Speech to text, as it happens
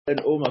And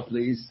Oma,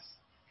 please.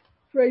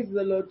 Praise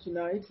the Lord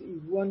tonight.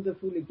 It's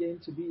wonderful again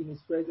to be in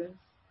His presence.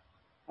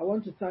 I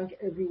want to thank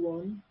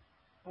everyone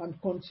and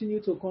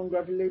continue to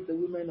congratulate the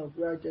women of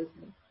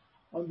righteousness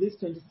on this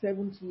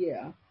 27th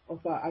year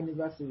of our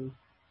anniversary.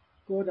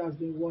 God has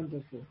been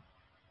wonderful.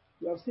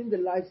 We have seen the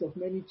lives of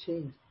many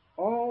change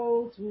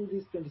all through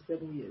these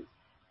 27 years.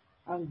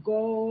 And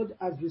God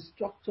has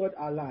restructured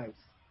our lives.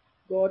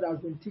 God has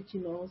been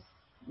teaching us.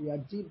 We are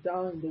deep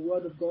down in the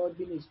Word of God,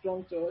 being a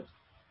strong church.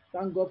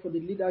 Thank God for the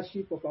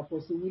leadership of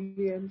Apostle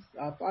Williams,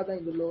 our Father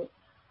in the Lord.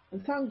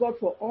 And thank God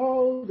for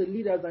all the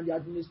leaders and the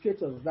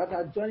administrators that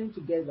are joining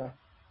together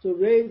to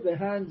raise the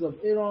hands of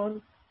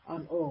Aaron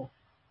and all,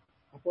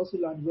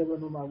 Apostle and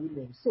Reverend Omar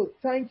Williams. So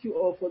thank you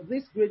all for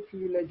this great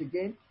privilege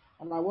again.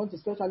 And I want to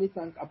especially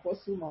thank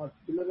Apostle, my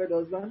beloved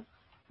husband,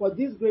 for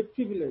this great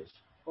privilege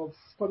of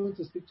coming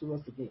to speak to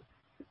us today.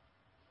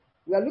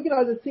 We are looking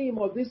at the theme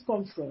of this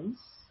conference,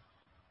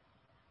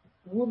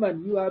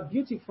 Woman, you are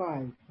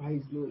beautified by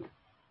His glory.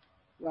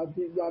 We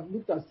have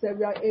looked at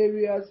several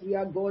areas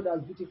where God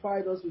has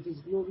beautified us with His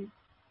glory.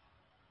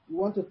 We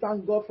want to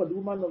thank God for the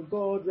woman of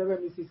God,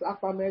 Reverend Mrs.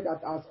 Akpamed,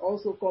 that has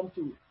also come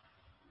to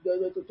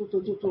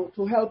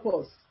help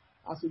us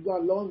as we go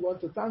along. We want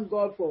to thank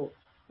God for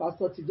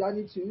Pastor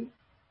Tijani too.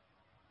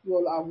 You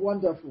all are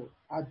wonderful.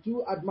 I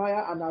do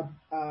admire and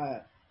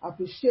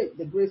appreciate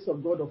the grace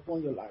of God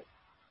upon your life.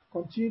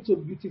 Continue to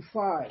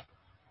beautify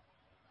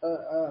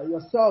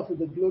yourself with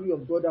the glory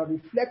of God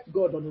and reflect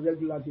God on a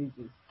regular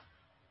basis.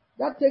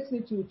 That takes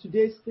me to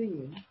today's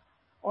theme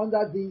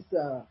under this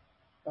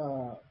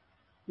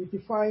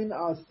beautifying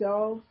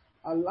ourselves,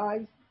 our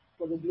lives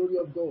for the glory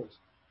of God.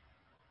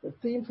 The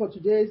theme for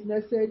today's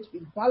message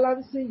is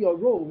balancing your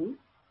role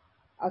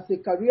as a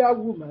career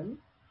woman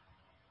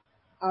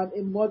and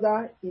a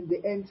mother in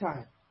the end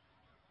time.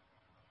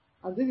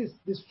 And this is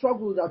the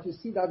struggle that you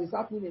see that is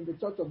happening in the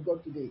church of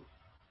God today.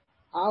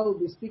 I will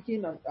be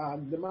speaking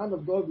and the man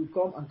of God will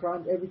come and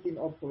crown everything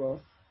up for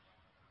us.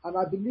 And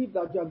I believe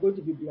that you are going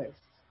to be blessed.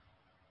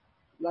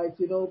 Like,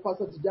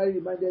 Pastor Tijari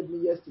reminded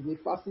me yesterday,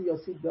 fasten your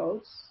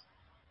seatbelts,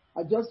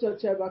 adjust your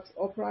chair backs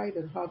upright,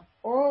 and have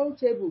all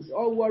tables,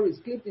 all worries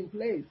clipped in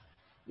place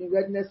in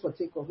readiness for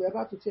takeoff. We're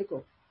about to take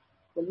off.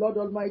 The Lord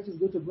Almighty is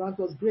going to grant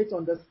us great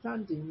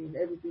understanding in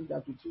everything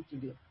that we do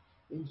today.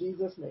 In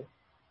Jesus' name.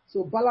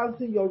 So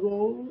balancing your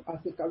role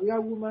as a career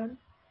woman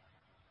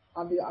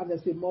and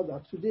as a mother.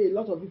 Today, a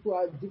lot of people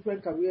have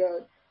different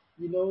careers,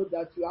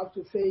 that you have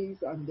to face,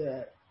 and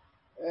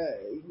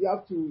you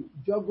have to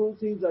juggle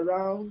things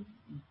around,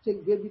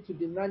 take baby to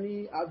the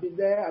nanny. I've been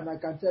there and I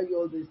can tell you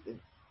all these things.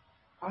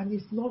 And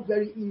it's not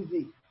very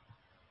easy.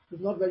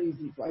 It's not very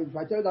easy. If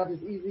I tell you that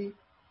it's easy,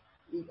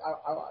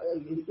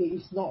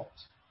 it's not.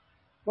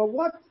 But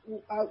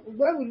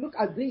when we look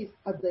at this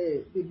at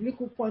the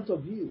biblical point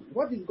of view,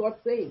 what is God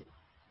saying?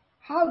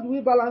 How do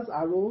we balance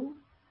our role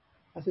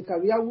as a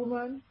career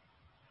woman,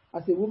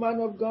 as a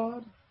woman of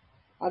God,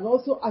 and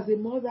also as a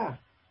mother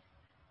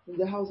in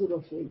the household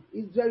of faith?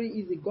 It's very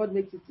easy. God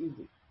makes it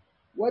easy.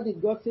 What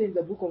did God say in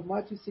the book of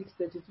Matthew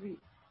 6:33?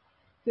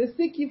 Say,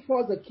 seek ye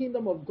first the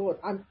kingdom of God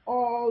and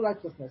all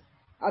righteousness,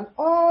 and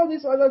all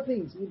these other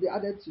things will be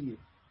added to you.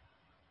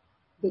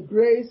 The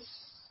grace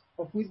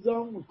of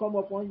wisdom will come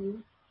upon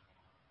you.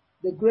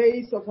 The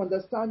grace of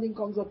understanding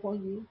comes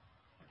upon you.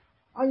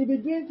 And you'll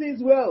be doing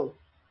things well.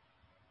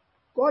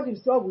 God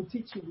Himself will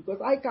teach you, because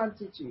I can't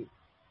teach you.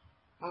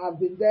 I have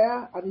been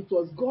there, and it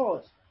was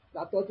God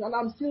that taught me, and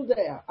I'm still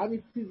there, and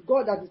it is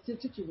God that is still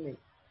teaching me.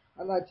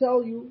 And I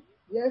tell you,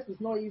 yes,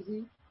 it's not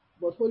easy,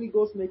 but Holy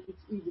Ghost makes it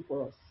easy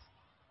for us.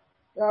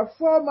 There are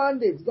 4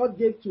 mandates God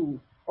gave to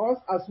us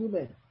as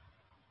women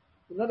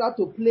in order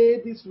to play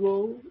this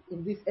role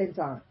in this end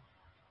time.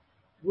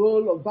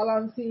 Role of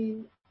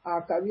balancing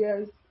our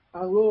careers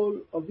and role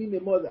of being a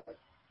mother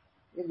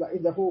in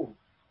the home.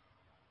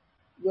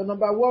 Your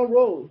number 1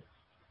 role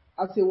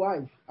as a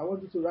wife, I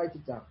want you to write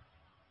it down.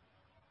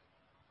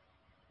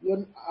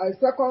 Your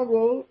second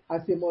role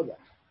as a mother.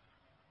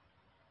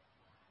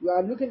 We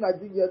are looking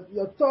at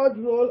your third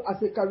role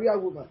as a career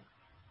woman.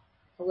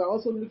 And we are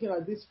also looking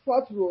at this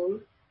 4th role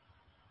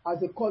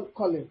as a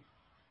calling.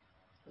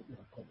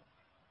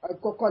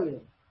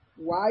 Calling.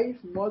 Wife,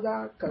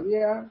 mother,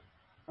 career,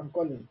 and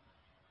calling.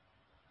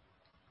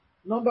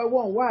 Number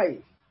 1,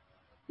 wife,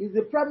 is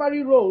the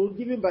primary role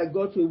given by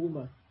God to a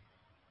woman.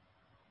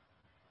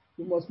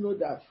 You must know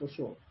that for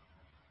sure.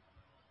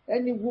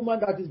 Any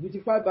woman that is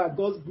beautified by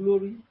God's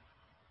glory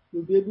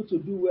will be able to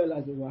do well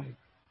as a wife.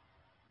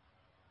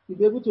 You'll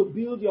be able to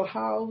build your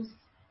house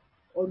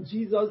on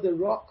Jesus, the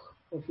rock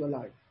of your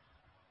life.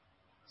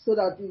 So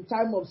that in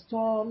time of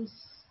storms,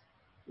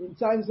 in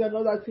times when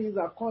other things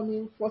are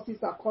coming, forces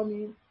are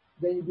coming,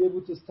 then you'll be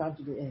able to stand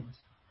to the end.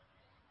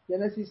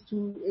 Genesis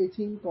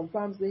 2:18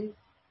 confirms this.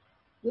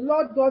 The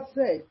Lord God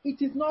said,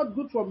 it is not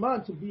good for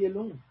man to be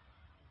alone.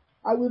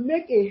 I will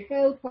make a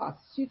helper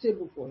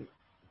suitable for him.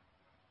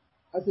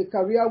 As a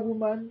career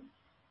woman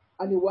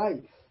and a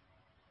wife,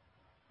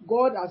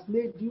 God has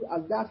made you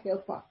as that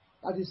helper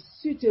that is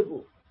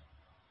suitable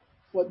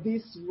for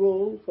this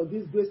role, for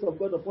this grace of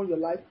God upon your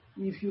life,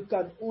 if you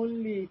can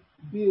only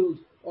build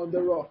on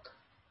the rock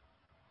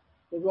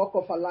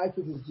of our life,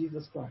 which is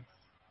Jesus Christ.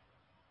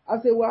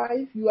 As a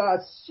wife, you are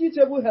a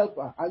suitable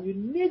helper, and you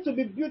need to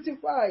be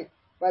beautified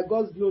by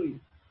God's glory.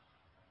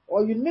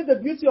 Or you need the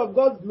beauty of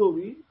God's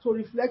glory to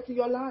reflect in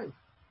your life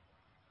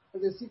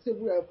as a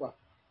suitable helper.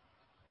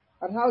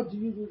 And how do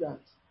you do that?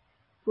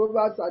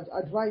 Proverbs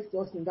advised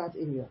us in that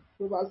area.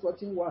 Proverbs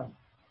 14:1.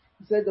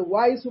 He said, the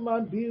wise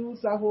woman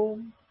builds her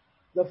home,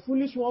 the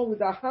foolish one with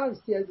her hands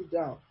tears it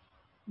down.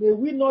 May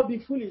we not be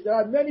foolish. There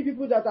are many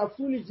people that are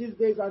foolish these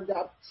days, and they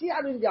are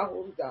tearing their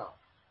home down.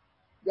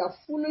 They are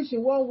foolish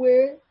in one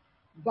way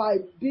by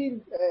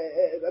being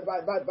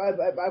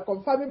by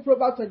confirming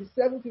Proverbs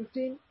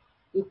 27:15.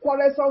 The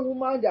quarrelsome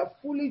woman, they are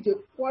foolish, they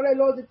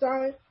quarrel all the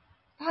time.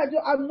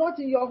 I'm not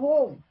in your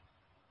home,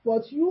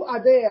 but you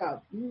are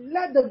there.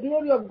 Let the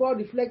glory of God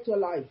reflect your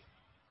life.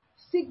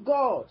 Seek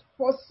God,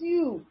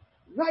 pursue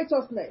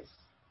righteousness.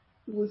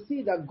 You will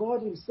see that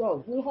God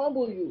himself will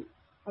humble you,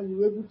 and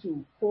you're able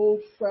to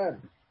hold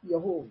firm your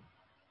home.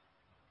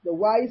 The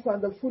wise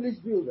and the foolish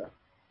builder.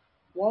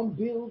 One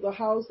builds a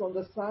house on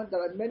the sand.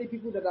 There are many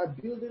people that are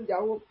building their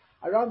home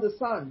around the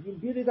sand. You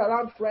build it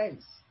around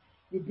friends.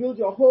 You build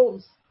your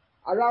homes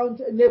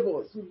around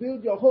neighbors. You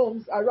build your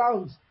homes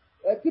around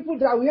people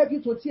that will help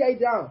you to tear it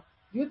down.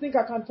 Do you think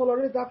I can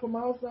tolerate that from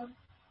my husband?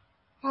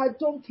 I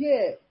don't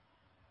care.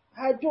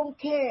 I don't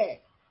care.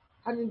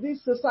 And in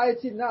this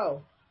society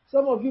now,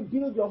 some of you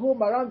build your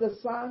home around the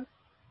sand.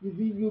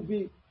 You'll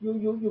be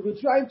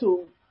trying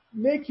to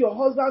make your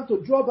husband to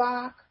draw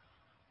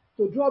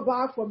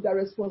back from their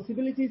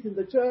responsibilities in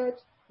the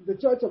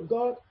church of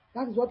God.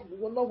 That is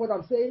not what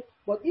I'm saying.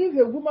 But if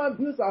a woman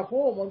builds her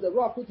home on the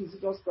rock, which is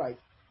Jesus Christ,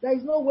 there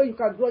is no way you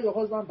can draw your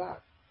husband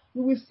back.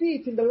 You will see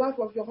it in the life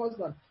of your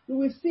husband. You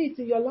will see it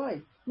in your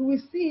life. You will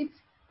see it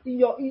in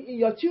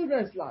your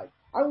children's life.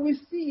 And we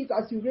see it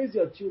as you raise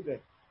your children.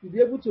 You'll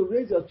be able to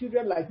raise your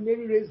children like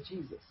Mary raised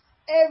Jesus.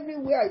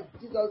 Everywhere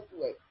Jesus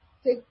went,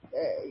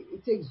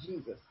 it takes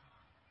Jesus.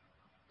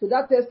 To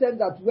that extent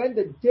that when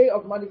the day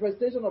of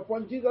manifestation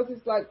upon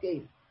Jesus' life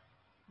came,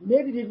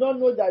 Mary did not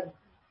know that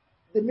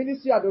the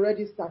ministry had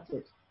already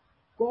started.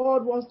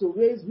 God wants to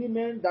raise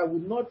women that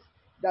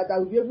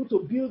will be able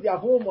to build their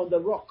home on the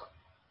rock,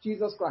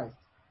 Jesus Christ,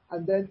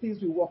 and then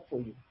things will work for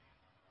you.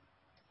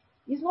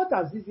 It's not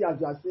as easy as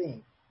you are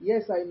saying.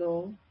 Yes, I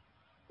know,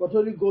 but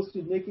Holy Ghost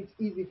will make it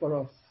easy for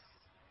us.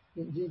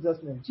 In Jesus'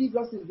 name.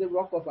 Jesus is the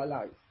rock of our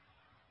lives.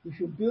 If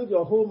you build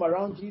your home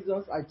around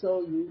Jesus, I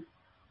tell you,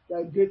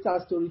 there's a greater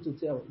story to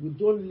tell. You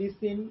don't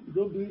listen, you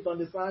don't do it on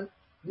the sand,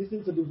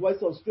 listen to the voice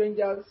of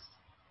strangers,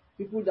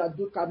 people that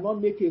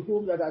cannot make a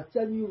home, that are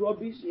telling you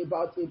rubbish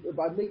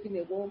about making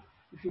a home.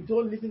 If you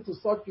don't listen to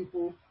such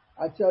people,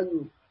 I tell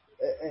you,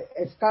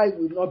 a sky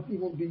will not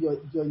even be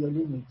your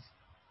limit.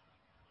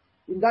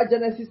 In that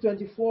Genesis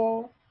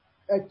 24,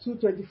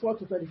 2:24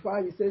 to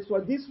 25, it says,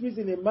 for this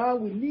reason a man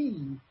will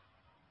leave.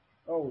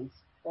 Oh, it's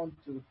on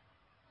to.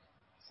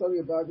 Sorry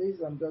about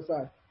this, I'm just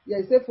sorry. Yeah,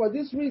 it said, for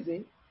this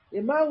reason,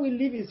 a man will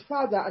leave his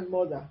father and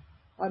mother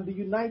and be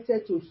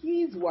united to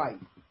his wife,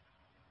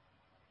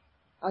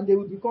 and they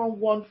will become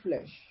one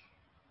flesh.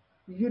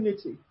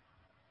 Unity.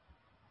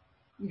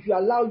 If you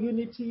allow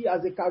unity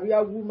as a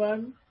career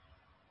woman,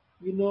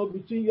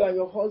 between you and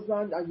your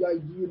husband, and you are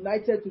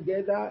united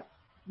together,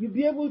 you'll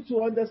be able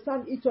to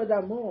understand each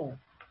other more.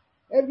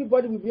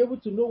 Everybody will be able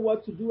to know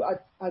what to do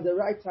at the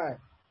right time.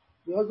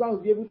 The husband will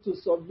be able to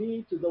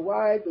submit to the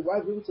wife will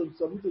be able to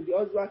submit to the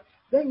husband.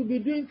 Then you'll be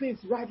doing things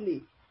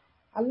rightly,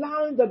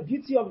 allowing the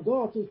beauty of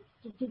God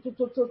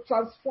to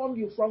transform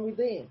you from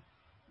within.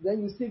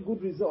 Then you see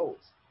good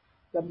results.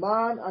 The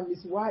man and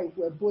his wife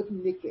were both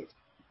naked,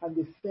 and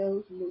they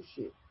felt no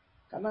shame.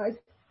 Can I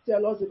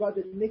tell us about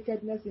the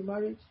nakedness in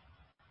marriage?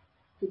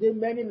 Today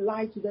many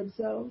lie to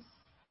themselves.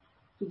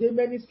 Today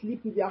many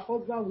sleep with their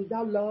husband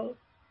without love.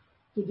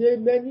 Today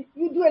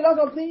you do a lot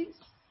of things.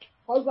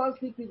 Husbands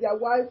sleep with their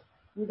wife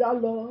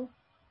without love.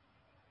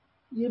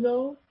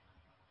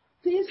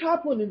 Things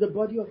happen in the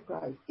body of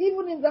Christ,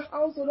 even in the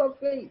household of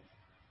faith.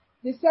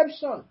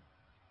 Deception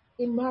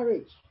in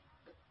marriage.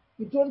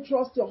 You don't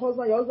trust your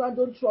husband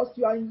don't trust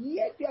you, and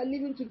yet you are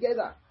living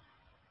together.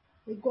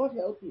 May God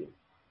help you.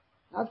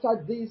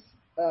 After this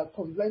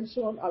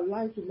convention, our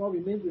life will not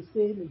remain the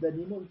same in the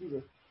name of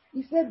Jesus.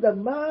 He said the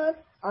man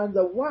and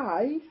the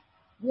wife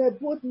were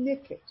both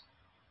naked.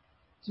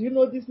 Do you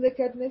know this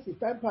nakedness? If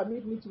time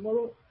permits me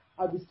tomorrow,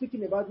 I'll be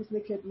speaking about this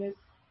nakedness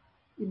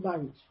in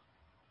marriage.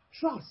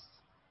 Trust.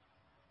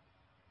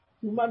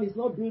 The man is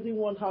not building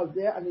one house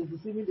there and is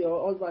deceiving the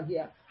husband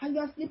here, and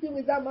you are sleeping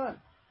with that man.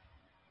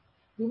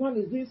 The man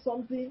is doing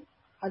something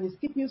and is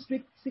keeping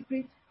strict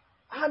secret,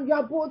 and you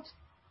are both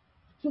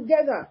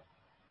together.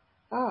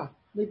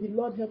 May the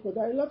Lord help us.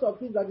 There are a lot of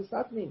things that is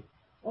happening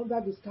under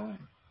the sky.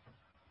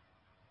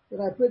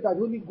 And I pray that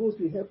Holy Ghost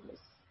will help us.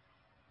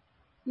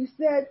 He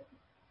said,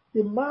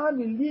 the man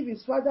will leave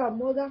his father and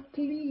mother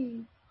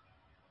clean.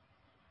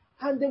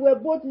 And they were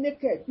both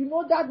naked. You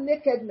know that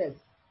nakedness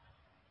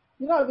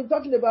I've been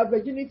talking about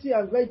virginity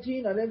and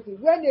virgin and everything.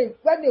 When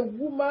a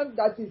woman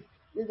that is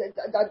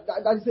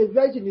a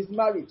virgin is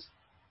married,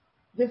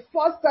 the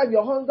first time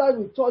your husband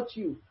will touch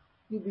you,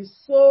 you'll be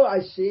so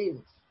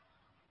ashamed.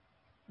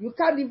 You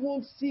can't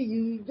even see.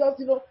 You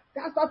just,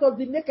 that's part of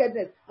the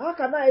nakedness. How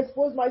can I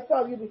expose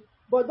myself?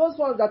 But those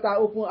ones that are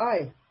open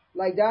eye,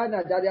 like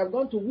Diana, that they have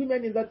gone to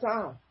women in the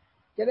town.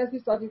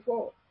 Genesis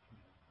 34.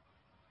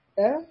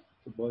 Eh?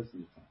 To boys in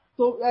the town.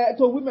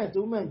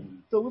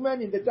 To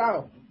women in the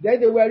town. Then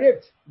they were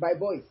raped by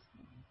boys.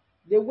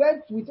 They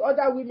went with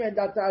other women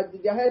that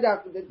their head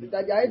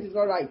is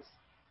not right.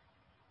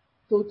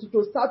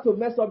 To start to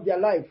mess up their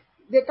life.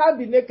 They can't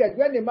be naked.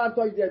 When a man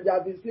touches them, they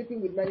have been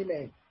sleeping with many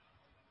men.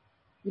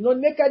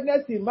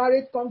 Nakedness in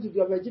marriage comes with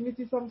your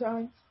virginity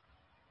sometimes.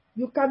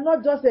 You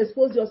cannot just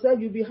expose yourself,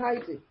 you'll be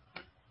hiding.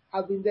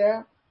 I've been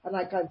there and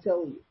I can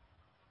tell you.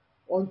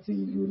 Until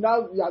you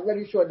are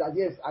very sure that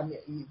yes,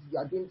 you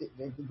are doing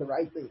the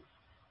right thing.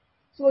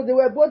 So they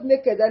were both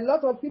naked. And a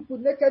lot of people,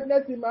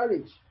 nakedness in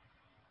marriage.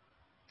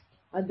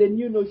 And they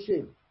knew no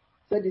shame.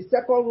 So the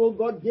second role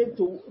God gave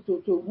to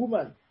a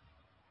woman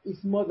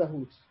is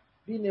motherhood.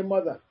 Being a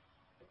mother.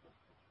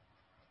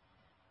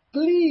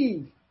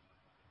 Leave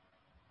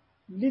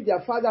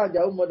their father and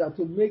their own mother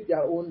to make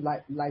their own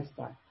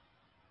lifestyle.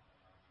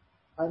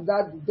 And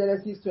that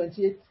Genesis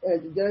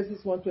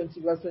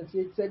 1:20 verse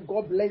 28 said,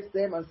 God blessed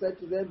them and said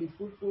to them, be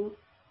fruitful,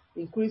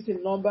 increase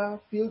in number,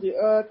 fill the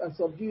earth and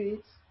subdue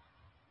it,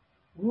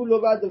 rule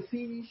over the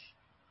fish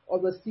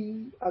of the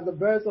sea and the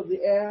birds of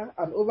the air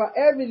and over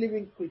every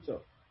living creature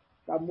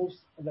that moves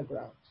on the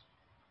ground.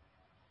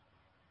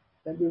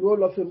 And the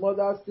role of a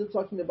mother, still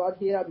talking about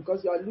here,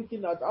 because you are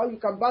looking at how you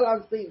can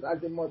balance things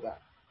as a mother.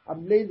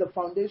 I'm laying the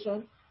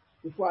foundation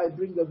before I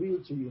bring the wheel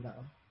to you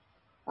now.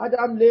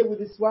 Adam lay with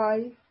his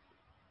wife,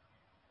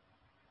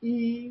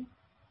 Eve,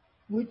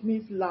 which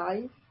means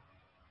life,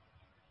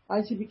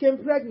 and she became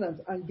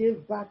pregnant and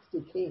gave birth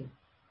to Cain.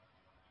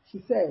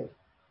 She said,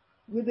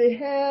 with the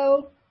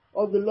help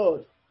of the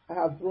Lord, I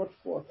have brought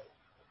forth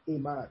a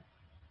man.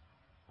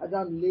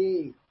 Adam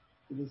lay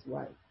with his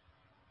wife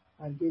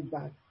and gave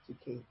birth to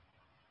Cain.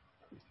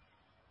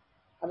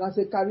 And as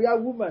a career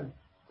woman,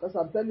 because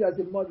I'm telling you as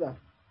a mother,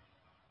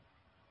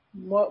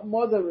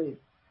 mothering,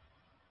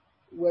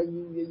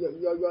 when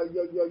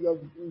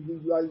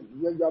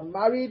you're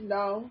married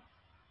now,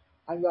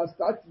 and you have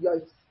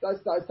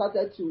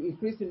started to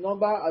increase in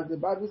number, as the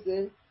Bible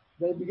says,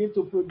 then begin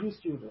to produce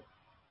children.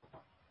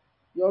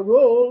 Your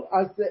role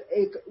as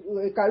a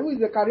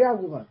career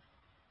woman.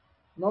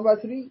 Number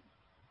 3,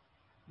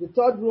 the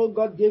third role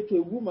God gave to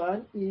a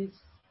woman is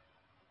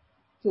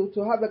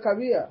to have a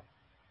career.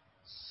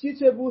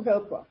 Suitable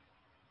helper.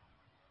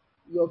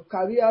 Your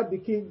career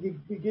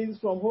begins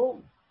from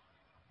home.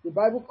 The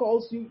Bible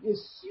calls you a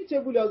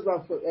suitable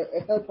husband, for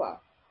a helper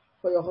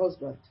for your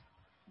husband.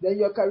 Then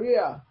your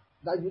career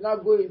that you now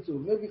go into,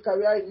 maybe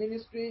career in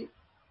ministry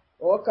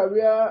or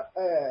career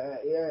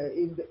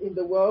in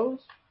the world.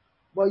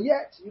 But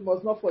yet, you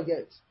must not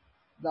forget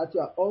that you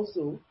are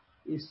also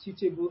a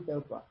suitable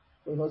helper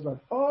for your husband.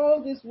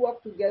 All this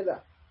work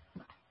together.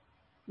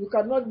 You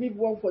cannot leave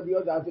one for the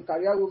other. As a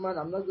career woman,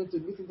 I'm not going to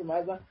listen to my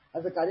husband.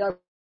 As a career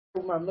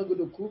woman, I'm not going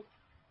to cook.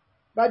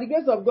 By the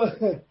grace of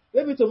God,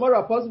 maybe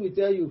tomorrow Apostle will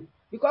tell you,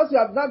 because you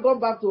have not gone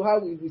back to how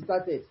we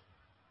started.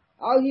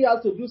 How he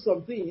has to do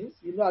some things.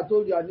 I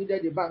told you I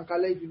needed a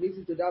bankala. If you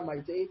listen to that, my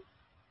tape.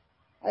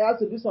 I have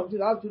to do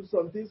something. I have to do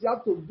some things. You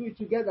have to do it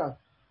together.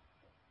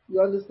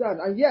 You understand?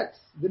 And yet,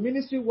 the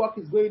ministry work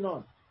is going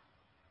on.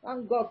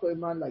 Thank God for a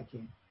man like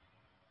him.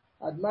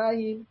 Admire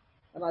him,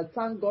 and I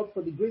thank God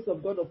for the grace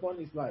of God upon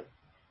his life.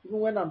 Even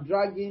when I'm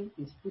dragging,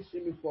 he's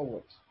pushing me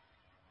forward.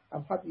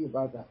 I'm happy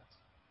about that.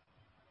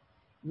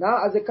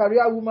 Now, as a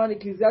career woman,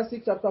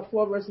 Ecclesiastes chapter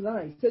 4 verse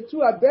 9 said,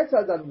 2 are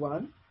better than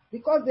one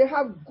because they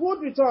have good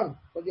return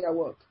for their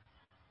work.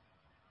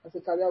 As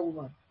a career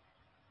woman.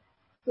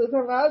 So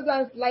my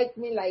husband like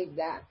me like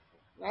that.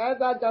 My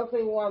husband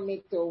doesn't want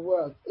me to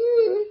work.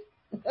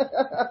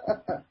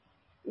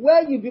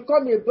 When you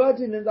become a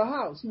burden in the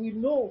house, we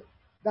know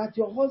that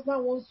your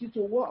husband wants you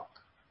to work.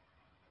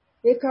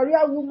 A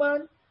career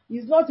woman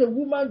is not a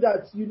woman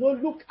that,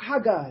 look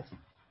haggard.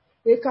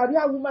 A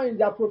career woman in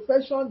their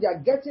profession, they are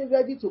getting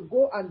ready to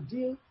go and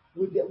deal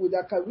with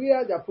their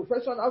career, their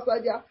profession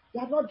outside there. They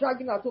are not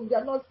dragging at home. They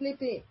are not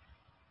sleeping.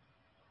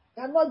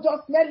 They are not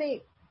just smelling.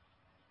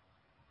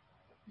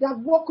 They have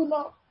woken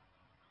up.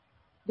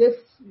 They've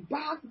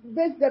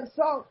bathed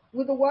themselves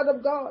with the word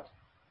of God.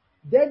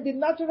 Then the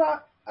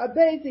natural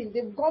bathing,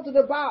 they've gone to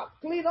the bath,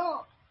 clean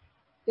up.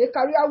 A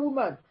career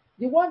woman,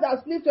 the one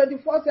that sleeps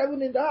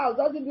 24/7 in the house,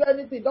 doesn't do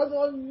anything,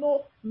 doesn't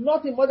know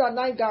nothing more than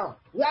night gown,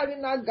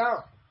 wearing night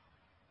gown.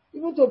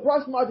 Even to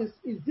brush mouth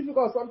is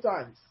difficult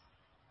sometimes.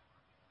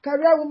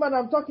 Career woman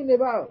I'm talking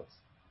about.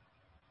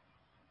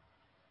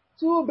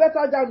 2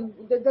 better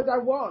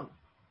than 1.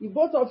 If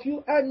both of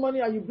you earn money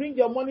and you bring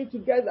your money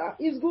together,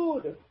 it's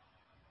good.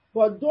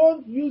 But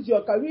don't use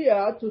your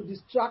career to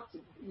distract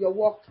your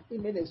work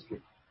in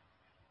ministry.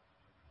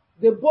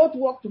 They both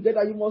work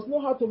together. You must know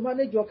how to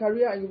manage your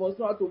career, and you must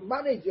know how to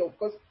manage your,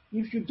 because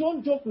if you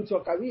don't joke with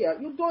your career,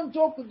 you don't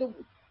joke with the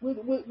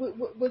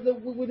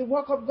with the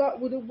work of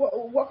God, with the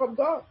work of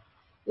God.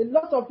 A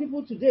lot of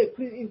people today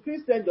in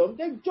Christendom,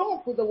 they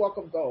joke with the work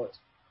of God.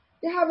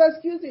 They have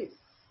excuses.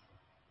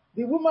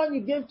 The woman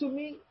you gave to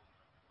me,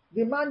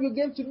 the man you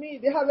gave to me,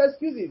 they have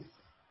excuses.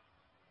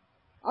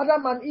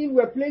 Adam and Eve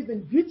were placed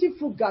in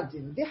beautiful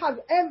garden. They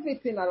had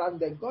everything around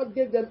them. God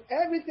gave them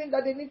everything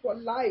that they need for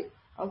life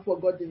and for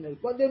godliness,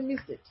 but they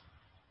missed it.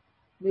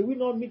 May we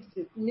not miss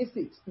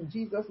it in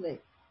Jesus' name.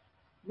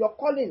 Your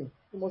calling,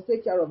 you must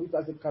take care of it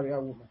as a career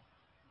woman.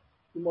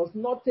 You must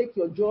not take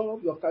your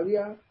job, your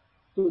career,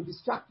 to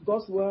distract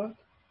God's work.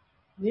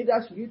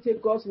 Neither should you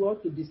take God's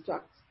work to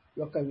distract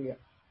your career.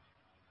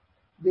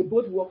 They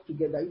both work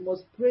together. You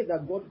must pray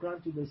that God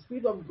grant you the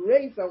spirit of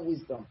grace and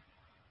wisdom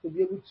to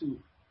be able to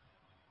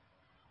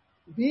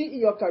be in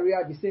your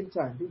career at the same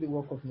time, do the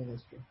work of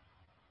ministry.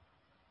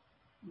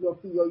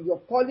 Your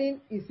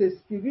calling is a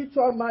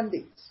spiritual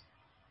mandate.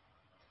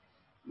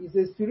 It's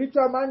a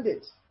spiritual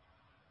mandate.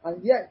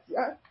 And yet,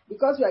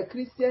 because you are a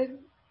Christian,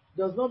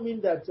 does not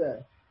mean that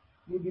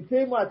you'll be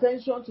paying more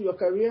attention to your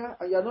career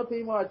and you're not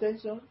paying more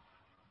attention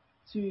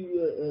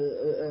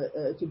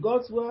to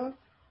God's work.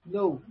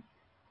 No.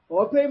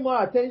 Or pay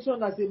more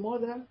attention as a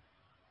mother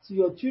to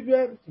your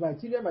children, to my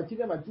children.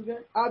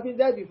 I've been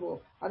there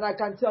before. And I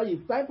can tell you,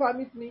 if time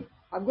permits me,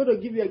 I'm going to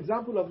give you an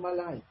example of my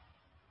life.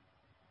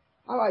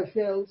 How I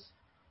felt,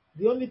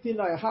 the only thing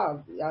I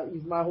have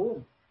is my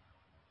home.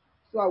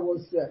 So I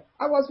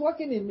was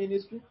working in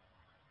ministry.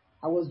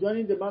 I was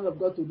joining the man of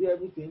God to do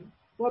everything.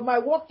 But my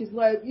work is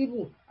not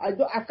even, I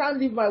can't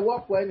leave my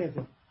work for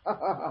anything.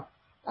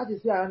 That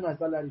is where I earn my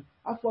salary.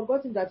 I've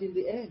forgotten that in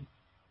the end,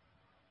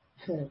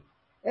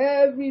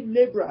 every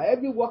laborer,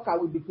 every worker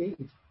will be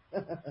paid.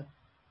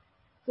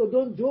 So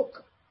don't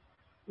joke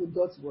with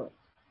God's work.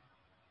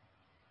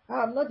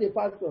 I'm not a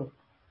pastor.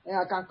 And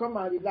I can come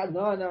and relax.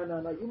 No.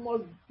 You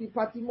must be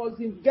part, you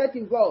must get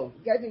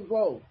involved. Get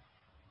involved.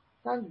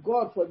 Thank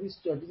God for this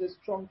church. It's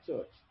a strong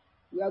church.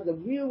 We have the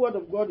real word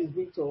of God is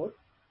being taught,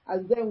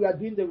 and then we are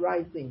doing the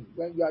right thing.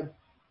 When you are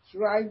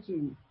trying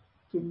to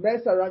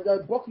mess around,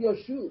 just buckle your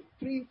shoe.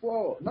 3,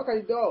 4, knock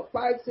at the door.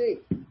 5,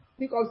 6,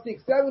 pick up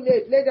 6, 7,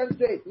 8, lay them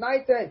straight.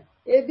 9, 10,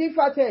 8,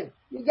 differ 10.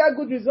 You get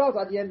good results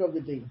at the end of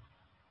the day.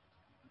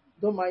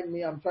 Don't mind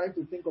me. I'm trying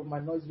to think of my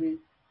nursery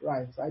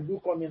rhymes. I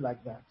do come in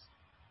like that.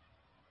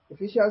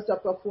 Ephesians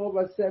chapter 4,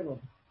 verse 7.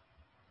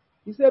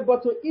 He said,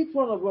 but to each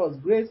one of us,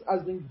 grace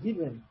has been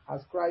given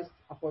as Christ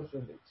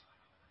apportioned it.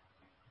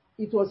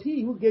 It was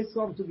he who gave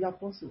some to be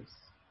apostles.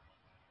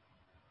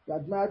 You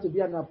admire to be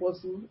an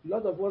apostle. A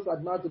lot of us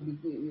admire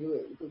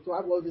to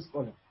have all this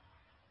calling.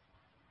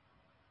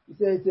 He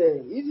says,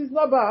 it is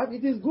not bad.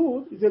 It is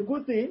good. It's a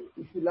good thing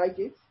if you like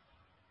it.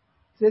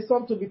 He says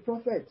some to be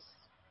prophets.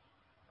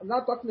 I'm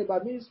not talking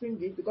about ministering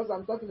gift because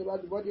I'm talking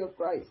about the body of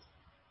Christ.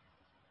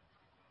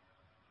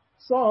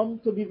 Some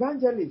to be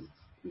evangelists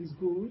is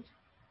good.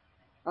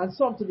 And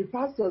some to be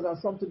pastors and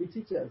some to be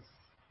teachers.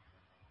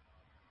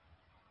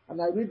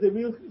 And I read the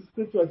real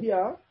scripture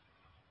here.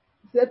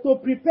 It said to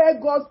prepare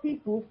God's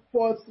people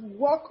for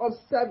work of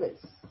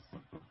service.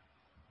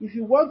 If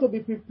you want to be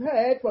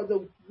prepared for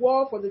the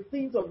work, for the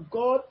things of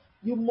God,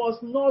 you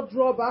must not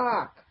draw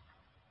back.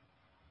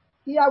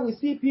 Here we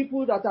see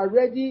people that are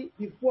ready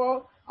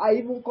before I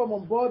even come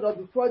on board or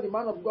before the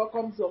man of God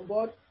comes on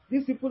board.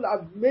 These people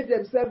have made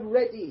themselves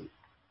ready.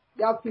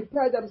 They have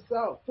prepared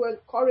themselves to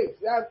encourage.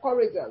 They are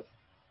encouragers.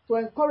 To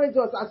encourage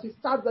us as we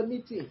start the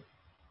meeting.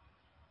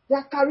 They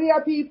are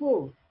career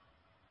people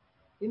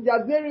in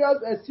their various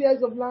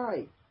spheres of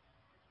life.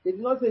 They did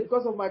not say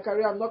because of my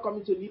career I'm not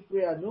coming to lead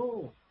prayer.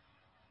 No.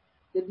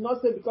 They did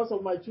not say because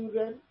of my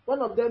children.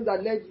 One of them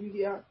that led you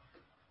here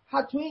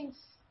had twins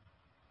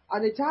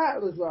and a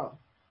child as well.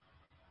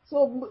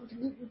 So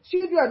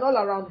children all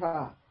around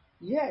her.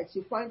 Yet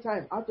she finds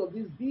time out of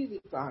this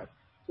busy time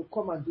to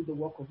come and do the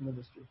work of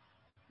ministry.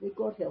 May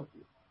God help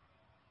you.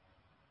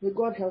 May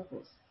God help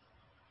us.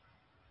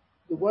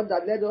 The one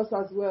that led us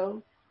as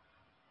well.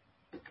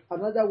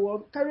 Another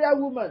one, career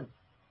woman.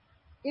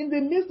 In the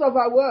midst of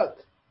her work.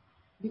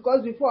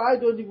 Because before I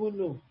don't even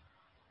know.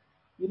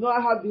 You know,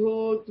 I have the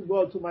whole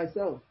world to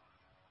myself.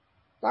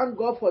 Thank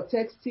God for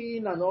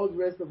texting and all the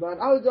rest of that.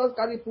 I will just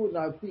carry phone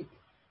and pick.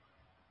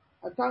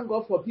 And thank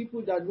God for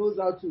people that knows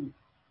how to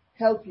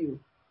help you.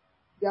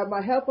 They are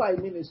my helper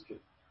in ministry.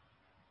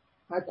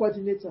 My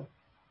coordinator.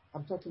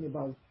 I'm talking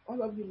about.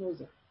 All of you knows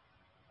that.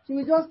 She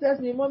will just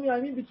text me, Mommy,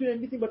 I'm in between a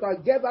meeting, but I'll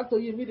get back to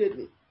you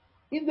immediately.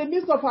 In the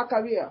midst of her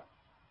career.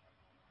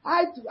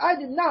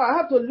 Now I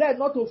have to learn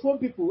not to phone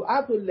people. I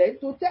have to learn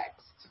to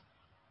text.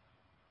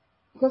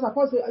 Because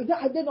Apostle,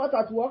 are they not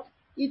at work?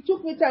 It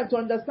took me time to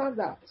understand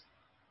that.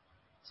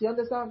 Do you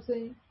understand what I'm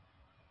saying?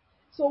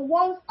 So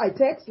once I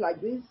text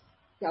like this,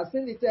 he has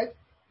seen the text,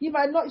 she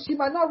might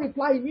not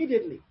reply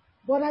immediately.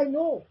 But I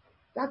know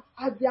that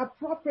at the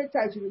appropriate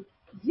time,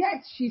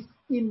 yet she's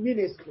in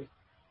ministry.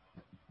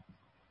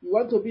 You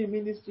want to be in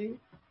ministry,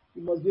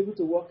 you must be able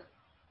to work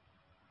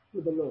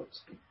with the Lord.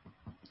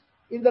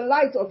 in the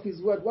light of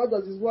his word. What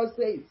does his word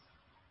say?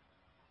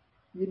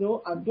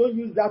 And don't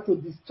use that to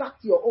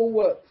distract your own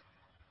work.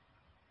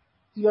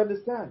 Do you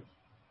understand?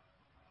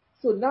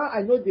 So now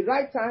I know the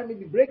right time,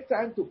 maybe break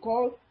time to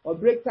call or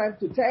break time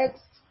to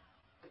text,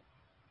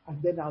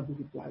 and then I'll do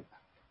reply back.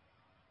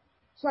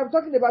 So I'm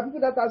talking about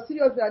people that are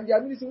serious and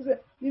their ministry say,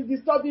 it's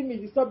disturbing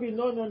me.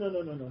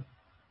 No.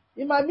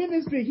 In my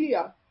ministry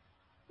here,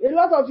 a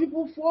lot of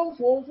people phone.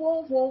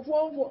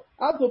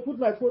 I have to put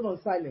my phone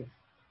on silent.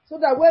 So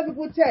that when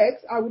people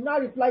text, I will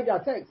not reply their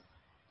text.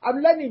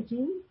 I'm learning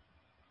to.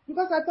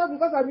 Because I thought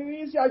because I'm in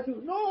ministry, I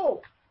should.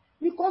 No.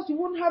 Because you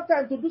won't have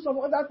time to do some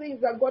other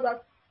things that God has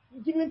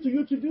given to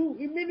you to do.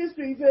 In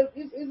ministry,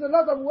 it's a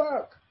lot of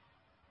work.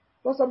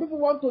 But some people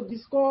want to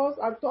discuss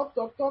and talk.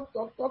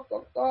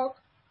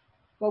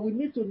 But we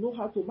need to know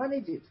how to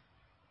manage it.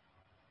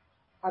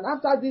 And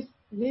after this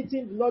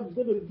meeting, the Lord is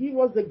going to give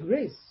us the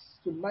grace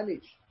to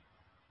manage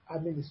our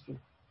ministry.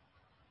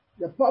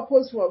 The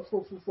purpose for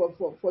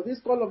this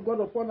call of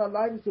God upon our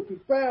lives is to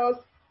prepare us,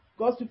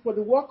 God's people, for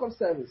the work of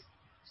service,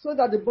 so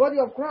that the body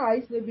of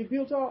Christ may be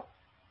built up.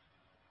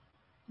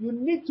 You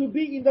need to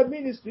be in the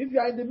ministry. If you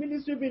are in the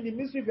ministry, be in the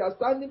ministry. If you are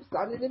standing,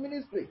 stand in the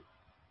ministry.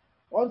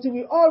 Until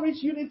we all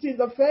reach unity in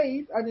the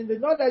faith and in the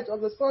knowledge of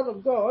the Son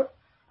of God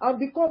and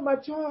become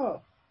mature,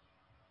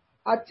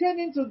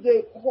 attaining to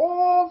the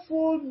whole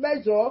full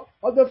measure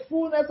of the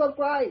fullness of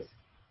Christ.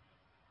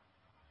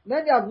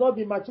 Many have not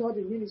been matured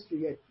in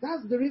ministry yet.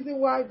 That's the reason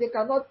why they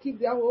cannot keep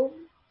their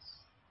homes.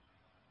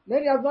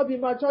 Many have not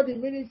been matured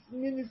in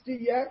ministry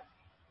yet.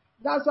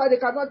 That's why they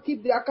cannot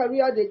keep their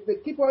career. They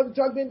keep on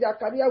juggling their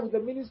career with the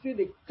ministry.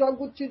 They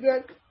juggle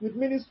children with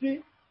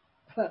ministry.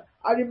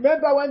 I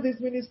remember when this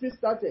ministry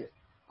started,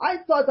 I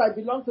thought I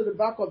belonged to the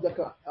back of the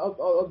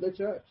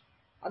church.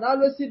 And I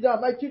always sit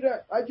down, my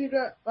children. I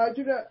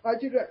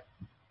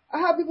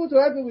have people to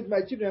help me with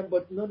my children,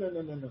 but no.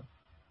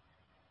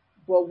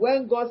 But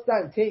when God's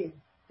time came,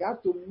 He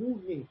had to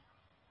move me.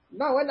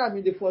 Now when I'm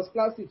in the first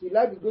class seat, will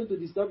I be going to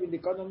disturb in the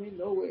economy?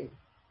 No way.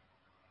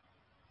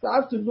 So I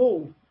have to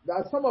know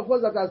that some of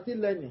us that are still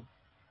learning,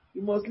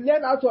 you must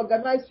learn how to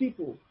organize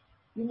people.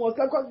 You must,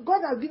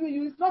 God has given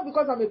you, it's not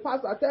because I'm a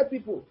pastor, I tell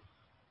people,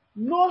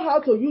 know how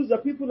to use the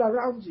people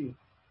around you.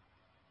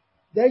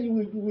 Then you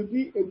will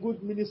be a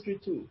good ministry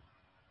too.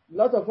 A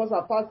lot of us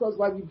are pastors,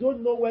 why we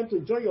don't know when to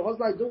join your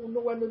husband, you don't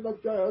know when to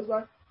not join your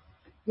husband.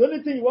 The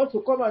only thing you want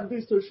to come and do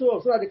is to show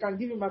up so that they can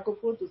give you a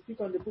microphone to speak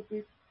on the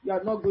pulpit. You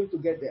are not going to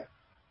get there.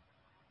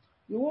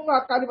 You won't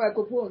carry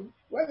microphone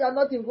when you are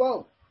not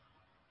involved.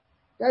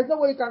 There is no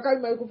way you can carry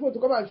microphone to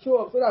come and show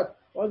up so that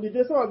on the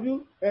day some of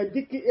you,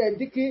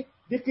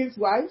 deacons'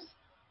 wives,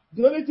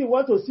 the only thing you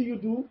want to see you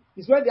do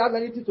is when they have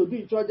anything to do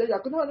in church.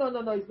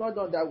 No, it's not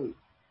done that way.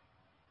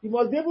 You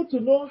must be able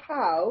to know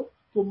how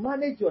to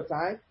manage your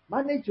time,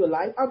 manage your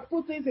life, and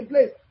put things in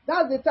place.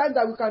 That's the time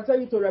that we can tell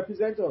you to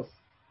represent us.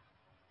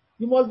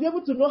 You must be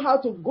able to know how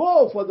to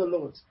go for the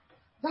Lord.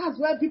 That's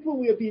when people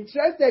will be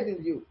interested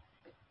in you.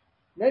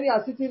 Many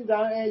are sitting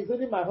down, it's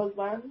only my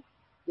husband,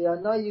 they are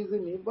not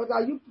using me. But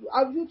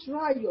have you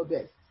tried your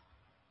best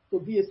to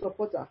be a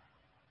supporter,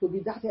 to be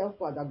that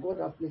helper that God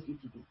has placed you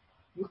to do?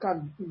 You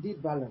can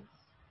indeed balance.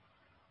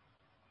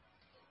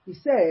 He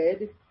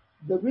said,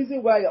 the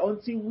reason why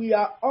until we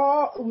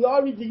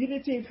all reach the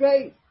unity in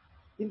faith,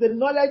 in the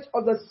knowledge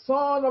of the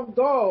Son of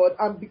God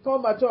and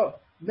become mature.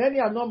 Many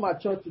are not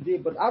mature today,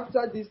 but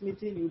after this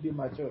meeting, you'll be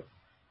mature.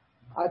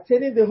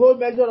 Attaining the whole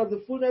measure of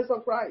the fullness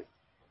of Christ.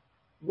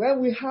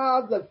 When we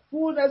have the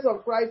fullness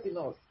of Christ in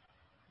us,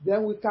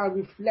 then we can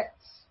reflect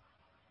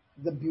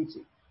the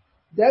beauty.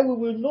 Then we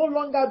will no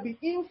longer be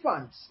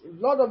infants. A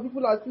lot of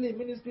people are still in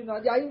ministry now.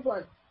 They are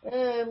infants.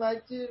 My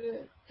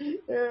children.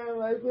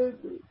 My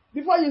baby.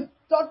 Before you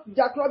talk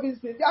Jack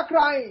Robinson, they are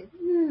crying.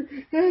 You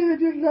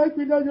didn't like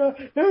me. No.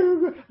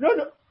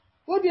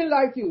 Who didn't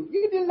like you?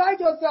 You didn't like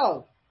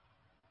yourself.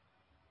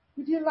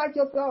 You didn't like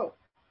yourself.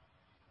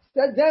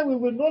 Said then we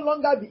will no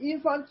longer be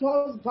infants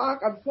tossed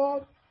back and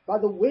forth by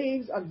the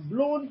waves and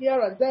blown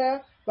here and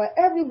there by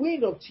every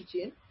wind of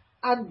teaching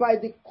and by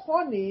the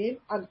cunning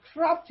and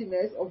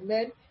craftiness of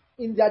men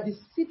in their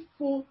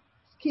deceitful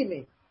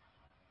scheming.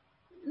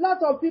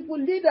 Lot of people,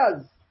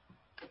 leaders,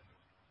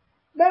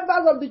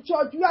 members of the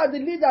church, you are the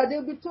leader,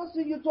 they'll be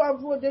tossing you to and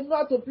fro. They know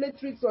how to play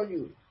tricks on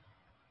you.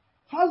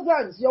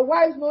 Husbands, your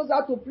wife knows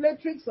how to play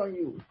tricks on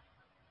you.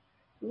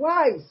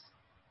 Wives,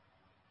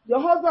 your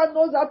husband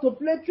knows how to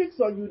play tricks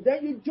on you.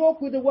 Then you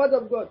joke with the word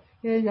of God.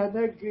 Hey, you're not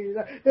good.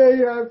 Hey,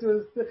 you have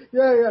to stay.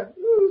 Yeah.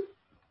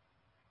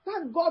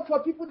 Thank God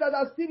for people that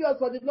are serious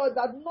for the Lord,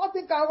 that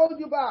nothing can hold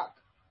you back.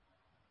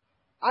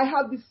 I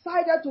have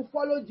decided to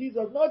follow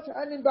Jesus, not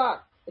turning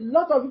back. A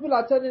lot of people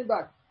are turning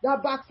back. They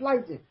are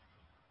backsliding.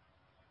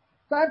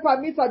 Time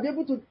permits, I'll be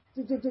able to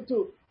take us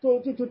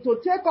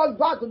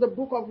back to the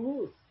book of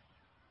Ruth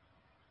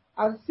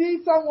and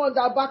see someone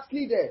that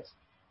backslided.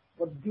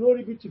 But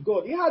glory be to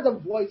God. He had the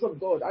voice of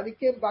God and he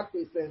came back to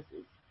his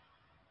senses.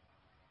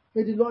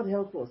 May the Lord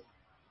help us.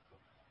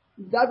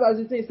 That was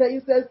the thing. He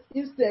said,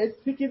 instead,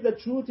 speaking the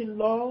truth in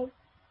love,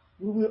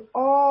 we will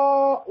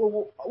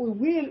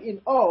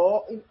in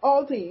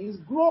all things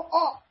grow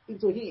up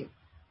into him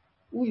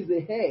who is the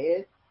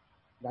head,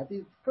 that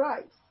is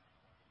Christ.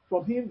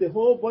 From him the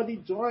whole body,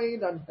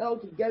 joined and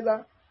held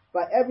together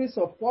by every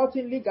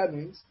supporting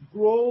ligament,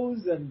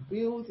 grows and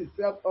builds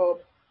itself up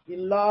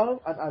in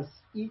love, and as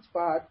each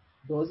part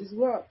does its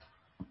work.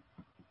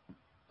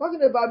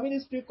 Talking about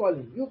ministry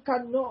calling, you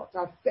cannot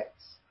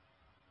affect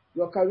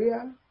your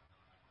career.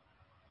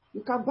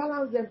 You can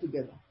balance them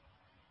together.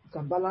 You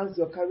can balance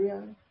your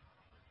career.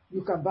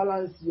 You can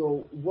balance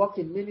your work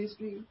in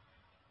ministry.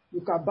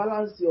 You can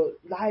balance your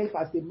life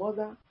as a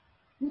mother.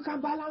 You can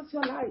balance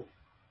your life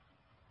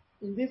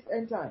in this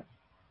end time.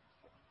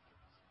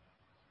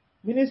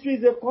 Ministry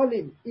is a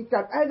calling. It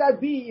can either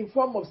be in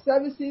form of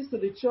services to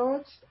the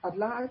church at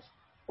large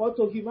or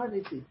to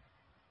humanity.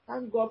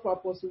 Thank God for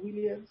Apostle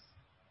Williams.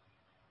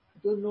 I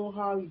don't know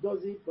how he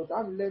does it, but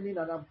I'm learning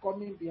and I'm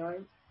coming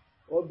behind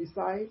or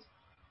beside.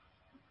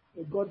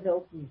 May God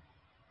help me.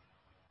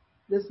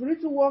 The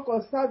spiritual work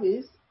or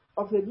service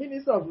of a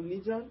minister of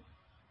religion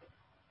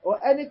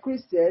or any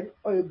Christian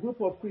or a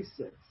group of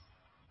Christians.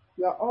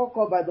 We are all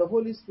called by the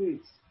Holy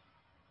Spirit.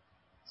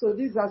 So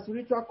these are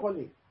spiritual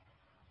calling.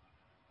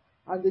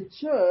 And the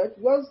church,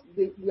 once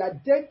we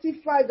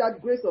identify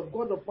that grace of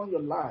God upon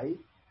your life,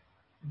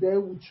 they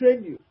will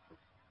train you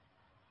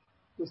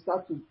to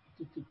start to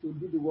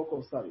do the work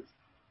of service.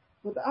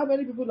 But how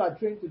many people are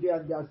trained today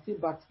and they are still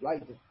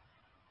backsliding?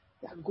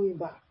 They are going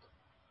back.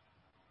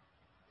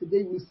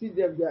 Today we see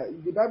them there.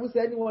 The Bible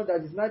says anyone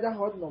that is neither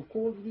hot nor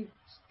cold, we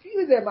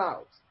spew them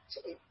out.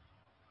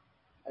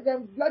 Let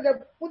them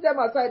put them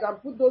aside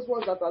and put those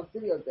ones that are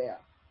serious there.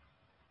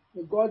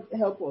 May God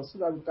help us so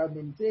that we can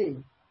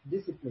maintain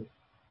discipline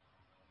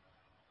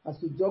as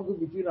we juggle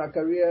between our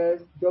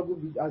careers, juggle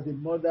as a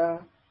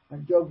mother,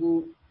 and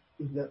juggle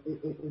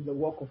in the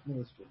work of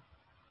ministry.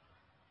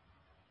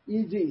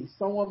 E.g.,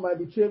 someone might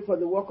be trained for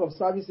the work of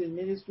service in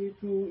ministry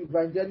through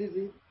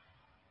evangelism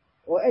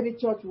or any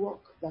church work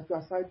that you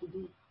are assigned to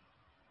do.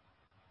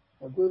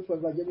 Or going for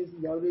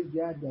evangelism, they're always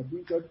there. They're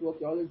doing church work,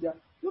 they're always there.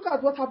 Look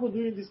at what happened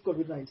during this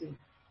COVID-19.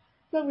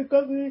 Then we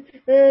come to,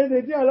 hey,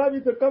 they didn't allow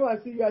me to come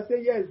and see you. I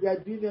say, yes, they are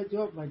doing their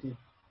job, my dear.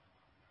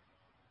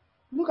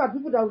 Look at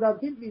people that would have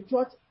been in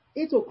church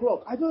 8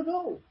 o'clock. I don't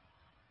know.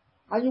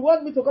 And you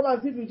want me to come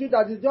and sit with you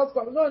that is just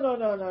come? No.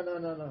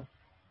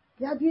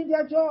 They are doing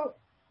their job.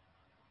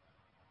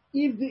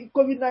 If the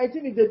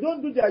COVID-19, if they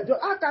don't do their job,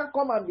 I can't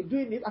come and be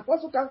doing it.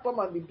 Apostle can't come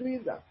and be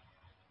doing that.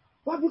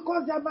 But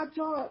because they are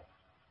mature,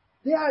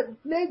 they are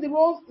playing the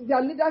roles,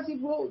 their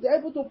leadership role, they're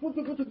able to put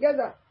people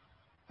together.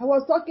 I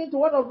was talking to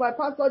one of my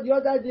pastors the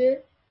other day.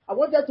 I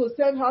wanted to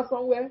send her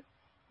somewhere.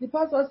 The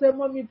pastor said,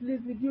 Mommy,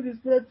 please, with due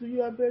respect to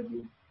you, I beg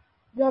you.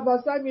 You have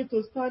assigned me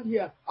to stand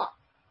here.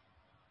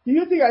 Do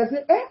you think I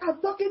say,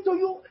 I'm talking to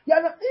you?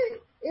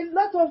 A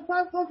lot of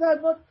pastors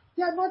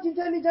they are not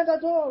intelligent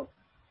at all.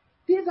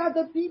 These are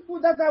the people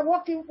that are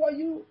working for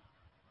you.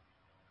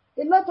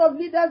 A lot of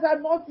leaders are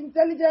not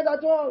intelligent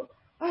at all.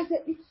 I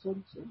said,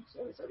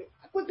 sorry.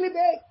 I quickly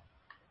beg.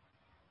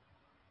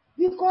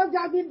 Because they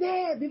have been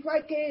there before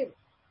I came.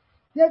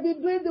 They have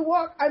been doing the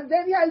work, and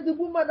then here is the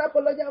woman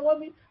apologizing,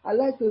 Mommy, I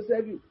like to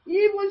serve you.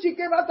 Even she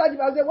came after him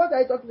and said, what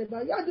are you talking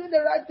about? You are doing the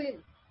right thing.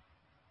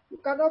 You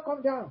cannot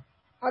come down.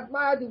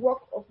 Admire the work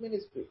of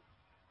ministry.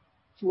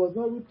 She was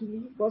not rude to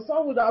me, but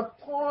some would have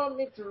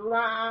turned it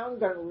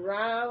round and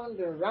round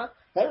and round.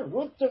 And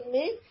rude to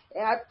me.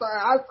 After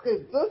I asked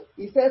him,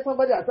 he said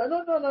somebody else.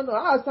 No.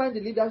 I assigned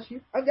the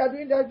leadership, and they are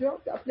doing their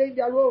job. They are playing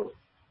their role.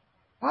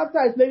 After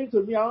explaining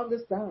to me, I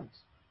understand.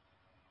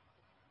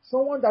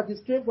 Someone that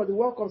is trained for the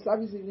work of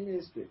service in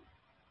ministry.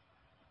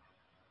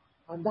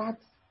 And that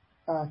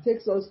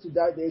takes us to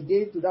that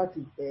again, to that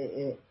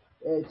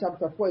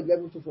chapter 4,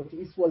 11 to 14.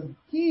 It was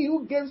he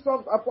who gave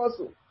some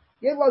apostle,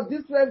 gave us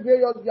different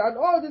various, and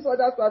all these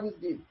other service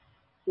gave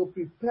to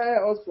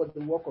prepare us for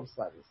the work of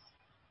service.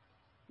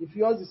 If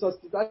yours is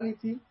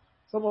hospitality,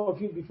 some of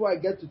you, before I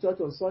get to church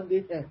on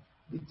Sunday,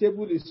 the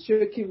table is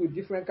shaking with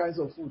different kinds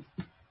of food.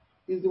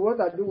 It's the one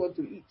that don't want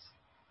to eat.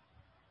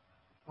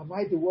 Am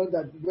I the one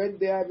that went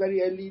there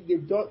very early?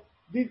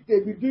 They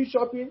be doing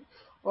shopping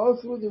all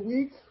through the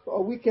week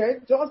or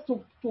weekend just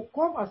to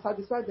come and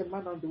satisfy the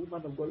man and the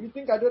woman of God. You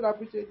think I don't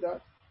appreciate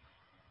that?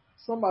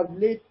 Some have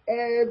laid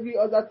every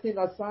other thing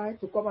aside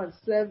to come and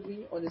serve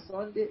me on a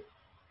Sunday.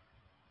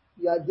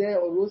 You are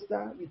there on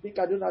roster. You think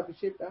I don't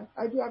appreciate that?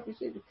 I do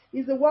appreciate it.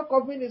 It's the work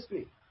of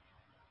ministry.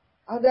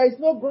 And there is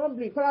no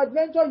grumbling.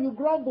 Peradventure you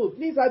grumble.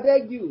 Please, I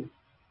beg you.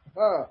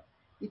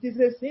 It is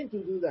a sin to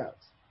do that.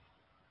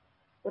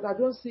 But I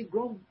don't see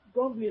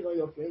grumbling on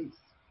your face.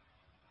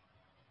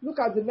 Look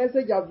at the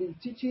message I've been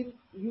teaching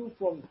you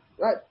from.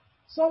 Right?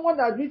 Someone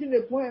has written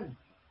a poem.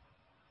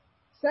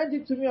 Sent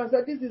it to me and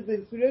said, this is the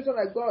inspiration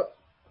I got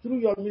through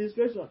your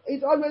administration.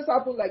 It always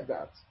happens like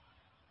that.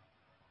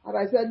 And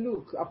I said,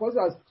 look,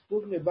 Apostle has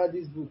spoken about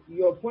this book.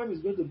 Your poem is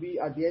going to be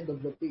at the end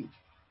of the page.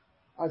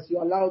 As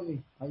you allow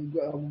me, I'm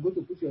going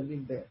to put your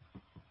name there.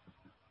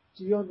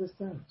 Do you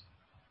understand?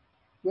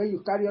 When you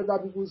carry other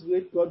people's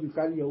weight, God will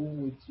carry your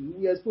own weight too.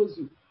 He will expose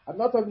you. I'm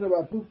not talking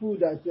about people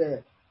that,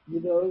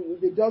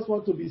 they just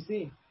want to be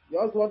seen. They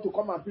just want to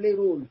come and play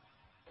role.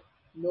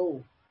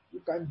 No. You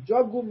can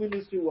juggle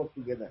ministry work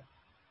together.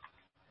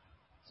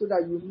 So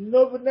that you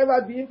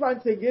never be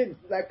infants again.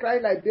 Like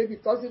crying like baby,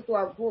 tossing to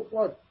and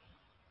forth.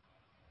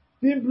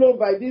 Being blown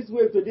by this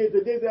wave today.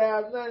 Today they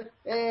are not,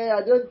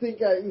 I don't think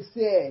it's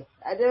fair.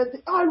 I don't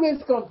think,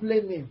 always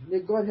complaining. May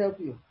God help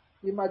you.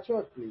 Be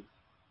mature, please.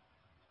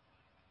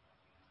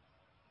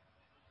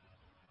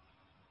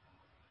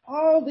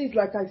 All this,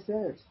 like I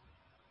said,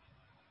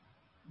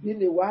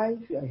 being a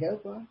wife, a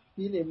helper,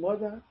 being a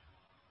mother,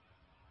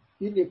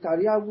 being a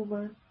career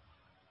woman,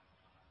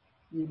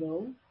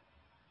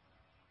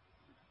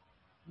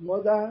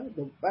 mother,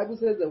 the Bible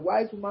says the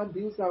wise woman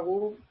builds her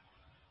home.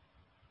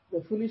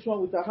 The foolish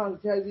one with her hands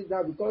tells it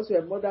that because you're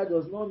a mother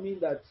does not mean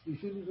that you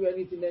shouldn't do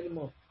anything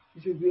anymore.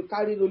 You should be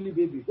carrying only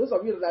baby. Those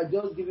of you that are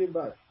just giving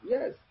birth,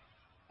 yes,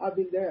 I've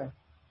been there.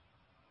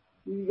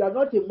 You are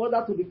not a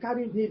mother to be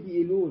carrying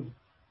baby alone.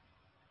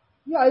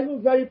 You are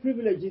even very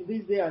privileged in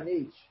this day and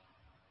age.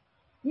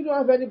 We don't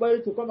have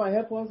anybody to come and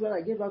help us when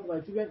I gave birth to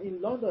my children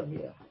in London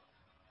here.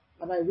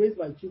 And I raised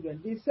my children.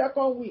 The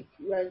second week,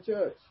 we are in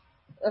church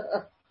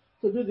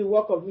to do the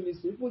work of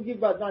ministry. People give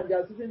birth now, they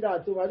are sitting there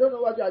at home. I don't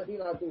know what you are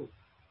doing at home.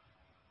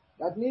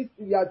 That means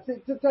you are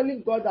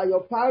telling God that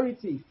your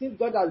priority, since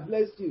God has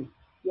blessed you,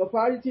 your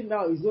priority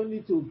now is only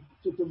to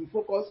be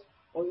focused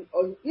on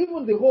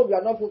even the home you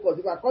are not focused.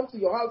 If I come to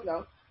your house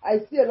now, I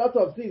see a lot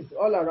of things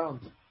all around.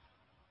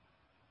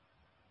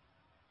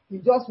 You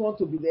just want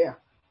to be there.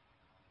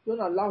 Don't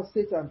allow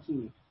Satan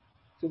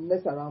to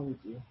mess around with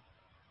you.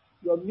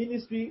 Your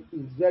ministry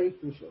is very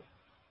crucial.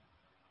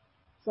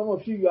 Some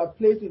of you are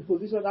placed in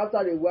position after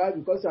a while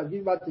because you are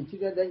giving back to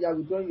children, then you are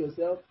withdrawing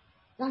yourself.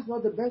 That's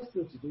not the best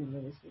thing to do in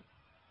ministry.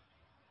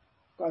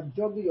 You can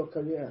juggle your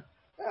career.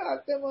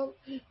 Come on,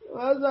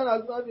 my husband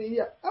has not been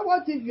here. And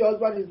what if your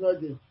husband is not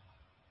there?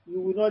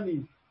 You will not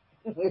leave.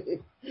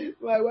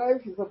 My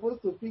wife is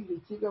supposed to pick the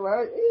chicken.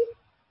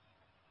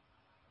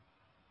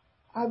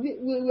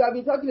 We have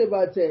been talking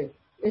about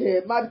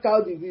mad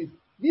cow disease.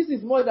 This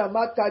is more than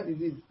mad cow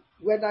disease.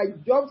 When I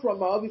jump from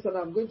my office and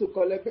I'm going to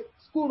collect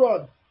school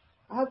run,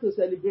 I have to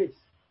celebrate.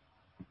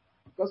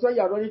 Because when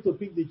you are running to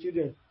pick the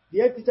children, the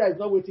head teacher is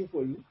not waiting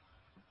for you.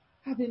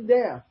 I've been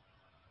there.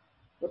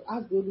 But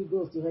ask the Holy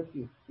Ghost to help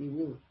you. He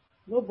will.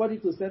 Nobody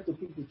to send to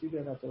pick the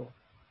children at all.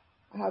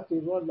 I have to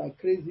run like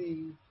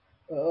crazy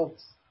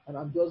ox. And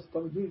I'm just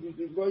coming.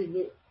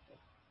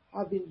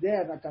 I've been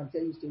there and I can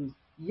tell you stories.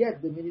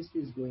 Yet the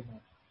ministry is going on.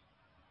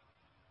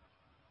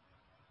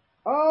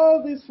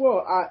 All these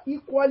four are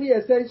equally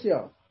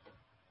essential.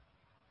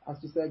 As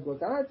to say, God,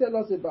 can I tell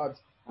us about?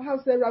 I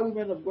have several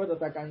women of God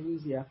that I can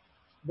use here,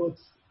 but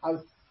as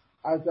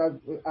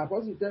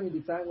Apostle tell me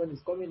the time when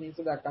it's coming in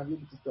so that I can be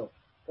able to stop.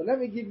 But let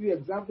me give you an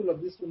example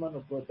of this woman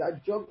of God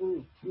that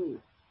juggled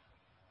through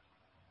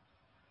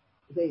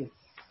this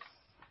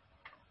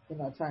in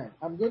her time.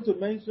 I'm going to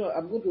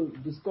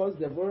discuss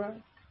Deborah.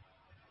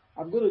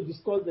 I'm going to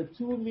discuss the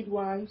two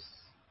midwives,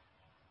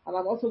 and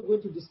I'm also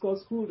going to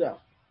discuss Huldah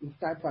if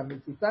time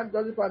permits. If time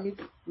doesn't permit,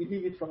 we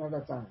leave it for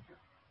another time.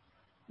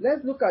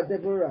 Let's look at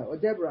Deborah, or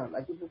Deborah,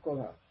 like people call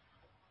her.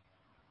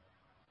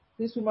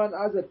 This woman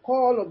has a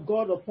call of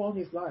God upon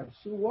his life.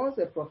 She was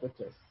a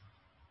prophetess.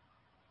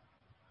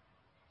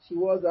 She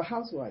was a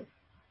housewife.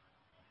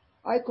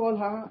 I call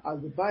her,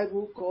 as the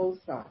Bible calls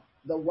her,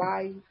 the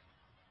wife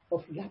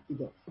of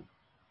Lapidus.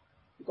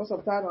 Because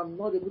of time, I'm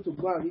not able to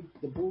go and read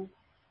the book.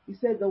 He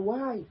said, the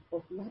wife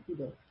of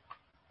Lapidus.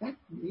 That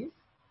means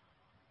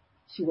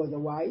she was a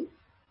wife.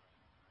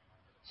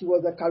 She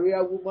was a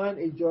career woman,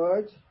 a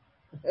judge.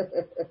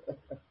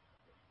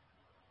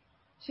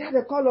 She had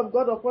a call of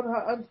God upon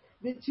her, and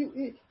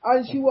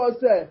she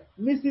was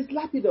Mrs.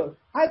 Lapidus.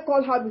 I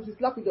call her Mrs.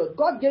 Lapidus.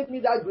 God gave me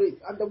that grace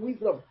and the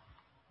wisdom.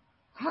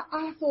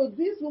 So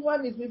this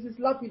woman is Mrs.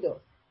 Lapidus.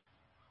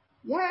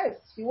 Yes,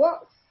 she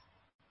was.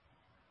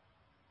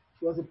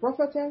 She was a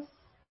prophetess.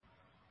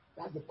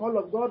 That's the call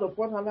of God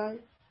upon her life.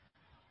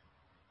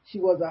 She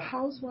was a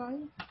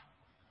housewife.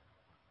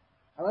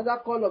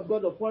 Another call of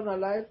God upon her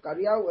life,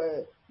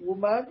 career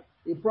woman,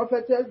 a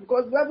prophetess,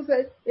 because the Bible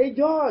says a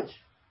judge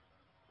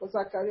was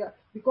her career.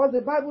 Because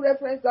the Bible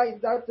referenced that in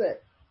that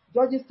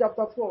Judges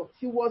chapter 4.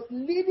 She was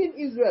leading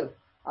Israel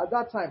at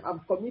that time.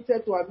 I'm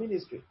committed to her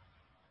ministry.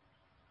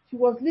 She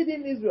was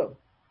leading Israel.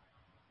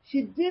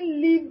 She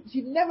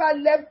never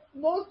left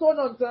no stone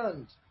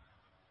unturned.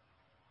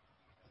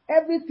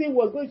 Everything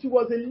was going. She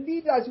was a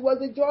leader. She was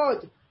a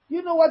judge.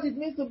 You know what it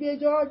means to be a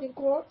judge in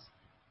court?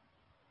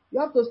 You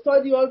have to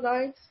study all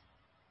night.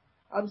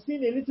 I'm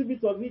seeing a little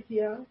bit of it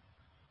here.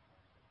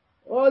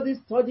 All this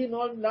studying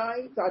all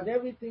night and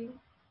everything.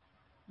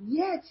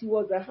 Yet she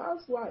was a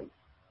housewife.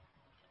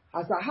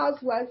 As a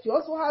housewife, she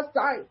also has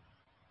time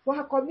for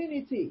her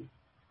community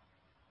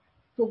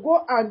to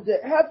go and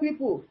help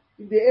people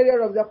in the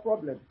area of their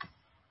problems.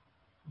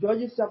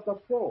 Judges chapter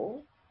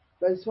 4,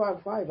 verse 4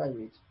 and 5, I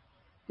read.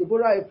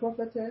 Deborah, a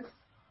prophetess,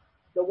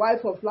 the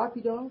wife of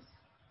Lapidus,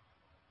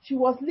 She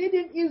was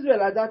leading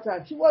Israel at that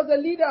time. She was a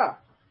leader.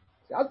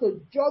 She had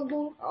to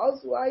juggle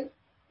housewife,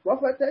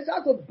 prophetess. She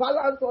had to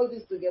balance all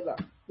this together.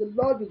 The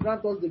Lord will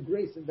grant us the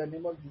grace in the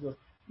name of Jesus.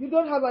 You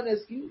don't have an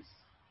excuse.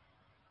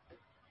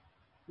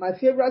 My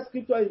favorite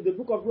scripture is the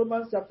book of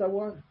Romans chapter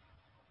 1. I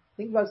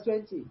think verse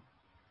 20.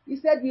 He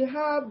said we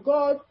have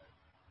God's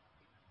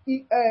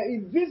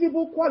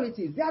invisible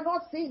qualities. They are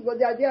not seen, but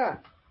they are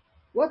there.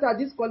 What are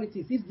these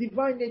qualities? His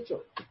divine nature.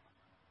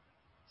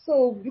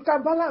 So you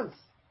can balance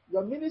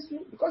your ministry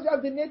because you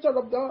have the nature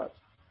of God.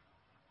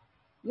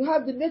 You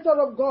have the nature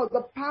of God.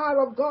 The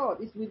power of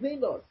God is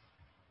within us.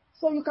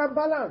 So you can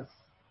balance.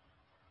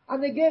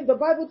 And again, the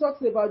Bible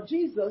talks about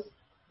Jesus,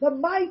 the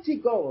mighty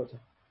God.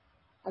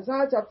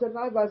 Isaiah chapter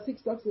 9 verse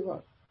 6 talks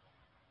about.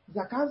 He's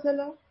a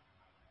counselor.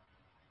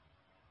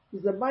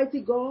 He's a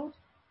mighty God.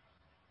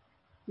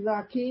 He's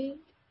our King.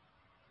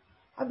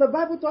 And the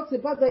Bible talks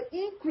about the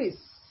increase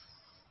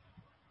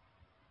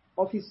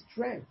of his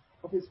strength,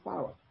 of his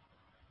power.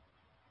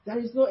 There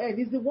is no end.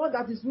 He's the one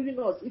that is ruling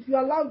us. If you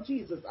allow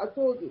Jesus, I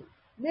told you,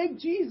 make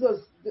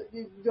Jesus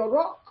the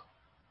rock.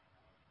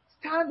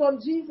 Stand on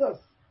Jesus.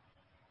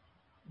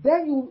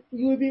 Then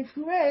you will be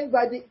influenced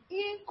by the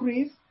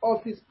increase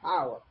of his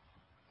power.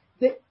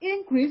 The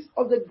increase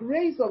of the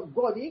grace of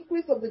God. The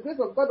increase of the grace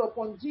of God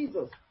upon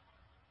Jesus.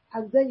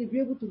 And then you'll be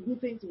able to do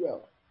things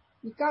well.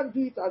 You can't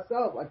do it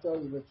ourselves, I tell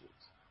you the truth.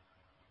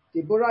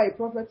 Deborah, a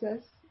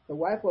prophetess, the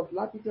wife of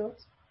Lapidot,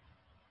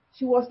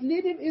 she was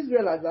leading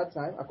Israel at that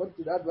time, according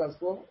to that verse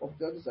 4 of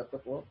Judges chapter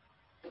 4.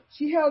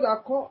 She held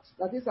her court,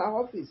 that is her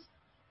office,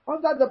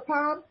 under the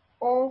palm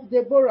of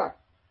Deborah.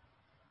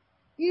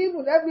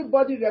 Even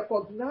everybody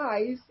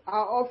recognized her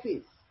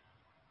office.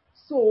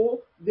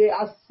 So they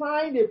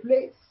assigned a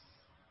place.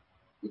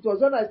 It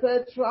was when I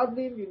started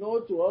traveling,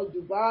 to all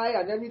Dubai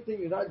and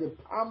everything, the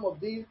palm of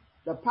this,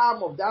 the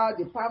palm of that,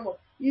 the palm of...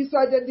 He used to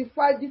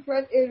identify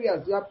different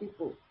areas where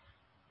people.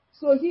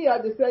 So here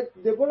they said,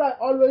 Deborah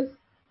always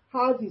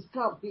has his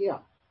camp here.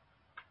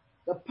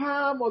 The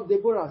palm of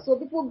Deborah. So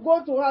people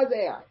go to her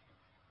there.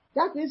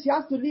 That means she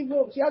has to leave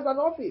home. She has an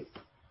office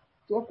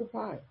to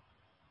occupy.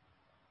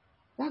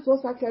 That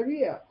was her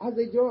career as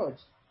a judge.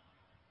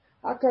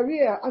 Her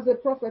career as a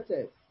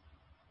prophetess.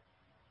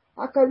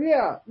 Her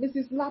career,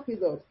 Mrs.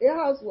 Lapidot, a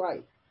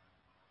housewife.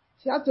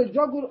 She had to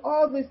juggle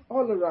all this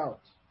all around.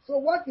 So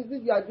what is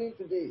it you are doing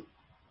today?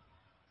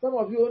 Some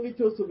of you only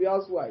chose to be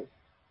housewife.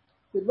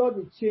 The Lord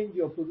will change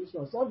your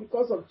position. Some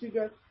because of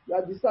children, you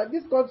have decided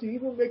this country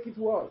even make it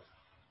worse.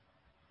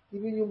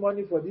 Giving you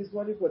money for this,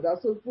 money for that.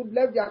 So people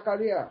left their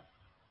career.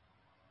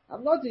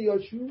 I'm not in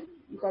your shoe.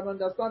 You can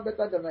understand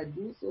better than I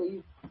do. So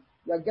if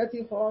you are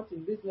getting hot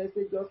in this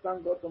message, just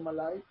thank God for my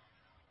life.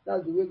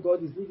 That's the way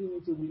God is leading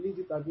me to release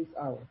it at this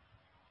hour.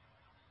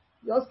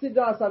 Just sit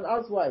down as an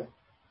housewife.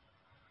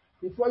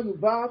 Before you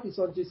bath, it's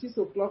until 6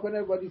 o'clock when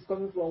everybody is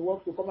coming from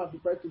work to come and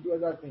prepare to do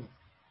other things.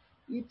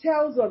 It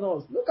tells on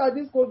us, look at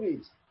this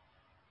COVID.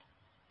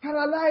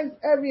 Paralyze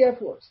every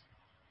effort.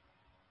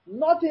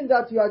 Nothing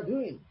that you are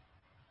doing.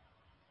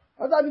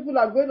 Other people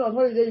are going on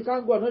holiday, you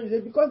can't go on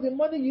holiday because the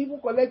money you even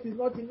collect is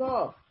not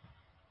enough.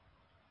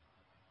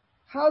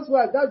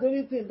 Housewife, that's the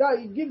only thing. That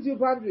it gives you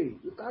boundary.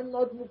 You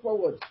cannot move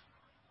forward.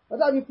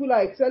 Other people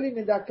are excelling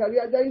in their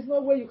career. There is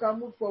no way you can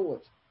move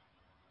forward.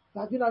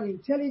 You have been an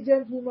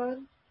intelligent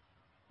woman.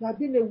 You have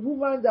been a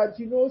woman that,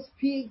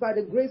 speak by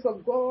the grace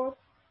of God.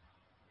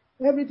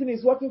 Everything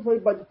is working for you.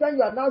 By the time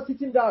you are now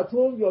sitting down at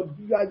home,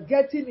 you are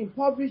getting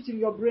impoverished in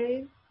your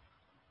brain.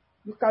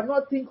 You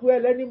cannot think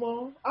well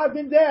anymore. I've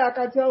been there, I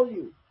can tell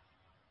you.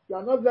 You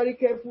are not very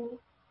careful.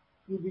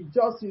 You'll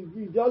just be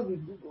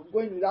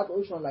going in that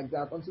ocean like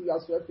that until you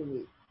are swept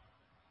away.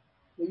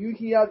 So you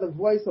hear the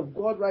voice of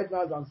God right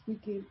now as I'm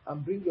speaking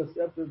and bring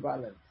yourself to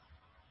balance.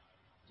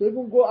 So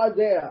even go out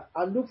there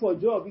and look for a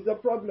job is a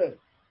problem.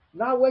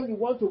 Now when you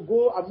want to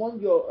go among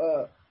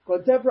your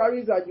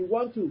contemporaries and you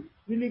want to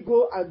really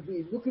go and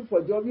be looking for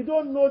a job, you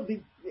don't know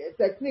the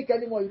technique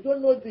anymore. You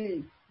don't know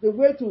the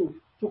way to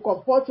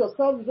comport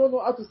yourself. You don't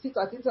know how to sit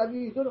at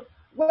interview. You don't know.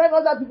 When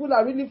other people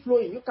are really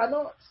flowing, you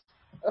cannot.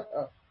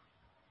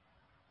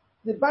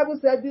 The Bible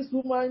said this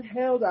woman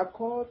held her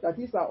court, that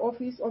is her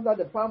office, under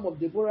the palm of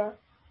Deborah,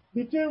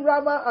 between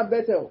Ramah and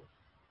Bethel.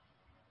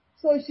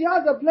 So she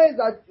has a place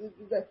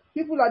that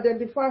people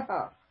identify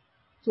her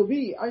to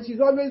be, and she's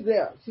always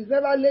there. She's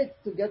never late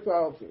to get to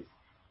her office.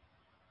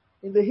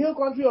 In the hill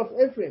country of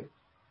Ephraim,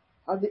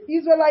 and the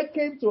Israelites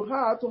came to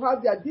her to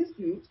have their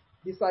dispute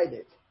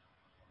decided.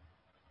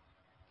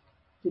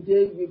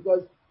 Today,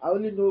 because I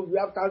only know we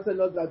have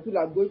counselors that people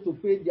are going to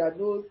pay their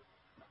nose,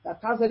 they're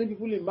counseling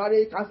people in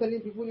marriage, counseling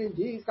people in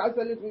this,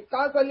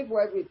 counseling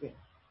for everything.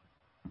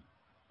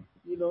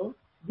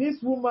 This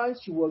woman,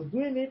 she was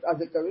doing it as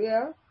a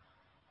career.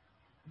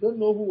 Don't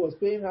know who was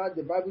paying her.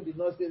 The Bible did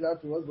not say that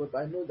to us, but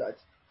I know that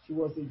she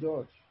was a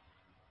judge.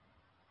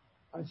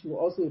 And she was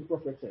also a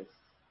prophetess.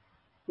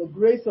 The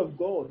grace of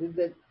God, in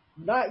the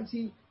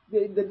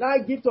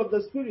night gift of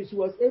the Spirit, she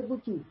was able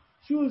to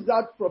choose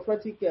that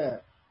prophetic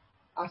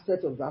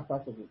aspect of that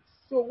part of it.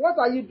 So what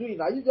are you doing?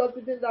 Are you just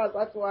sitting there as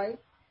that wife?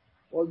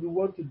 or you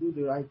want to do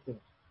the right thing.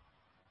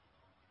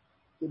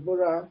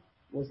 Deborah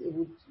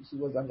she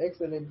was an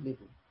excellent lady,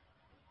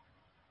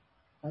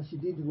 and she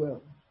did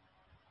well.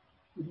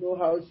 You know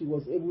how she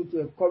was able to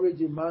encourage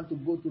a man to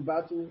go to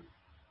battle,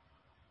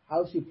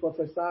 how she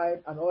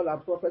prophesied, and all her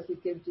prophecy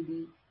came to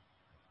be.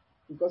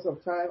 Because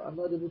of time, I'm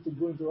not able to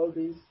go into all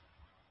this.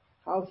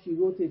 How she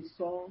wrote a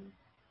song.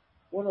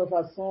 One of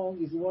her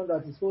songs is the one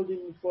that is holding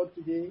me for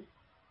today.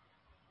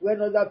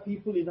 When other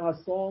people in her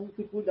song,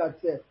 people that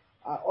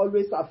are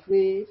always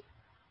afraid,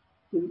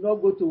 they will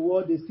not go to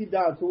war, they sit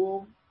down at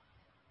home.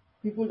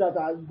 People that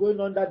are going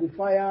under the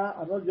fire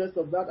and all the rest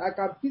of that. I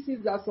can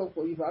pieces that song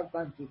for you if I have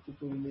time to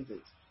release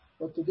it.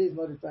 But today is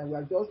not the time. We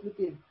are just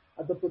looking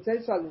at the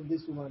potential in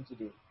this woman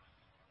today.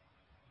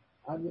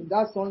 And in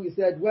that song, he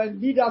said, when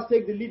leaders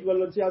take the lead,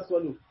 volunteers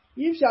follow.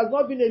 If she has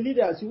not been a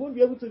leader, she won't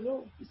be able to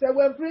know. He said,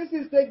 when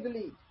princes take the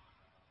lead,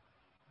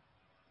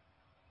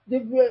 the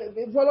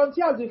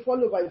volunteers will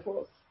follow by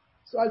force.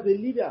 So as a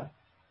leader,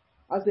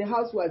 as a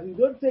housewife, you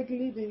don't take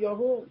lead in your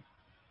home.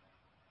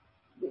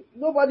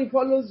 Nobody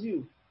follows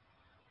you.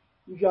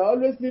 If you are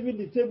always leaving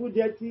the table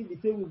dirty, the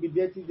table will be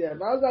dirty there.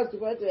 My husband is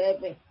trying to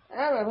help me.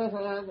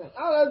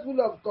 Always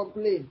full of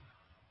complaint.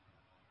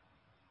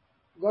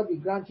 God will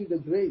grant you the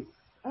grace.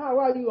 Why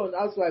are you on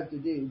housewife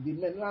today? The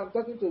men. No, I'm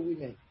talking to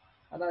women.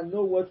 And I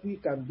know what we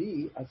can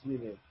be as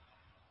women.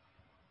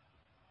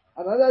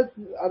 Another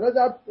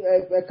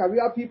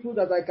career people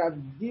that I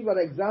can give an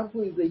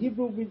example is the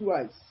Hebrew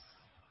midwives.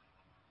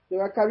 They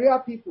were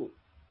career people.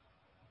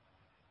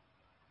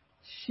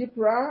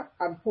 Shipra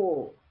and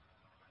Paul.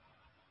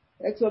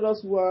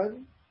 Exodus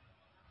 1,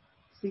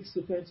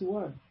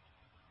 6-21.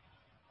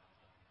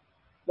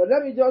 But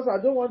let me just,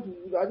 I don't want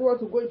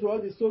to go into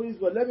all the stories,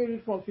 but let me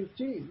read from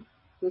 15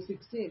 to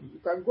 16. You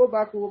can go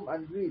back home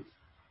and read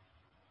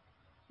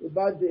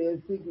about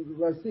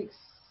verse 6,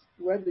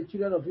 when the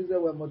children of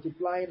Israel were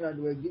multiplying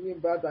and were giving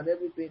birth and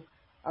everything.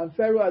 And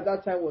Pharaoh at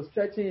that time was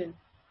threatening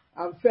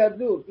and said,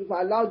 look, if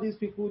I allow these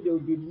people, they will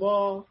be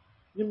more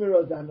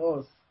numerous than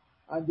us.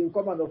 And they will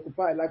come and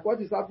occupy. Like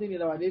what is happening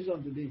in our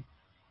nation today.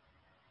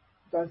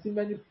 You can see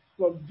many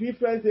from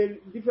different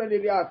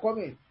areas are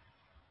coming.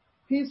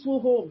 Peaceful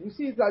home. You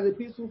see it as a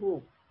peaceful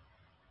home.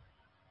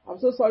 I'm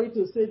so sorry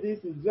to say this.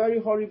 It's very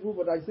horrible,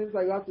 but I think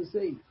I have to say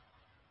it.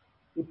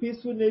 A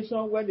peaceful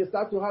nation, when they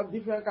start to have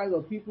different kinds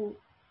of people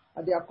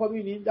and they are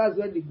coming in, that's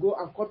when they go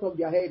and cut off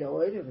their head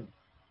or anything.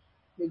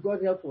 May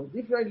God help us.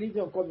 Different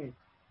religion coming.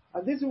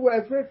 And these people were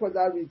afraid for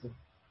that reason.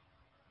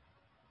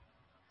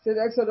 Said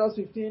Exodus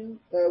 15,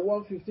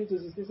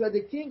 1:15-16, said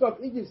the king of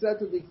Egypt said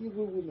to the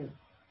Hebrew women,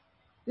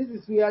 this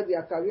is where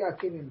their career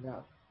came in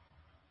now.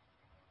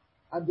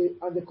 And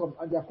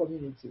their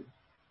community.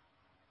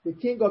 The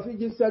king of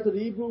Egypt said to the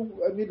Hebrew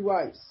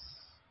midwives,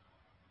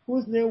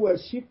 whose name were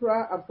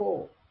Shipra and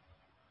Paul,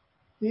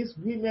 these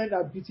women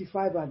are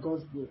beautified by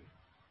God's glory.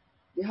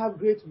 They have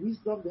great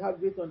wisdom, they have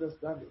great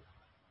understanding.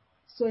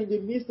 So in the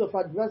midst of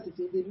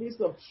adversity, in the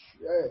midst of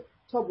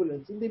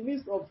turbulence, in the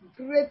midst of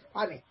great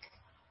panic,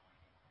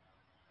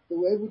 they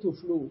were able to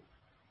flow.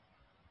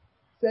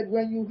 Said,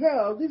 when you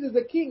hear, this is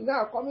the king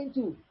now coming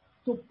to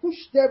push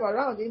them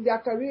around in their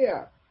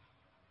career.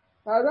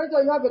 Right now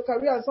you have a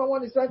career and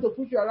someone is trying to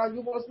push you around,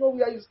 you must know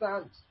where you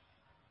stand.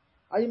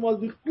 And you must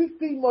be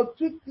you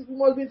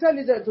must be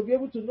intelligent to be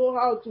able to know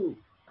how to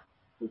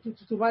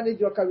manage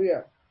your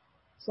career.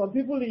 Some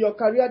people in your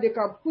career, they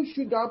can push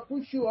you down,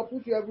 push you up,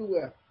 push you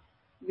everywhere.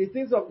 In the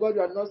things of God,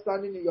 you are not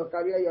standing. In your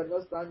career, you are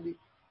not standing.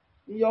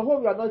 In your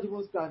home, you are not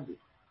even standing.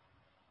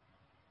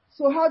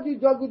 So how do you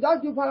juggle? How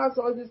do you balance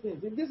all these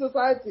things? In this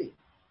society,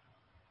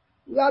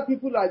 where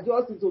people are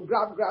just into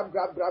grab.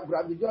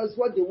 They just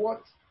what they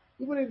want.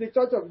 Even in the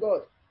church of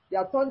God, they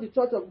have turned the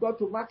church of God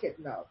to market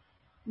now.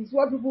 It's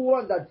what people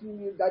want that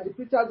the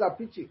preachers are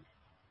preaching.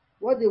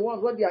 What they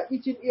want, what their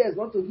itching ears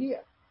want to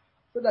hear.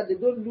 So that they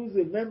don't lose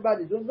a member.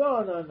 They don't,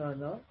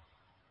 no.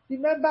 The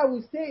member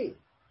will stay.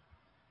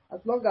 As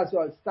long as you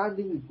are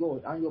standing with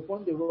God and you're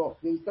upon the rock,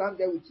 they will stand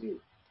there with you.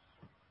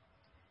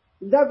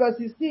 In that verse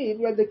 16,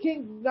 when the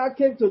king now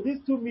came to these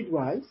two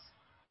midwives,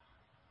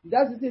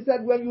 that he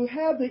said, when you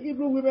help the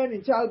Hebrew women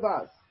in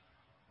childbirth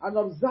and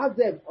observe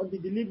them on the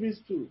delivery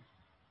stool,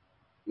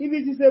 if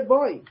it is a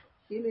boy,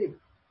 kill him.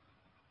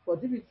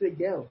 But if it's a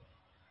girl,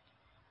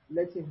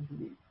 let him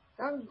live.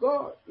 Thank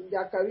God in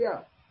their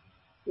career,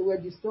 they were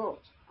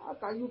disturbed. How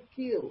can you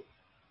kill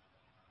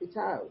a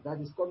child that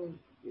is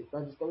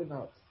coming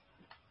out?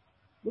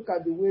 Look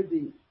at the way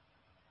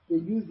they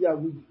use their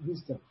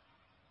wisdom,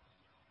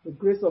 the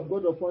grace of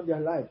God upon their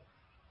life.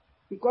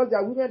 Because they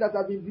are women that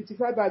have been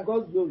beautified by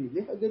God's glory.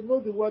 They know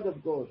the word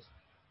of God.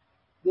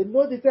 They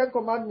know the 10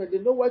 commandments. They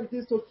know what it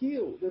is to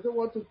kill. They don't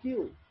want to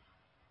kill.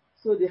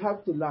 So they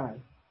have to lie.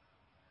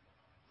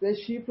 The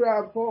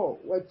Shipra and Paul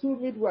were two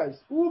midwives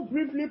who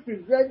briefly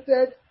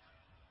prevented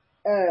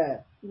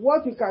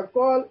what you can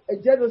call a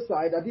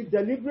genocide, that is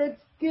deliberate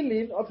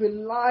killing of a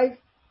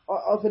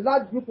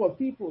large group of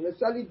people,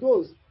 especially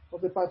those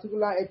of a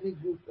particular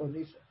ethnic group or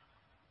nation.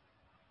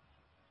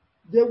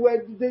 They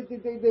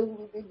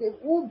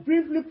who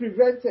briefly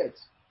prevented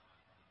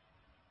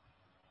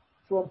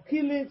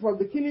from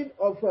the killing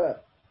of the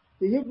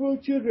Hebrew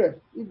children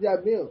if they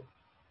are male.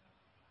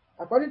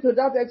 According to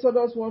that,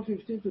 Exodus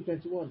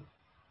 1:15-21.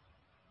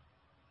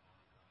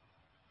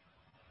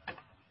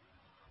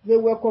 They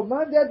were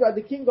commanded by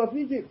the king of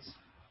Egypt,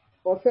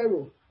 or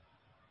Pharaoh,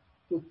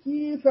 to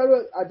kill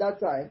Pharaoh at that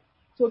time,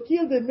 to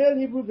kill the male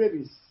Hebrew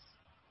babies,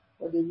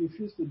 but they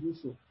refused to do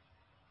so.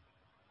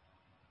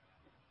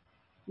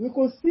 We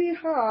could see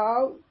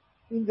how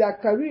their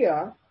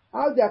career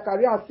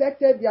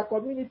affected their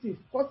community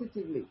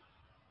positively.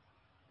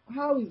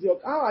 How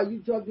are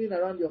you juggling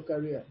around your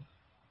career?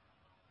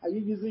 Are you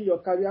using your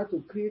career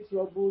to create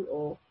trouble,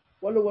 or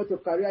follow what your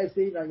career is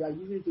saying and you are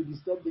using it to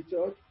disturb the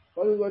church?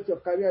 Follow what your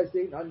career is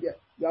saying and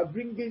you are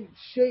bringing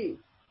shame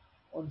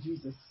on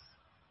Jesus.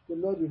 The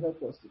Lord will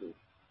help us today.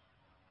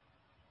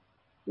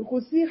 You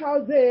could see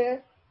how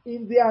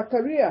in their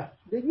career,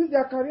 they used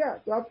their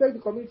career to affect the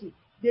community.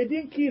 They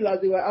didn't kill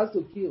as they were asked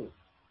to kill.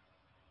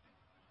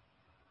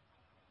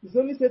 It's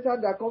only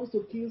Satan that comes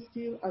to kill,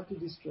 steal, and to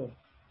destroy.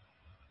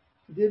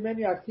 Today,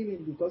 many are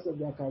killing because of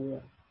their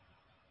career.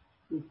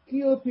 They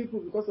kill people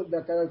because of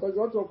their career. Because they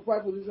want to occupy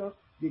position,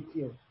 they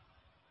kill.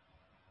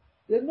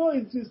 They know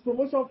it is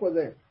promotion for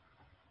them.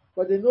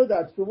 But they know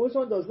that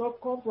promotion does not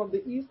come from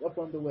the east or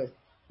from the west.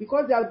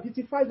 Because they have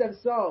beautified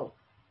themselves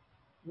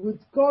with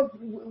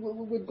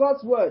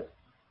God's word.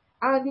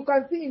 And you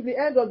can see in the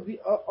end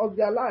of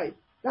their life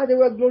that they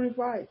were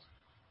glorified.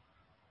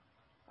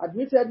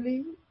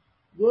 Admittedly,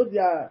 though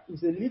there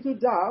is a little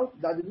doubt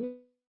that the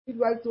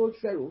midwife told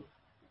Pharaoh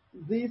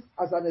this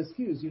as an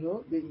excuse,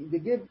 they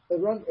gave a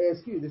wrong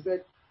excuse. They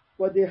said,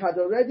 but they had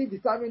already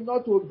determined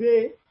not to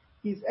obey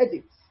his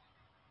edicts.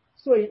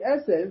 So in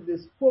essence, they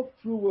spoke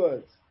true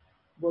words,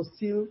 but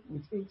still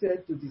with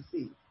intent to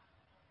deceive.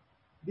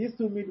 These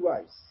two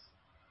midwives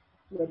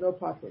were not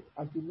perfect.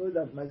 And you know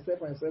that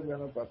myself and myself were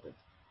not perfect.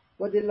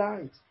 But they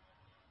lied.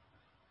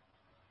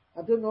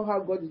 I don't know how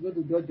God is going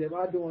to judge them.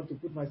 I don't want to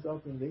put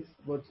myself in this.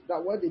 But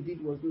that what they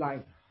did was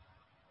lying.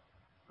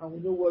 And we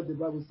know what the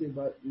Bible says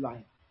about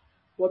lying.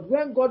 But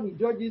when God will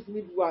judge these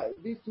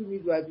two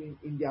midwives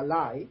in their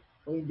lie,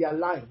 or in their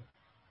lying,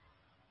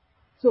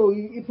 so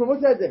he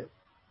promoted them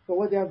for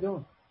what they have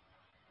done.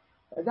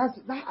 That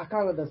I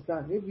can't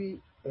understand. Maybe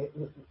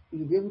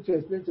you'll be able to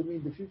explain to me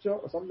in the future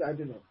or something, I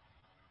don't know.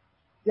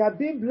 Their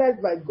being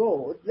blessed by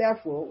God,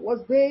 therefore,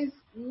 was based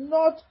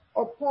not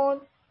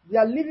upon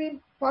their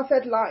living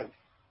perfect life.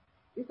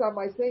 These are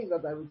my sayings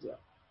that I wrote here.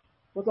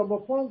 But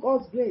upon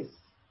God's grace.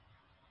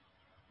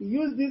 He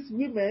used these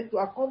women to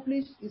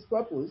accomplish his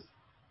purpose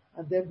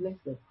and then bless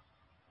them.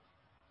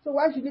 So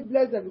why should he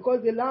bless them?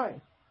 Because they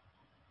lie.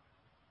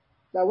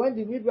 That when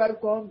the midwife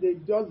comes, they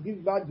just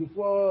give birth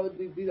before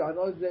this and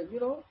all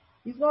that.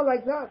 It's not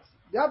like that.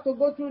 They have to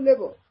go through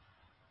labor.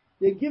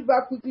 They give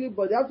back quickly,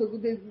 but they have to go.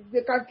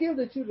 They can kill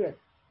the children.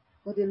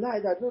 But they lie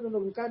that, no,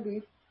 we can't do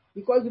it.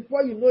 Because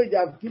before you know it, they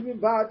have given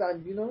birth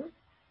and,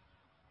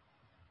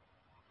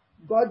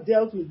 God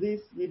dealt with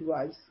these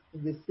midwives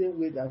in the same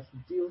way that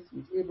he deals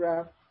with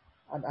Abraham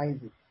and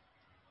Isaac.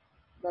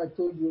 Now I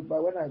told you,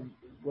 but when I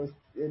was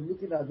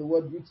looking at the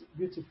word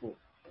beautiful,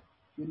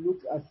 you look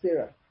at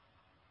Sarah,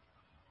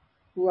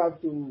 who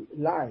have to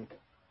lie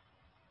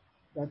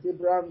that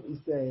Abraham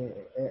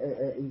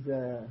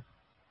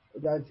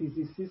that is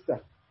his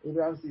sister,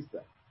 Abraham's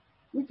sister,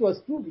 which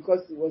was true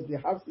because it was the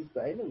half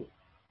sister anyway.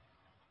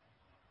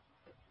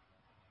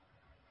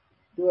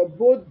 They were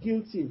both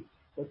guilty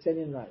for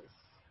telling lies.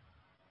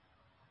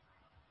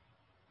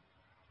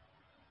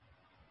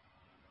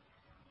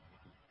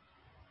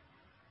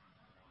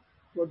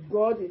 But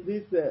God in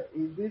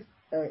this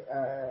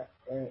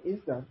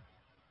instance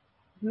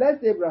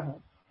blessed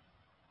Abraham.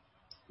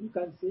 You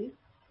can see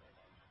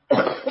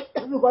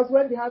because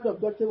when the hand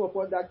of God came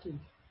upon that king,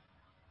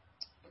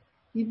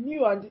 he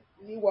knew and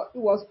he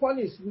was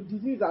punished with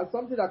disease and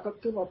something that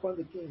came upon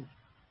the king.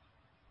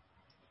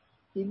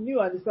 He knew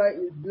and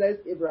decided he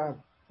blessed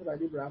Abraham so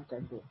that Abraham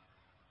can go.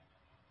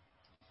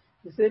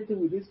 The same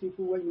thing with these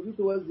people. When you read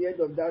towards the end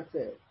of that,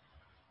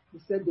 he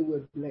said they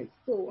were blessed.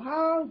 So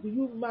how do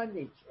you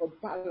manage or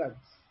balance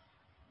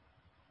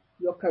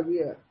your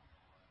career?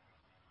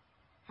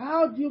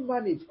 How do you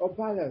manage or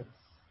balance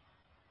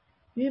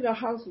being a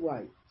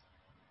housewife?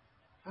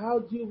 How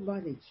do you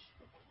manage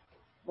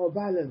or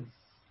balance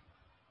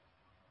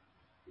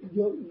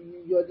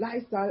your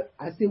lifestyle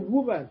as a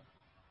woman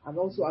and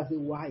also as a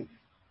wife?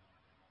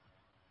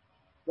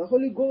 The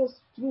Holy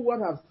Ghost, through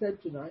what I've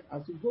said tonight,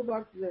 as you go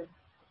back there,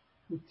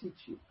 will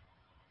teach you.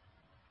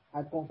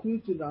 I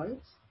conclude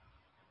tonight.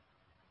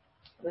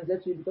 And I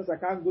said to you, because I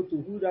can't go to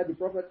Huda the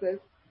prophetess,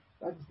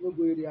 that is no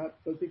good area,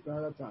 so take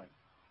another time.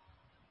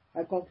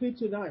 I conclude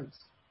tonight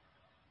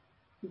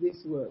to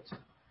this word.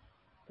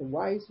 The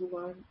wise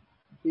woman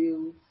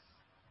builds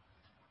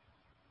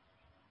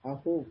a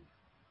home,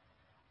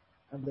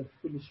 and the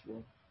foolish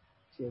one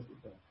tears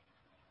it down.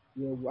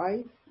 You're a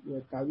wife, you're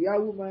a career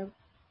woman,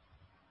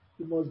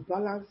 you must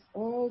balance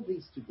all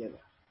this together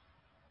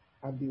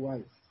and be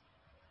wise.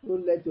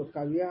 Don't let your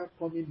career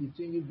come in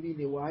between you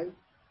being a wife.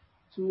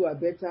 Two are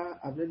better,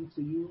 are ready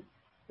to you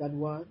than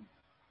one.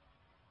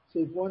 So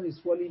if one is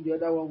falling, the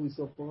other one will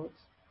support.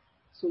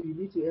 So you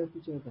need to help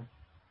each other.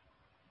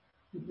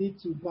 You need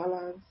to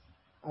balance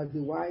as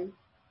a wife,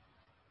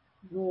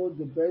 know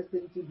the best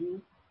thing to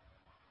do,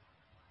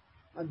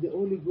 and the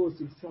Holy Ghost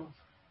Himself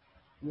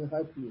will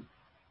help you.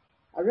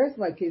 I rest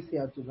my case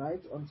here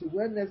tonight. Until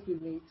when next we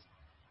meet,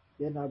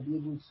 then I'll be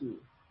able to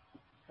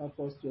help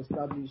us to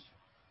establish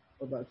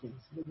other things.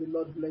 May the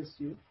Lord bless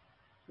you.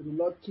 May the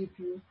Lord keep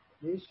you.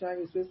 May He shine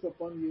His face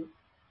upon you.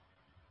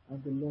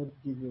 And the Lord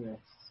give you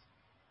rest.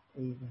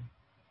 Amen.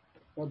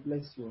 God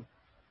bless you.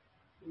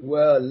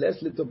 Well,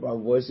 let's lift up our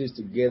voices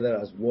together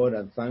as one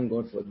and thank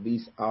God for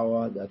this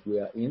hour that we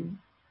are in.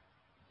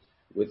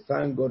 We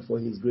thank God for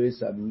His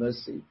grace and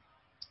mercy.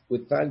 We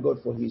thank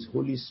God for His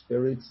Holy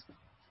Spirit.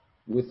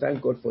 We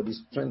thank God for the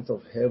strength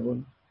of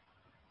heaven.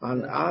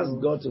 And ask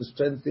God to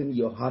strengthen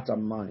your heart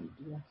and mind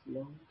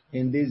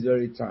in this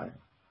very time.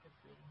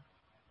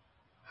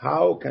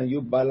 How can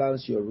you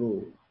balance your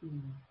role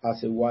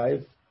as a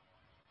wife,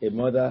 a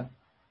mother,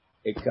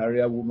 a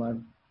career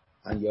woman,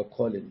 and your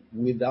calling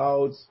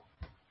without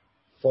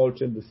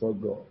faltering before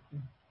God?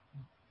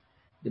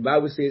 The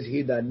Bible says,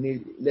 "He that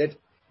needs,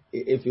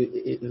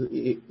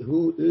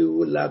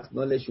 who lacks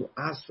knowledge should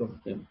ask from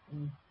Him.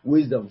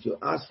 Wisdom should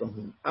ask from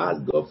Him.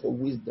 Ask God for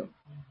wisdom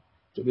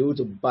to be able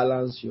to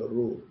balance your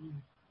role.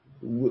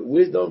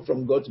 Wisdom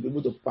from God to be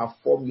able to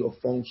perform your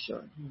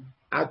function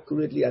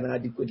accurately and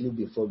adequately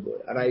before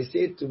God." And I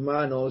say to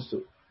man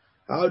also,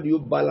 how do you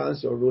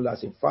balance your role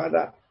as a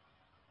father,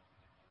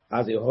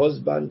 as a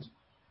husband,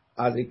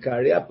 as a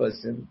career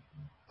person,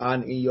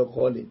 and in your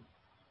calling?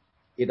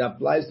 It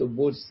applies to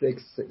both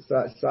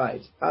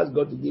sides. Ask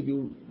God to give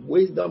you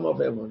wisdom of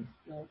heaven,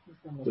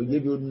 to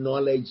give you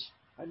knowledge,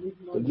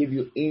 to give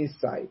you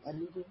insight,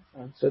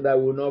 so that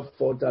we will not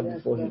falter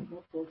before Him.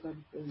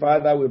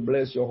 Father, we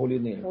bless your holy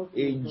name.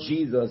 In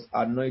Jesus'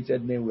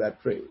 anointed name we are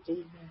prayed.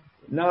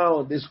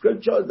 Now, the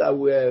scriptures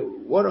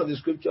one of the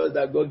scriptures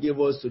that God gave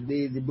us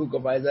today is the book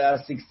of Isaiah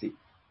 60.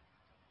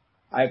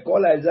 I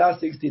call Isaiah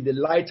 60 the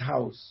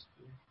lighthouse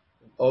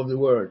of the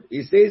word.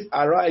 It says,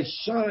 "Arise,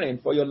 shine,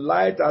 for your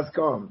light has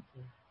come,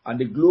 and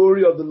the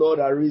glory of the Lord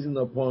has risen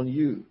upon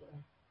you.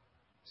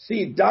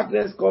 See,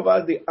 darkness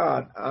covers the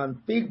earth, and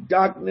thick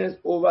darkness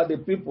over the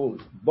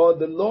peoples. But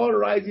the Lord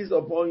rises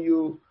upon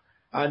you,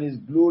 and His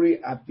glory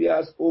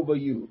appears over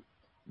you."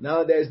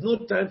 Now, there is no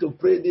time to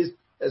pray these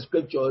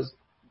scriptures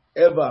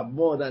ever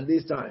more than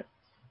this time.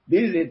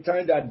 This is a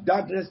time that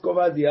darkness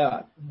covers the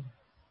earth.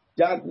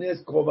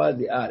 Darkness covers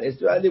the earth,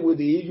 especially with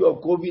the issue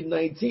of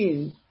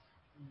COVID-19.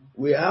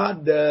 We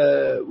have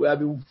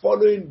been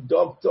following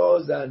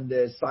doctors and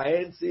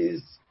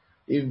sciences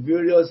in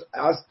various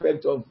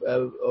aspects of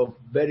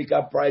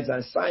medical practice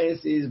and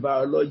sciences,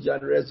 biology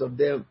and the rest of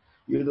them,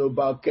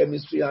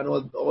 biochemistry and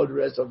all the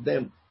rest of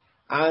them.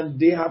 And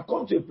they have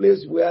come to a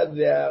place where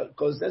their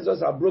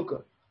consensus are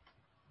broken.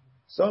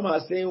 Some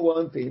are saying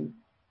one thing,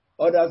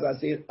 others are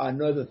saying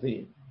another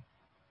thing.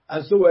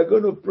 And so we're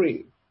going to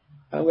pray.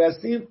 And we are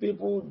seeing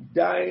people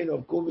dying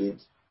of COVID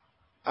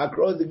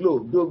across the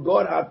globe. Though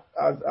God has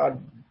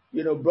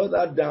brought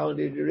that down,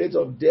 the rate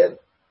of death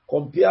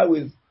compared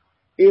with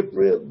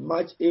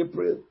March,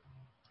 April,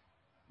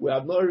 we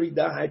have not reached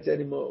that height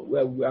anymore,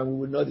 and we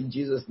will not in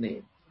Jesus'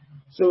 name.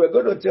 So we're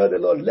going to tell the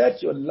Lord,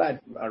 "Let your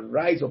light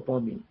arise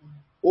upon me.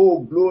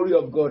 Oh, glory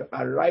of God,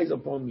 arise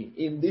upon me."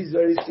 In this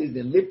very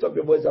season, lift up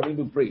your voice and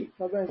begin to pray.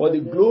 For the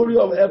glory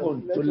of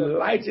heaven to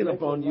lighten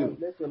upon you.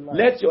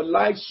 Let your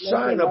light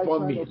shine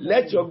upon me.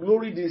 Let your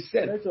glory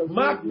descend.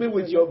 Mark me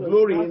with your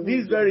glory in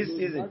this very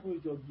season.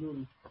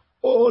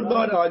 Oh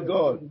Lord our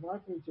God,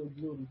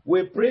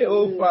 we pray,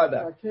 oh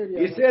Father.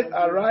 It says,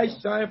 "Arise,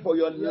 shine, for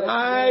your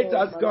light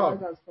has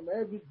come."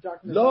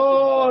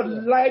 Lord,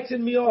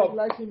 lighten me up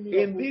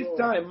in this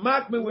time.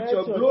 Mark me with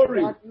your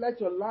glory.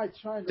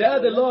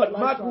 Tell the Lord,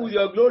 mark me with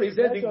your glory. He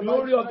said, "The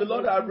glory of the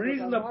Lord has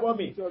risen upon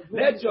me."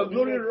 Let your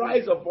glory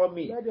rise upon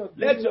me.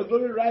 Let your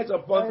glory rise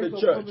upon the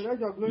church.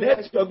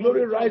 Let your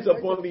glory rise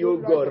upon me, O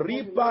God.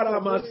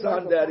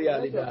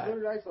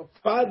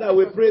 Father,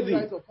 we pray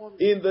thee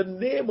in the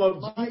name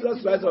of Jesus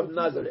Christ of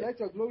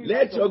Nazareth.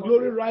 Let your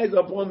glory rise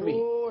upon me.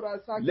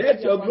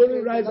 Let your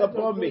glory rise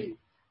upon me.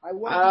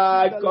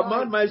 I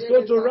command my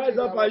soul to rise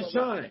up and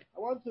shine.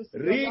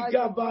 Let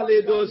your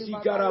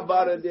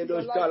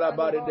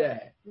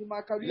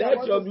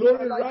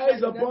glory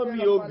rise upon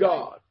me, O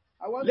God.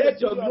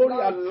 Let your glory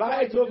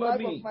alight over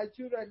me.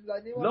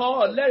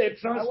 Lord, let a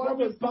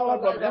transforming power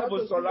from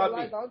heaven surround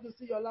me.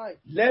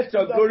 Let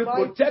your glory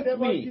protect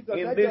me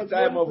in this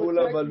time of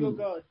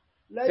Ulabalu.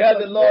 Tell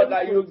the Lord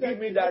that you give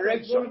me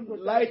direction,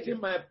 lighten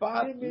my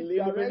path,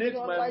 illuminate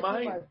my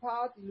mind.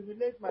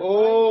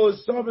 Oh,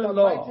 sovereign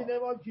Lord.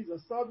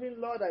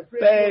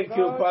 Thank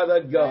you,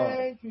 Father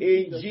God.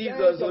 In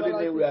Jesus' holy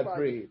name we are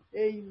praying.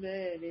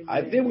 Amen.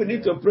 I think we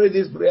need to pray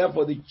this prayer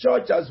for the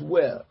church as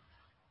well,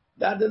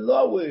 that the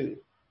Lord will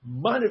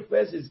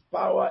manifest His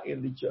power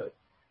in the church.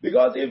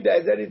 Because if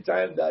there is any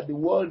time that the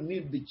world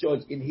needs the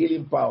church in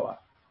healing power,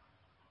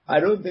 I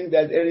don't think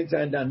there's any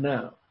time than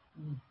now.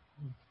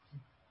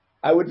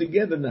 Are we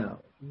together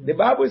now? The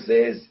Bible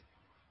says,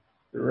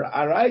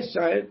 arise,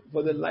 shine,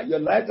 for the light, your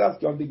light has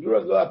come, the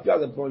glory of God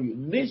appears upon you.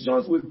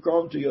 Nations will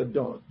come to your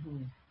dawn,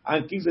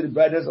 and kings to the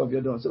brightness of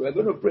your dawn. So we're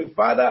going to pray,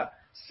 Father,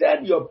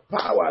 send your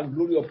power and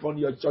glory upon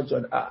your church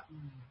on earth.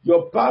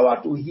 Your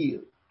power to heal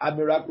and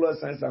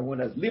miraculous signs and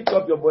wonders. Lift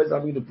up your voice,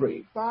 I'm going to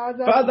pray.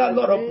 Father,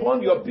 Lord,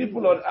 upon your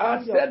people on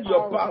earth, send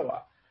your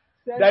power.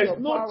 There is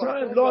no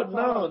time, Lord,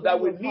 now that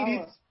we need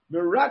it.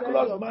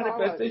 Miraculous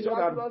manifestation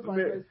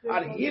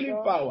and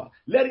healing power.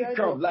 Let it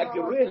come like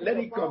a rain. Let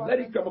it come. Let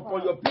it come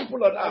upon your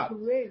people on earth.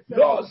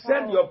 Lord,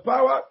 send your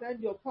power.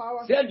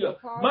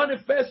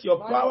 Manifest your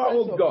power,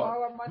 oh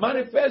God.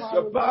 Manifest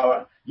your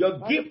power, your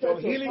gift of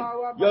healing,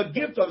 your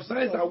gift of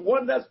signs and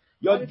wonders.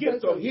 Your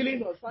gift of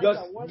healing, your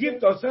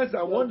gift of signs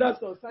and wonders.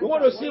 We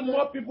want to see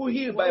more people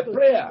healed by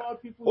prayer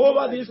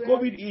over this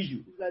COVID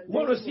issue. We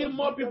want to see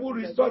more people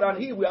restored and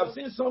healed. We have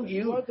seen some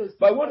healed,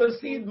 but we want to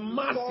see it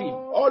massive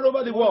all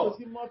over the world.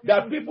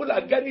 That people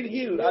are getting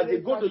healed as they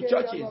go to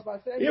churches.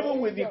 Even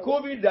with the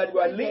COVID, that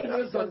we are laying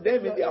hands on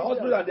them in their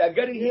hospital and they are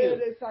getting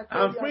healed.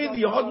 And free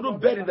the hospital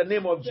bed in the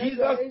name of Jesus.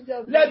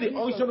 Let the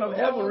unction of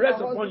heaven rest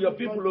upon your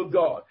people, O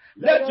God.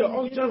 Let your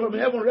unction from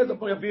heaven rest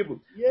upon your people.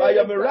 By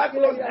your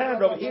miraculous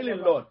hand of healing,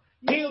 Lord.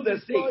 Heal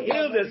the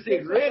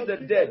sick, raise the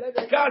dead,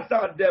 cast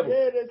out devils.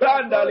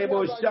 Father,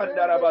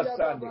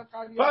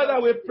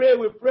 we pray.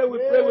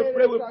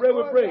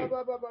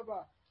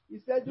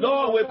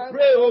 Lord, we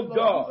pray, oh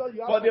God,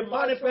 for the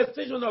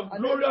manifestation of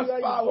glorious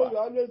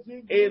power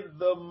in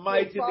the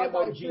mighty name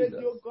of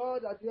Jesus.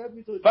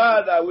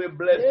 Father, we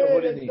bless your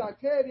holy name.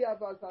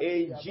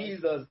 In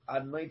Jesus'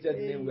 anointed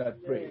name we are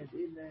praying.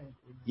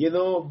 You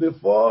know,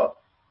 before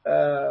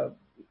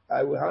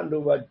I will hand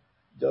over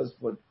just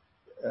for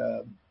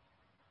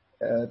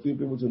a few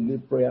people to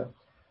lead prayer.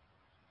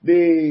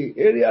 The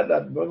area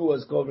that Bonnie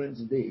was covering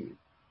today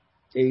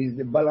is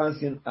the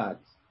balancing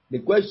act. The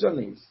question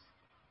is,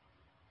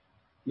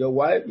 your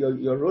wife,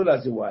 your role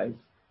as a wife,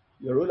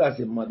 your role as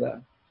a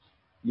mother,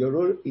 your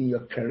role in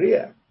your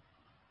career,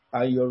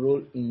 and your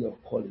role in your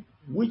calling.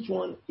 Which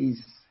one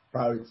is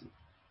priority?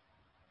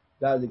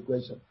 That's the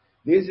question.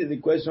 This is the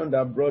question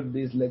that brought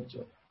this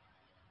lecture.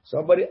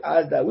 Somebody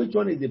asked that, which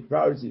one is the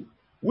priority?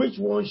 Which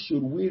one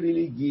should we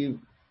really give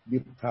the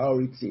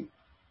priority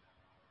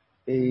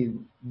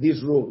in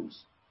these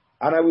roles?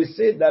 And I will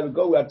say that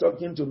because we are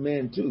talking to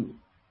men too.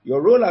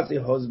 Your role as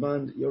a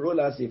husband, your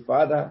role as a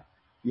father,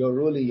 your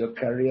role in your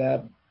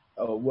career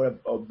or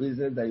work or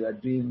business that you are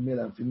doing, male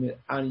and female,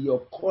 and your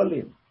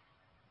calling.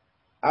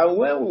 And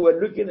when we were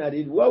looking at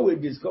it, what we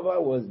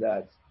discovered was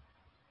that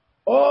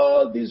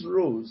all these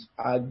roles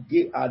are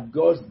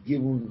God's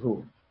given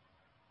role.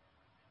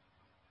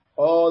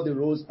 All the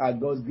roles are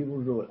God's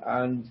given role.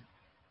 And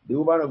the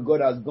woman of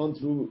God has gone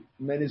through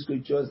many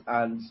scriptures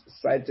and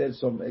cited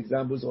some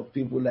examples of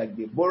people like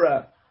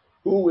Deborah,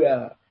 who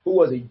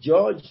was a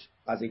judge,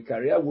 as a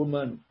career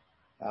woman,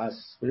 as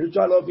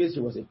spiritual office. She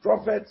was a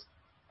prophet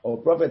or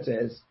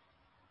prophetess.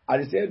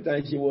 At the same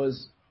time, she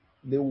was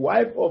the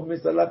wife of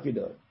Mr.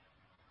 Lapidus.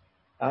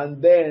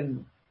 And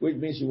then, which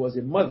means she was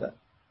a mother.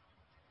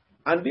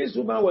 And this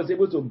woman was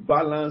able to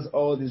balance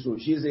all these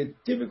roles. She's a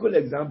typical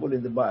example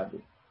in the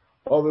Bible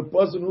of a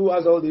person who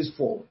has all these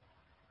four.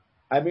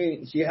 I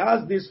mean, she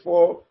has these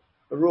four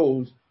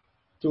roles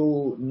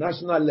to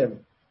national level.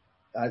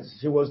 As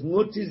she was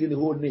noticed in the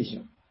whole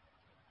nation.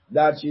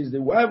 That she's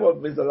the wife of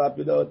Mr.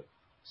 Lapidus,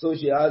 so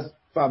she has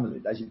family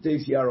that she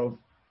takes care of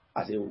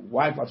as a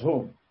wife at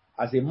home,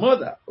 as a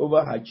mother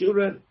over her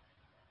children,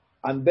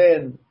 and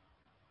then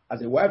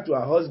as a wife to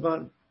her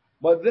husband,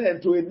 but then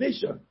to a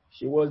nation.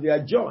 She was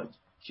their judge.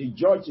 She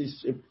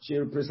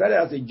presided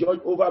as a judge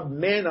over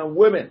men and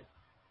women.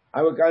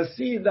 And we can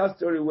see in that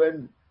story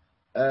when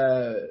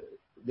the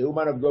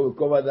woman of God will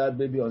cover that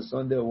maybe on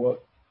Sunday or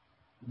what,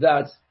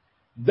 that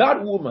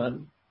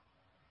woman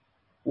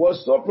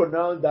was so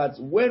pronounced that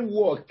when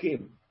war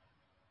came,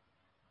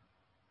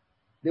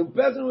 the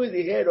person who is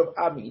the head of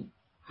army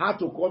had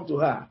to come to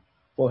her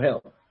for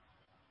help.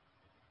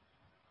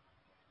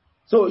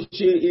 So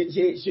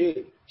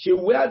she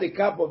wore the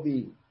cap of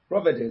the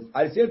prophetess.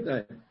 At the same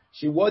time,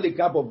 she wore the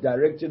cap of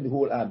directing the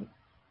whole army.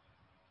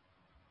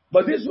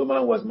 But this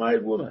woman was a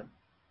married woman.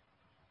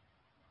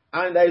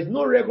 And there is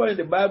no record in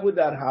the Bible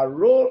that her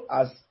role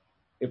as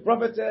a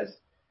prophetess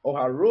or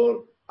her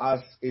role as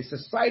a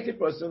society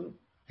person,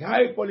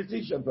 high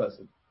politician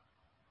person,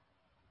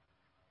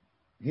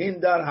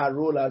 hindered her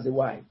role as a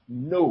wife.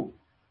 No.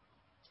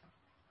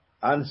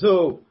 And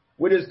so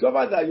we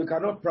discovered that you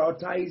cannot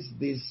prioritize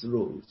these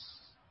roles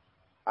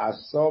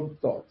as some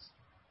thought.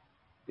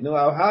 You know,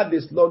 I've had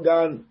the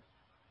slogan,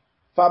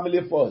 family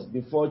first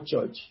before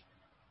church.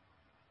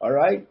 All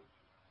right?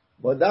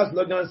 But that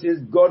slogan says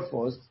God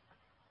first,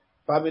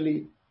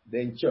 family,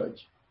 then church.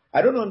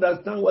 I don't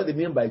understand what they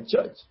mean by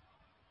church.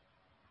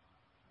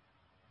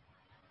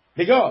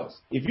 Because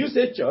if you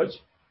say church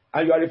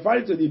and you are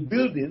referring to the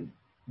building,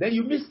 then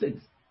you miss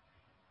things.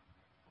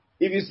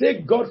 If you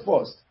say God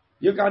first,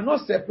 you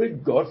cannot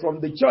separate God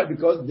from the church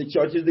because the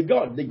church is the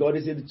God. The God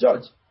is in the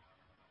church.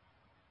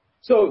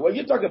 So when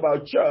you talk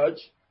about church,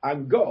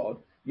 and God,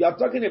 you are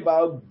talking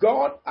about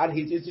God and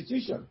his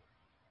institution.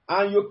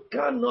 And you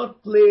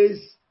cannot place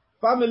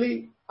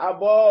family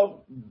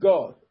above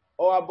God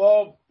or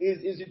above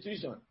his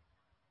institution.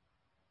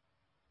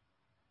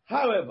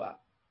 However,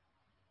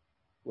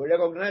 we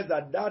recognize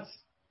that that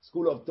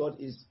school of thought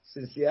is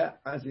sincere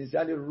and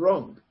sincerely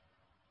wrong.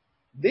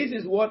 This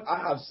is what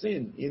I have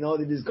seen in all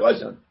the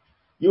discussion.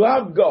 You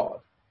have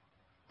God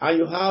and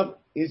you have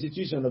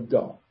institution of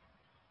God.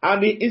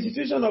 And the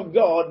institutions of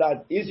God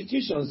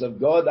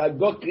that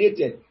God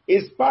created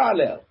is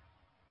parallel,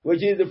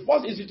 which is the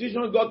first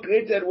institution God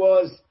created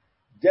was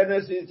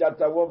Genesis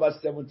chapter 1 verse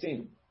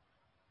 17.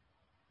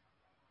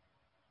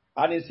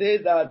 And it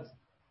says that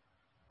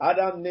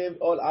Adam named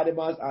all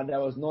animals and there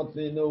was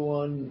nothing, no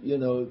one,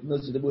 no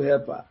suitable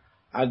helper.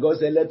 And God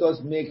said, let us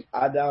make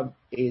Adam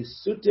a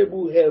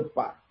suitable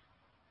helper.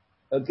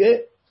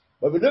 Okay?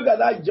 But if you look at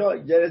that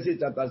Genesis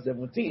chapter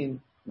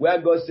 17,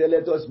 where God said,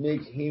 let us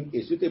make him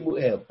a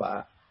suitable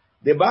helper,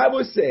 the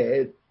Bible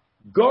said,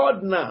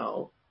 God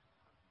now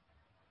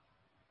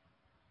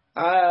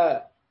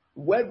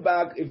went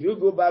back, if you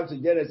go back to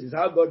Genesis,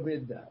 how God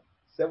made that.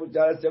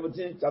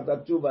 17,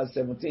 chapter 2, verse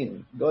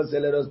 17. God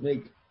said, let us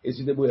make a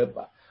suitable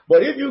helper.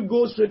 But if you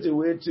go straight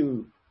away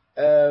to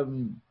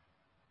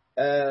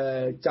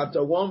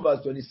chapter 1,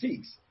 verse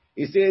 26,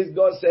 it says,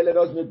 God said, let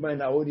us make man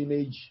in our own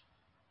image.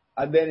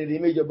 And then in the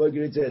image of God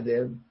created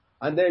them.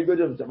 And then you go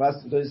to verse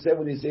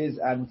 27, it says,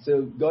 and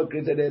so God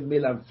created them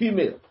male and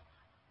female.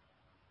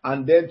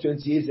 And then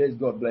 28 says,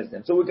 God blessed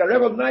them. So we can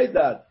recognize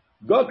that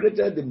God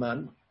created the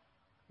man.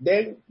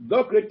 Then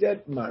God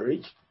created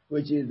marriage,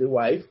 which is the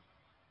wife.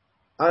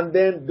 And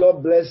then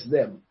God blessed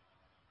them,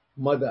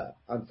 mother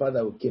and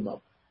father who came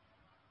up.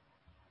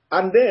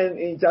 And then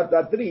in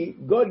chapter 3,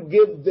 God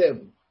gave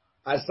them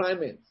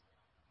assignments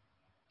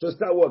to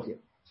start working.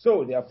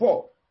 So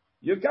therefore,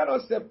 you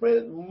cannot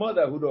separate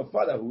motherhood or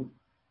fatherhood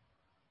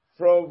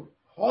from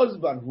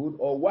husbandhood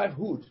or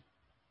wifehood.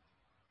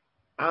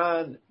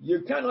 And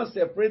you cannot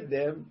separate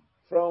them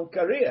from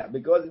career,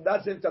 because in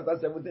that same chapter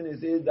 17 it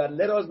says that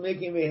let us make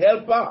him a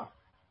helper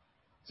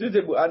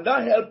suitable. And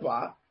that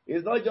helper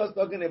is not just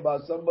talking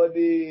about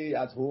somebody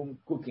at home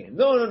cooking.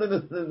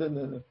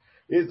 No.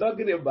 It's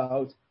talking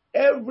about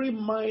every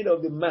mind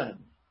of the man,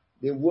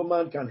 the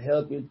woman can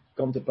help it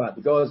come to pass.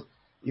 Because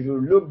if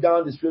you look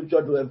down the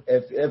scripture to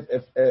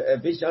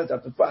Ephesians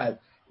chapter 5,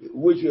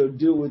 which we'll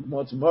deal with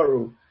more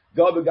tomorrow,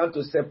 God began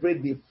to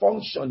separate the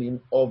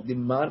functioning of the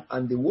man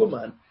and the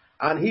woman.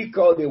 And he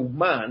called the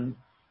man,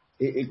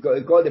 he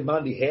called the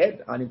man the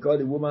head, and he called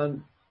the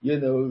woman,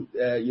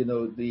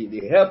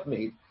 the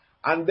helpmate.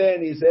 And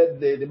then he said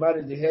the man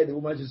is the head, the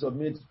woman should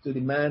submit to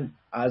the man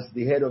as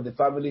the head of the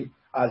family,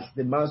 as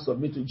the man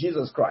submit to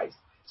Jesus Christ.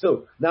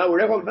 So now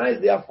we recognize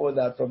therefore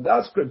that from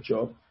that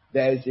scripture,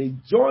 there is a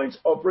joint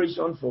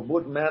operation for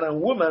both man and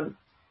woman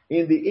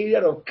in the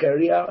area of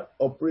career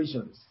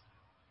operations.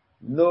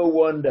 No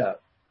wonder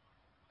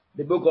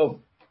the book of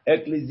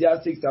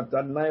Ecclesiastes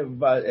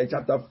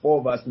chapter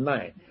 4 verse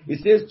 9.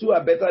 It says two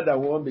are better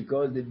than one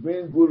because they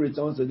bring good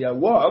returns to their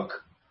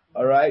work.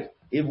 All right.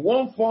 If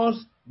one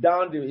falls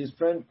down, his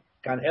friend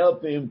can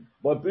help him,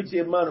 but pity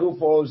a man who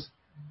falls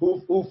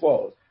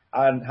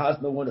and has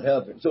no one to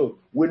help him. So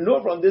we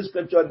know from this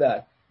scripture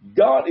that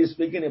God is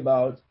speaking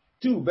about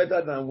two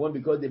better than one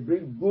because they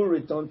bring good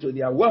return to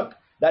their work.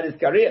 That is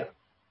career.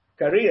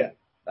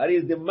 That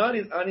is, the man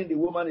is earning, the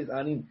woman is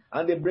earning,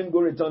 and they bring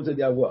good return to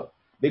their work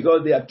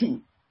because they are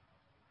two.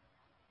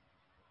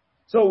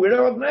 So we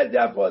recognize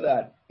therefore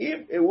that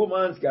if a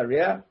woman's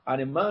career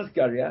and a man's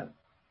career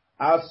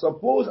are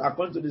supposed,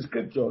 according to the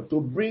scripture, to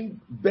bring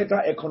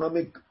better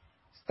economic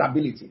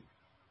stability,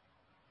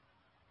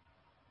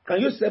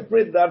 can you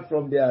separate that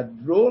from their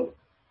role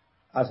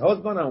as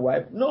husband and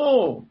wife?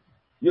 No,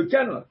 you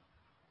cannot.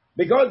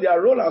 Because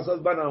their role as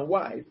husband and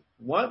wife,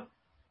 one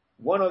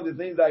of the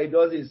things that it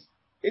does is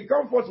it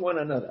comforts one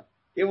another.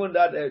 Even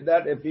that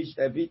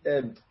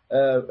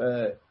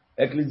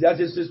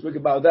Ecclesiastes speak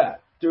about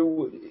that.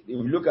 If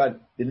you look at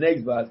the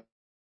next verse,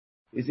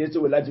 it says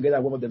two will lie together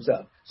and warm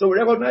themselves. So we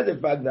recognize the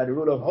fact that the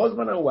role of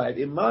husband and wife,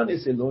 a man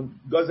is alone,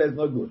 God says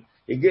not good.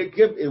 He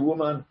gave a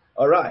woman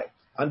all right.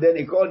 And then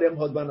he called them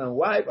husband and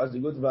wife. As we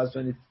go to verse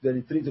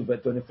 23 to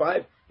verse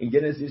 25 in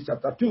Genesis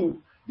chapter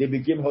 2, they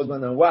became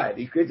husband and wife.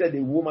 He created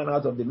the woman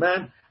out of the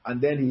man, and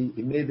then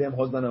he made them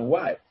husband and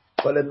wife,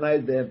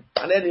 colonized them,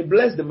 and then he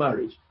blessed the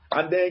marriage.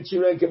 And then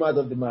children came out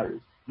of the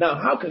marriage. Now,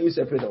 how can you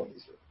separate all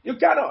this? You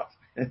cannot.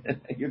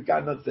 You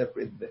cannot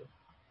separate them.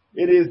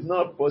 It is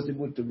not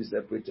possible to be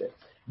separated.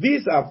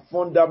 These are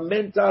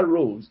fundamental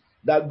roles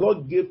that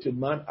God gave to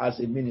man as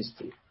a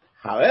ministry.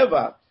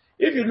 However,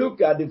 if you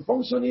look at the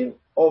functioning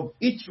of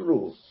each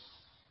role,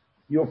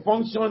 you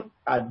function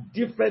at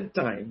different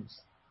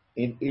times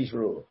in each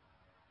role.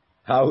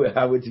 How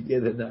are we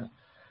together now?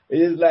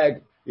 It is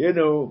like,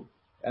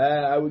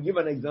 I will give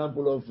an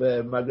example of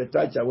Margaret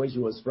Thatcher when she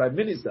was Prime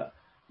Minister.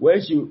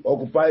 When she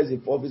occupies the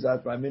office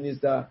as Prime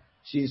Minister,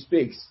 she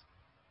speaks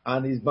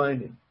and is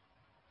binding.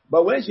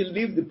 But when she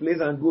leaves the place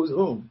and goes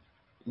home,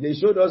 They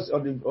showed us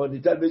on the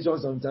television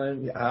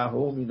sometime her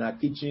home in her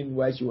kitchen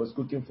while she was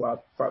cooking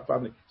for her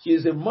family. She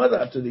is a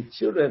mother to the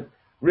children,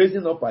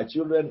 raising up her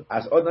children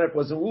as ordinary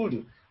person would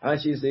do,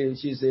 and she's a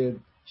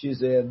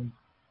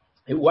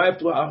wife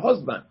to her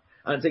husband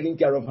and taking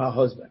care of her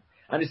husband.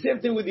 And the same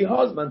thing with the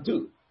husband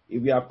too.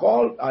 If you are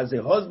called as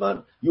a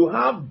husband, you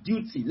have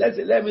duty.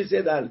 Let me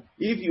say that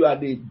if you are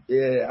the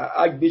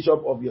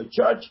archbishop of your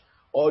church,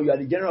 or you are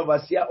the general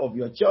overseer of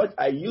your church,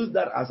 I use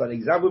that as an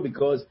example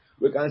because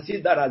we can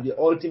see that as the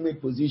ultimate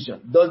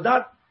position. Does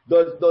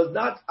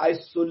that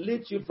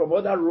isolate you from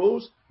other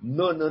roles?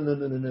 No.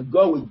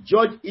 God will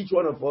judge each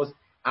one of us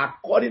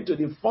according to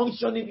the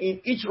functioning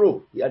in each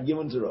role He has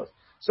given to us.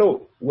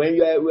 So when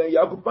you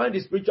occupy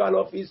the spiritual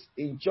office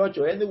in church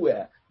or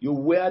anywhere, you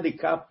wear the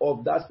cap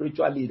of that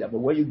spiritual leader. But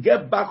when you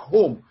get back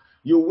home,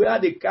 you wear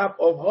the cap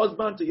of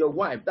husband to your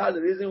wife. That's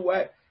the reason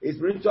why a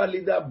spiritual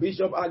leader,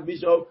 bishop,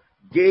 archbishop,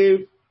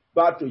 gave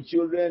birth to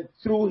children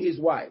through his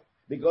wife,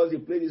 because he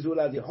played his role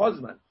as a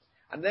husband.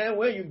 And then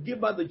when you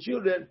give birth to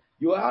children,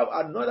 you have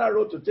another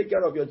role to take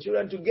care of your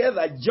children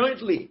together,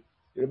 jointly.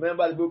 You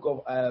remember the book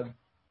of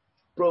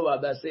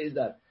Proverbs that says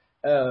that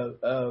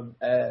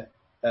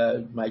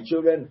my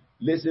children,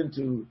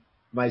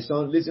 my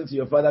son, listen to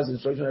your father's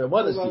instruction and your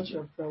mother's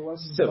teaching.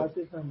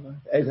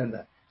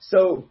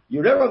 So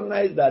you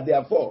recognize that,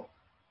 therefore,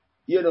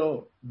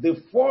 the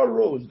four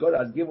roles God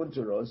has given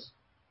to us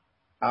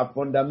are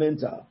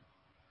fundamental.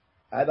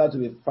 Either to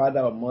be father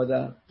or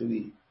mother, to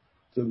be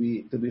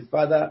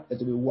father,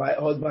 to be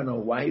husband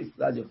or wife,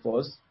 that's the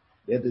first.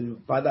 Then to be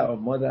father or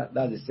mother,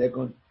 that's the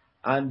second.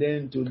 And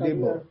then to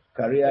labor,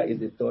 career is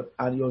the third.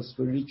 And your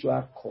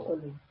spiritual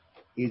call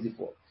is the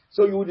fourth.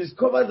 So you will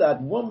discover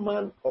that one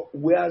man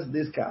wears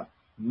this cap.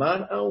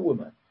 Man and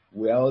woman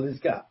wear all this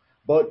cap.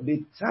 But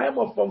the time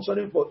of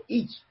functioning for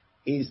each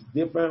is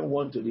different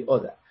one to the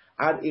other.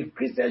 And a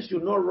Christian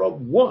should not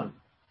rob one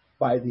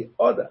by the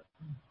other.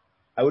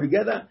 I would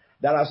gather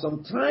there are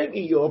some time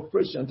in your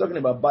operation, talking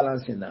about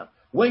balancing now,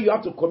 when you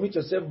have to commit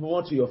yourself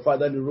more to your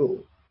fatherly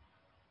role,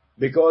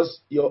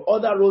 because your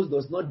other roles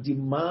does not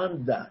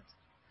demand that.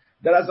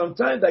 There are some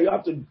times that you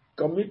have to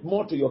commit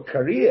more to your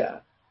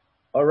career.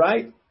 All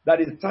right, that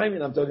is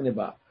timing I'm talking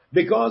about,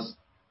 because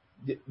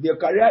your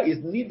career is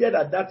needed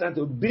at that time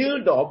to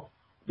build up.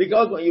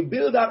 Because when you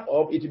build that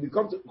up, it will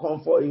become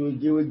comfort.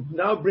 It will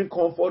now bring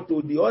comfort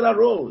to the other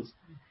roles.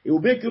 It will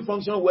make you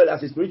function well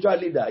as a spiritual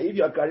leader. If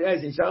your career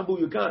is in shambles,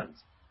 you can't.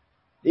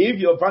 If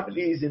your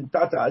family is in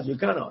tatters, you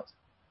cannot.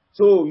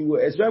 So,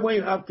 especially when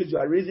you have kids, you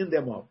are raising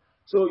them up.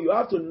 So, you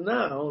have to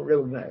now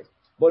recognize.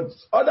 But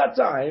other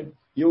time,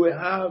 you will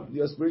have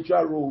your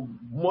spiritual role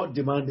more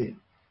demanding.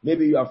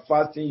 Maybe you are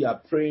fasting, you are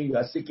praying, you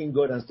are seeking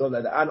God and stuff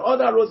like that. And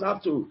other roles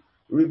have to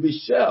be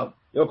shelved.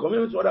 Your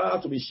commitment to other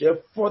have to be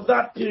shelved for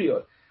that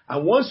period.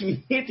 And once you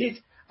hit it,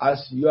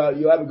 as you are,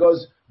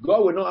 because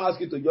God will not ask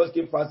you to just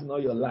keep fasting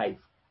all your life,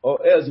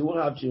 or else you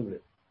won't have children.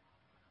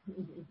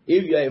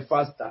 If you are a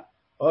faster,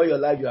 all your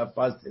life you are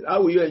fasting,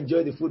 how will you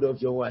enjoy the food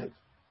of your wife?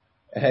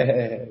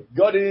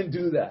 God didn't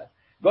do that.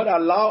 God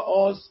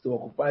allowed us to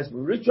occupy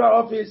spiritual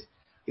office.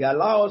 He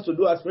allowed us to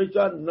do a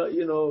spiritual,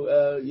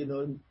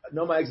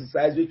 normal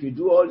exercise, which we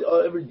do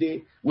all every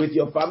day with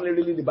your family.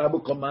 Really, the Bible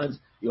commands.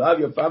 You have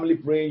your family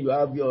praying. You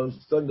have your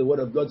studying the Word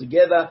of God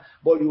together.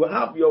 But you will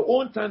have your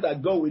own time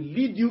that God will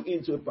lead you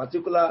into a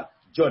particular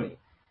journey.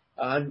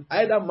 And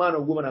either man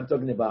or woman I'm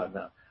talking about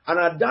now. And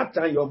at that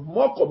time, your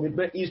more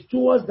commitment is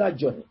towards that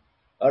journey.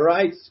 All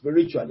right,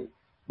 spiritually.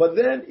 But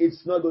then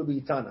it's not going to be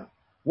eternal.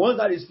 Once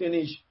that is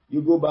finished,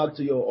 you go back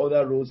to your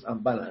other roles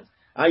and balance.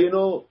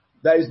 And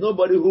there is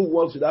nobody who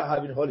works without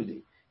having holiday.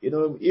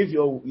 If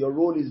your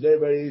role is very,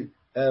 very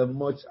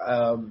much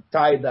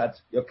tied, that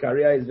your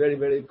career is very,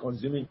 very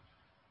consuming,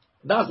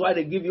 that's why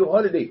they give you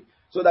holiday,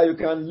 so that you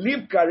can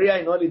leave career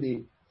in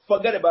holiday,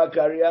 forget about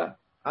career,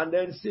 and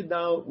then sit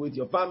down with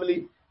your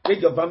family,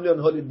 take your family on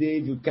holiday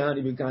if you can.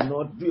 If you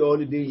cannot, do your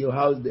holiday in your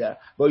house there.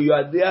 But you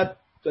are there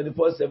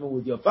 24/7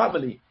 with your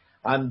family.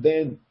 And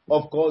then,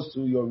 of course,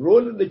 to your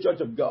role in the church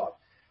of God.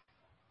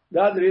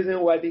 That's the reason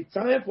why the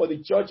time for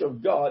the church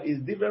of God is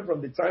different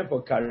from the time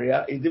for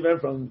career, is different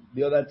from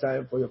the other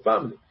time for your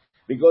family.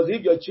 Because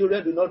if your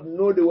children do not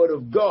know the Word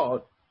of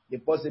God, the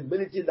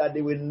possibility that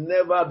they will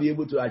never be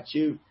able to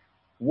achieve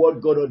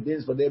what God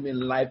ordains for them in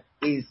life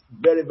is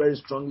very, very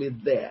strongly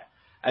there.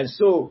 And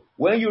so,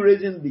 when you're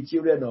raising the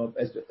children up,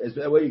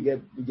 especially when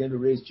you begin to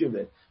raise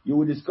children, you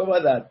will discover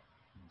that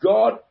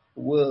God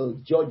will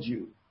judge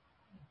you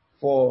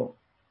for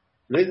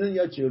raising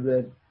your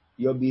children,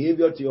 your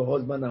behavior to your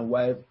husband and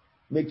wife,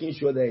 making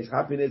sure there is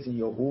happiness in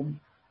your home,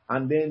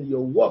 and then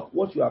your work,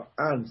 what you have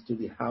earned to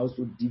the house,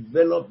 to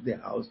develop the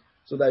house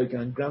so that you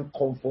can grant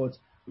comfort,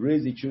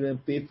 raise the children,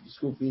 pay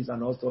school fees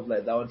and all stuff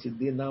like that until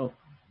they now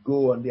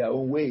go on their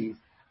own ways.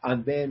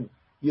 And then,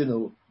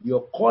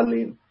 your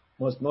calling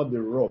must not be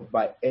robbed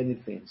by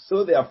anything.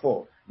 So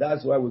therefore,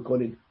 that's why we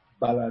call it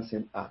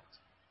balancing act.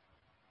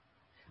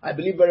 I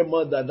believe very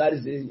much that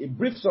is a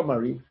brief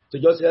summary to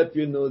just help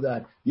you know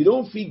that you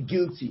don't feel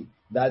guilty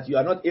that you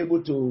are not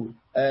able to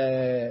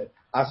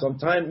at some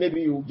time,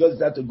 maybe you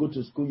just have to go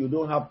to school. You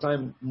don't have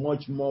time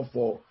much more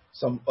for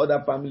some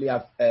other family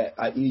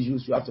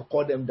issues. You have to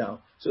cut them down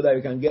so that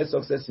you can get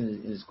success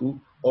in school.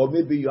 Or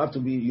maybe you have to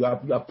be you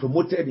are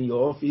promoted in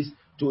your office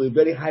to a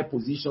very high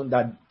position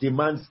that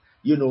demands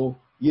your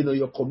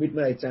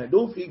commitment at time.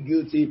 Don't feel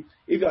guilty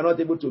if you are not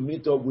able to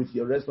meet up with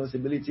your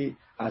responsibility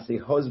as a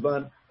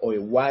husband or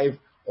a wife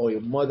or a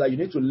mother. You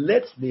need to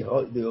let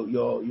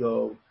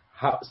your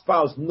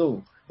spouse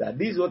know that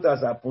this is what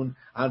has happened,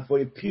 and for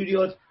a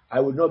period I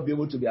will not be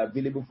able to be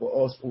available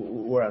for us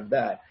or and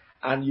that.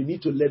 And you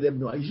need to let them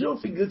know. You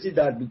shouldn't feel guilty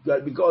that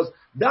because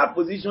that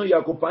position you're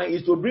occupying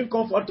is to bring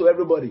comfort to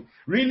everybody.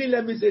 Really,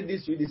 let me say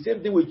this: the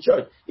same thing with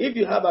church. If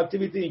you have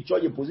activity in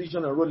church, a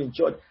position and role in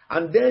church,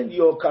 and then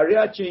your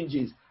career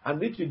changes and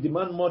this will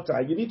demand more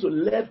time, you need to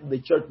let the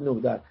church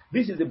know that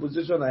this is the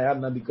position I have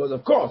now. Because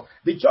of course,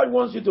 the church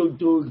wants you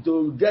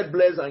to get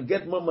blessed and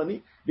get more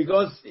money.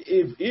 Because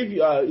if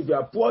you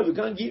are poor, you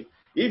can't give.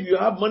 If you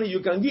have money,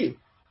 you can give.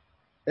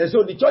 And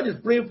so the church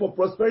is praying for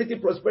prosperity,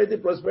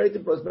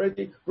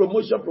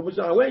 promotion.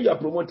 And when you are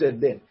promoted,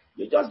 then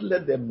you just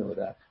let them know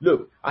that,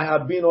 look, I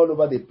have been all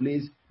over the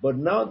place, but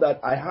now that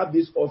I have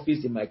this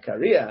office in my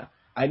career,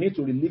 I need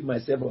to relieve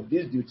myself of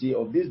this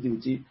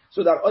duty,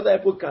 so that other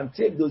people can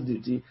take those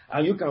duties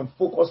and you can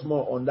focus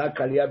more on that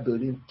career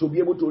building to be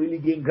able to really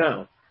gain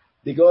ground.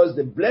 Because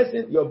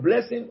your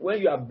blessing, when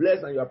you are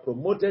blessed and you are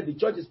promoted, the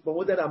church is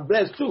promoted and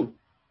blessed too.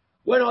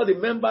 When all the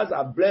members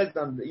are blessed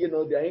and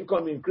their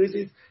income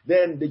increases,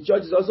 then the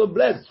church is also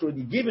blessed through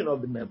the giving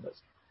of the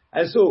members.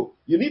 And so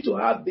you need to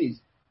have this,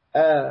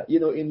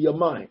 in your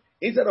mind.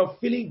 Instead of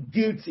feeling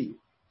guilty,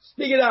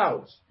 speak it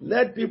out.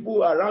 Let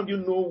people around you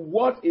know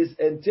what is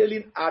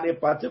entailing at a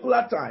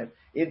particular time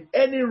in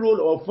any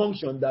role or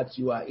function that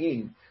you are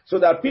in, so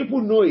that people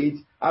know it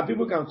and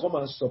people can come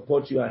and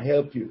support you and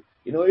help you.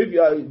 If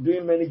you are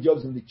doing many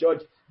jobs in the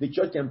church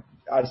can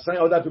assign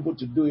other people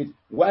to do it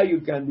while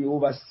you can be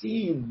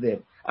overseeing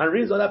them and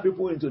raise other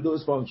people into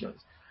those functions.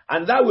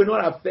 And that will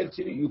not affect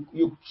you.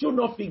 You should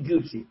not feel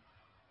guilty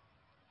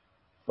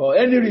for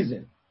any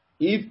reason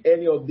if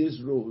any of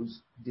these roles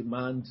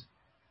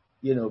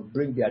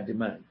bring their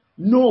demand.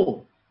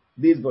 Know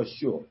this for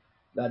sure,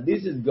 that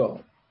this is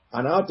God,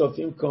 and out of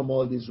Him come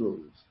all these roles.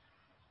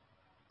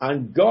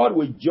 And God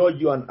will judge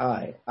you and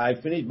I. I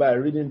finished by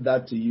reading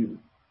that to you.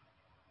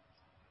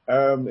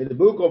 In the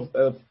book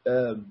of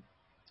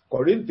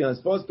Corinthians,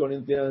 1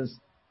 Corinthians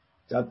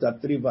chapter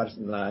 3 verse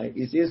 9,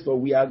 it says, for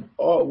we are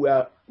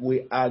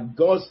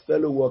God's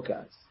fellow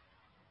workers.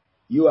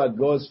 You are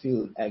God's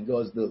field and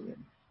God's building,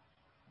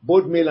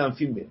 both male and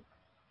female.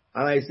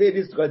 And I say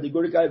this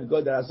categorically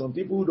because there are some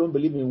people who don't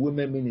believe in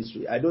women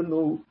ministry. I don't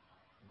know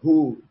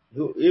who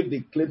if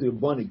they claim to be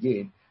born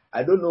again,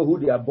 I don't know who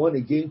they are born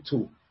again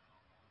to.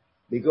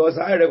 Because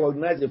I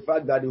recognize the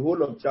fact that the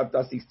whole of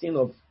chapter 16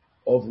 of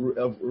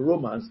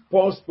Romans,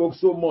 Paul spoke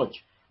so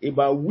much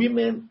about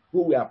women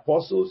who were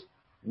apostles,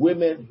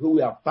 women who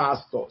were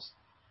pastors,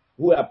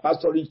 who were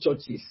pastoring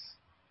churches.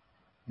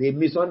 They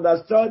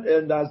misunderstood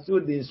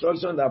the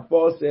instruction that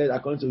Paul said,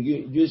 according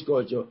to Jewish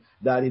culture,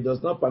 that it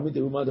does not permit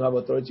a woman to have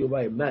authority over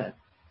a man.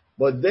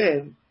 But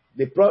then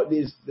the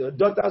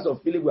daughters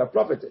of Philip were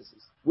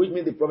prophetesses, which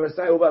means they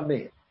prophesy over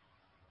men.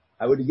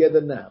 Are we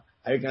together now?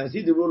 And you can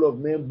see the role of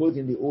men both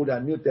in the Old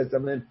and New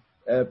Testament,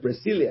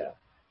 Priscilla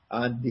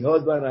and the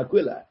husband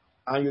Aquila.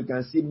 And you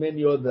can see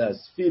many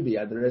others, Phoebe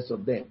and the rest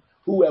of them,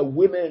 who were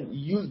women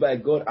used by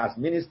God as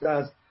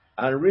ministers.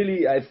 And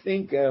really, I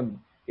think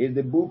in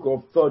the book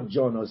of 3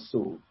 John or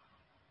so,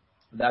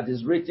 that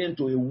is written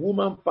to a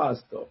woman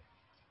pastor,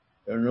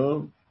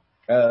 2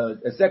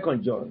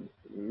 John,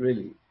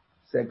 really,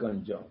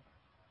 2 John.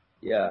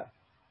 Yeah,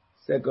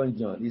 2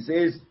 John. It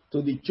says,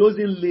 to the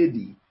chosen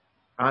lady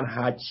and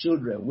her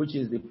children, which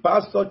is the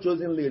pastor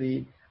chosen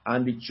lady,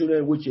 and the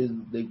children, which is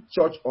the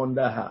church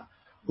under her,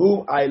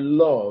 whom I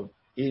love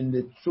in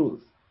the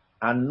truth,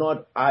 and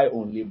not I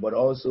only, but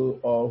also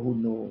all who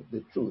know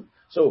the truth.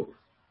 So,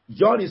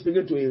 John is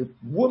speaking to a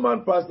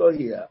woman pastor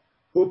here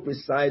who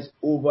presides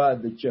over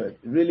the church.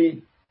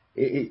 Really,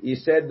 he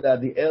said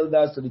that the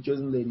elders to the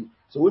chosen lady.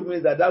 So, which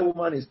means that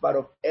woman is part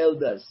of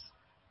elders,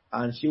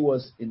 and she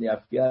was in the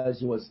affairs,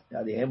 she was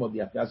at the helm of the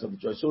affairs of the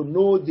church. So,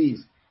 know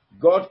this: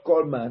 God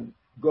called man,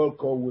 God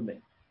called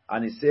women.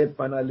 And he said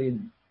finally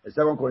in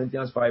 2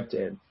 Corinthians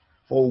 5:10,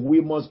 for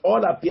we must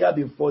all appear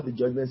before the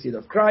judgment seat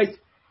of Christ,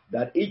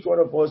 that each one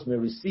of us may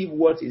receive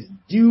what is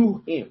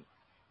due him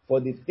for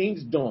the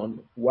things done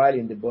while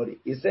in the body.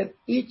 He said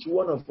each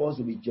one of us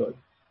will be judged.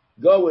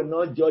 God will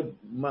not judge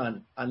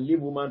man and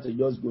leave woman to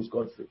just go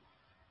scot-free.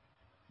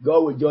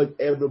 God will judge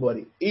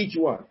everybody, each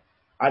one.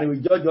 And he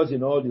will judge us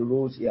in all the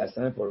roles he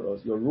assigned for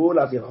us. Your role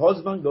as a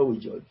husband, God will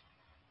judge.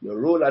 Your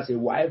role as a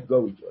wife,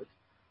 God will judge.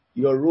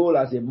 Your role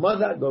as a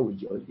mother, God will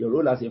judge. Your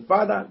role as a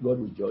father, God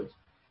will judge.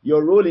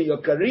 Your role in your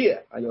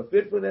career and your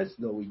faithfulness,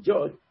 God will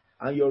judge.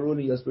 And your role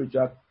in your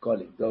spiritual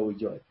calling, God will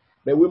judge.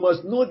 But we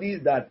must know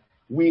this, that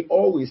we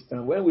always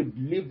stand. When we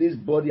leave this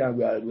body and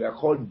we are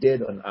called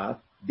dead on earth,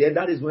 then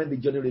that is when the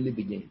journey really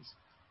begins.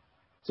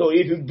 So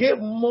if you give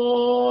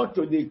more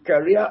to the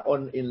career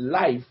in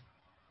life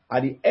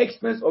at the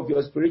expense of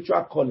your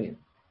spiritual calling,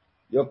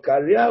 your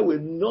career will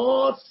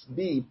not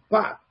be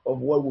part of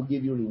what will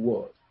give you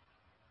reward.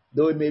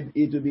 Though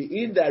it will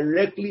be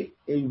indirectly,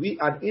 it will be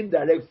an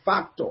indirect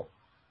factor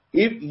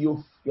if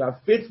you are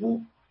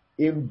faithful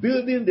in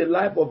building the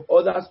life of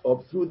others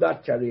up through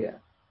that career.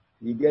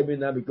 You get me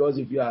now? Because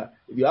if you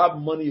have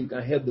money, you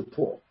can help the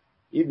poor.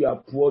 If you are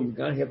poor, you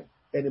can't help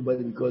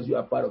anybody because you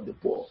are part of the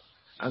poor.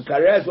 And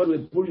career is what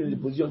will put you in the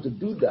position to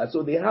do that.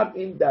 So they have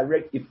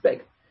indirect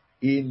effect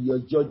in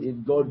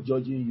God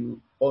judging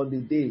you on the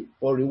day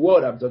for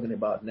reward. I'm talking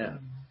about now.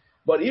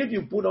 But if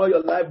you put all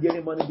your life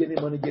gaining money,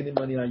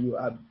 and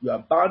you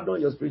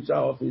abandon your spiritual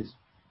office,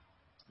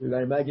 you can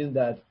imagine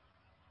that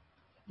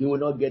you will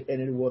not get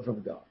any reward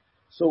from God.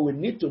 So we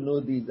need to know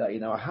this, that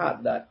in our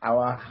heart, that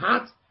our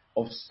heart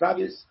of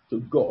service to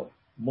God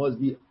must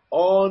be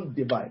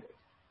undivided.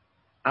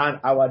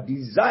 And our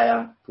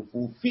desire to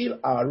fulfill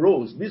our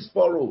roles, these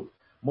 4 roles,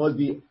 must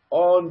be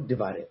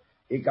undivided.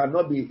 It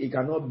cannot be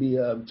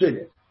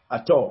traded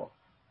at all.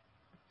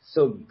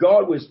 So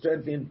God will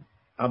strengthen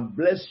and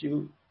bless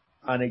you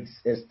and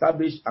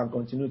establish and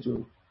continue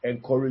to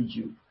encourage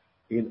you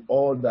in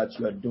all that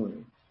you are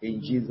doing.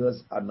 In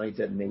Jesus'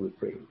 anointed name we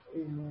pray.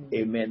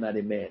 Amen and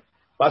amen.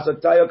 Pastor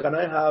Tayo, can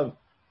I have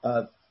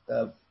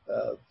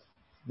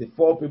the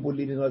 4 people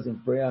leading us in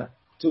prayer,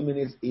 2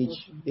 minutes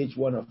each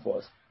one of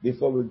us,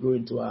 before we go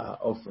into our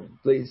offering,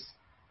 please?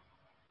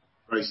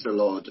 Praise the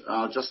Lord.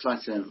 I'd just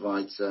like to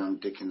invite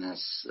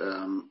Deaconess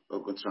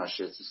Oguntrashe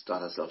to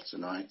start us off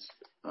tonight.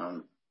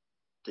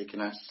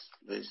 Deaconess,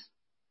 please.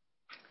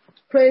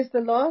 Praise the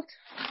Lord.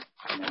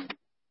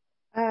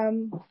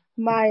 Amen.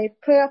 My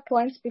prayer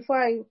points,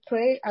 before I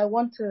pray, I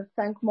want to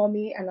thank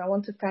Mommy and I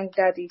want to thank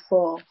Daddy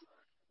for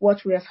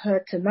what we have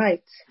heard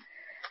tonight.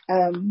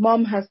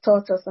 Mom has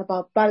taught us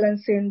about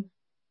balancing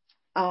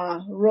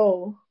our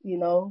role,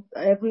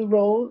 every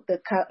role, the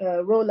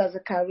role as a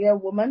career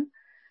woman,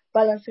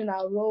 balancing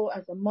our role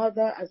as a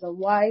mother, as a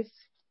wife,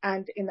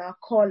 and in our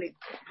calling.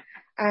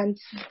 And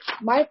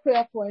my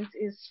prayer point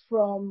is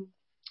from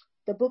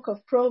the book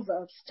of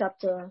Proverbs,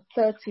 chapter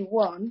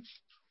 31,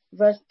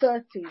 verse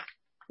 30,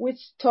 which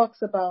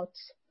talks about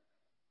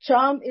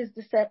charm is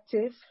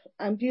deceptive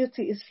and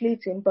beauty is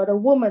fleeting, but a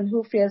woman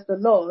who fears the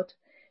Lord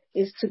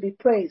is to be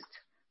praised.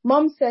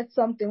 Mom said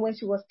something when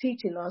she was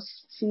teaching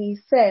us. She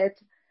said,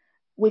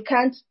 we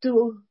can't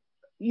do,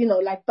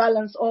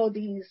 balance all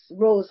these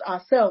roles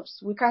ourselves.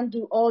 We can't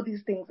do all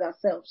these things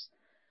ourselves.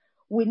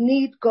 We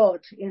need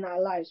God in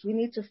our lives. We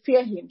need to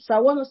fear Him. So I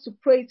want us to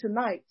pray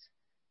tonight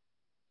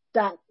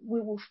that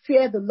we will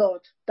fear the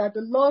Lord, that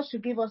the Lord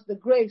should give us the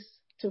grace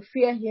to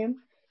fear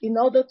Him in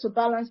order to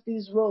balance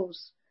these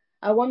roles.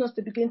 I want us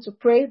to begin to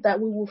pray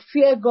that we will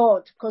fear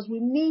God because we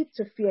need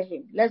to fear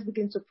Him. Let's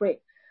begin to pray.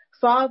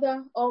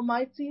 Father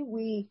Almighty,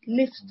 we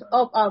lift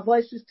up our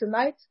voices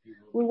tonight.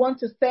 We want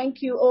to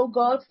thank you, oh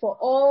God, for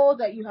all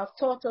that you have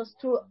taught us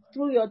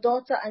through your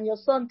daughter and your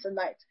son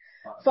tonight.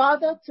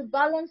 Father, to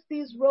balance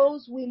these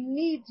roles, we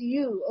need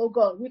you, oh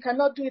God. We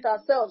cannot do it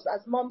ourselves,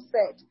 as Mom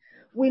said.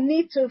 We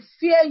need to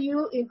fear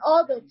you in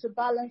order to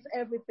balance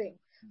everything.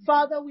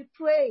 Father, we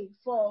pray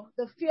for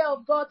the fear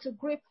of God to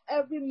grip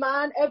every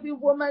man, every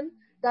woman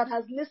that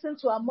has listened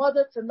to our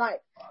mother tonight.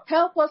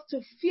 Help us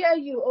to fear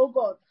you, oh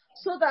God,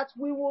 so that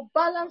we will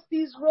balance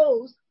these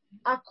roles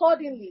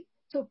accordingly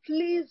to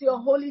please your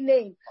holy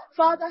name.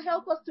 Father,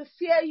 help us to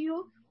fear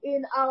you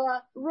in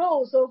our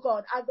roles, oh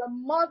God, as a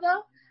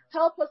mother.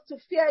 Help us to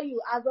fear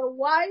you as a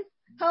wife.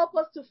 Help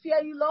us to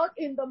fear you, Lord,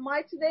 in the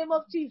mighty name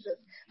of Jesus.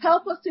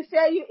 Help us to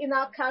fear you in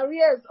our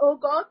careers, oh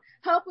God.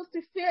 Help us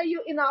to fear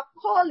you in our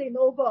calling,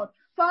 oh God.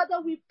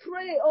 Father, we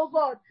pray, oh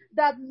God,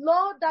 that,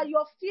 Lord, that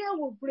your fear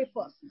will grip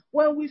us.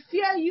 When we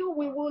fear you,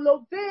 we will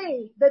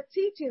obey the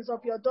teachings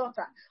of your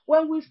daughter.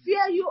 When we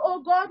fear you,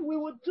 oh God, we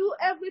will do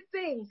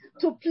everything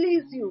to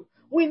please you.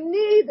 We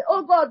need,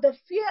 oh God, the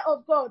fear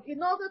of God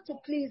in order to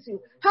please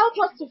you. Help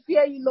us to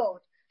fear you,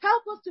 Lord.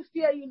 Help us to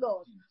fear you,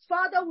 Lord.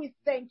 Father, we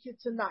thank you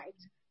tonight.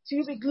 To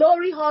you be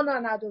glory, honor,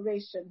 and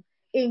adoration.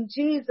 In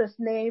Jesus'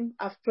 name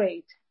I've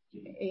prayed.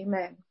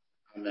 Amen.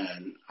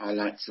 Amen. I'd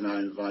like to now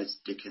invite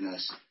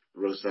Deaconess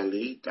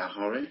Rosalie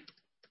Dahore.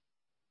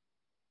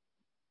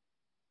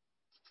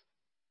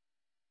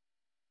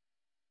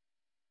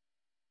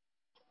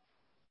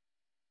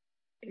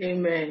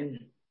 Amen.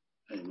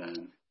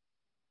 Amen.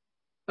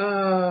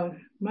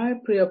 My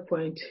prayer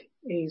point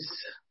is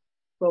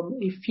from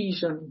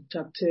Ephesians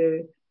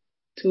chapter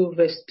 2,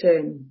 verse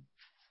 10,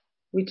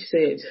 which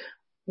said,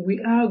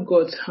 we are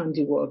God's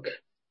handiwork,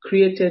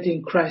 created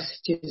in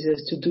Christ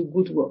Jesus to do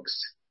good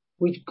works,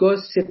 which God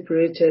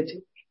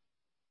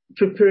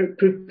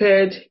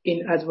prepared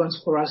in advance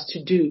for us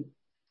to do.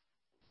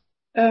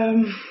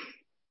 I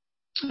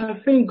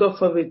thank God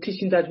for the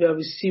teaching that we have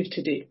received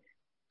today.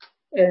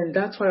 And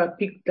that's why I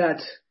picked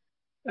that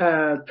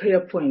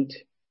prayer point.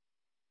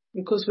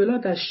 Because the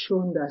Lord has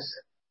shown us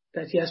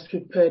that He has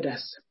prepared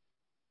us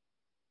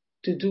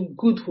to do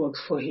good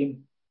works for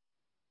Him.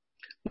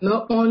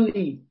 Not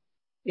only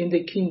in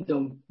the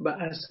kingdom,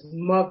 but as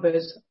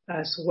mothers,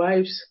 as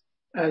wives,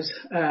 as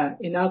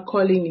in our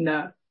calling,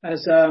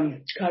 as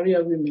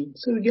career women.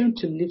 So we're going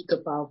to lift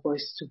up our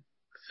voice to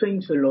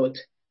thank the Lord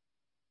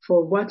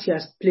for what He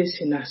has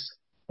placed in us,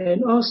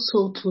 and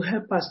also to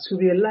help us to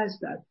realize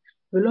that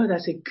the Lord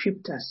has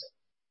equipped us.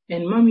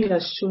 And Mommy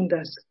has shown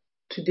us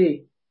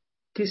today,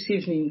 this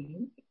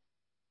evening,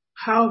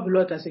 how the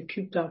Lord has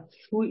equipped us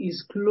through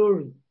His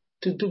glory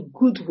to do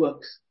good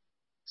works,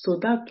 so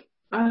that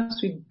as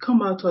we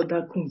come out of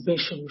that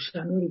convention, we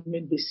shall not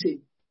remain the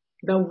same.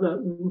 That we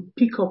will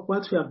pick up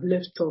what we have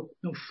left off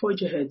and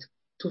forge ahead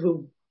to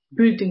the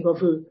building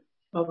of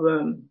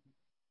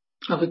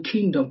a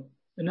kingdom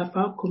and of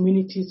our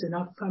communities and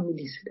our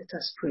families. Let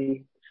us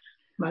pray.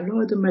 My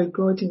Lord and my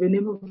God, in the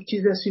name of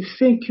Jesus, we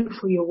thank you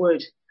for your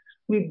word.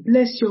 We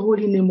bless your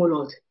holy name, O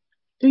Lord.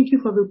 Thank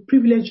you for the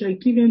privilege you are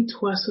given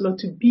to us, O Lord,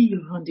 to be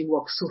your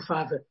handiwork. So,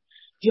 Father,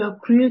 you have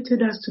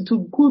created us to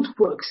do good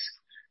works.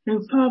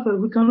 And Father,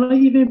 we cannot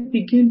even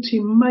begin to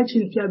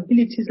imagine the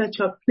abilities that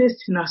you have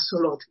placed in us, O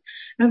Lord.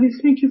 And we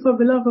thank you for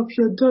the love of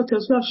your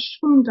daughters who have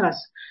shown us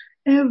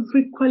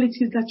every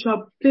quality that you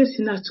have placed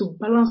in us to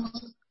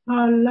balance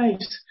our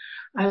lives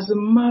as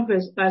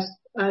mothers, as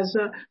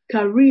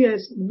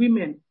careers,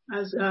 women,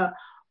 as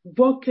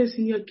workers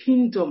in your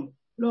kingdom,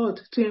 Lord,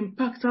 to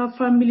impact our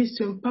families,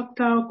 to impact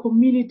our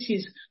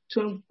communities,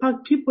 to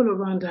impact people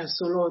around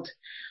us, oh Lord.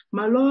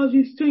 My Lord,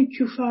 we thank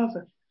you,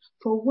 Father,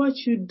 for what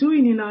you're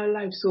doing in our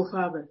lives, oh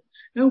Father.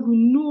 And we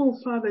know,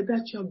 Father,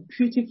 that you have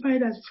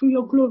beautified us through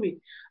your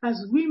glory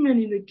as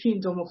women in the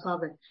kingdom, oh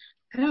Father.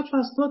 Help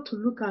us not to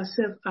look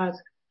ourselves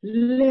as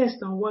less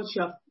than what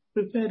you have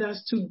prepared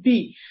us to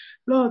be.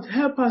 Lord,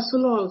 help us,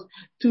 Lord,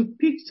 to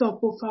pick up,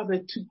 oh Father,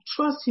 to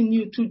trust in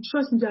you, to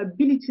trust in the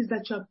abilities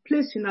that you have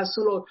placed in us,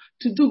 oh Lord,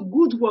 to do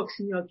good works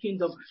in your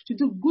kingdom, to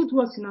do good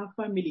works in our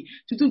family,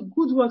 to do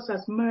good works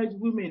as married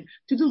women,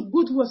 to do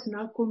good works in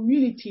our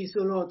communities,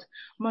 oh Lord.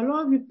 My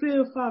Lord, we pray,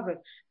 oh Father,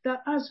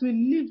 that as we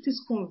leave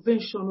this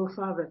convention, oh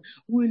Father,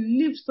 we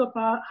lift up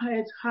our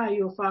heads high,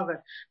 oh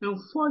Father, and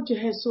forge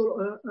ahead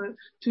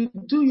to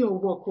do your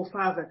work, oh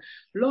Father.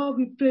 Lord,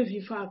 we pray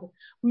you, Father.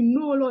 We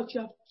know, Lord, you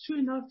have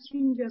trained our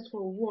fingers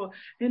for war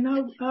and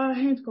our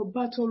hands for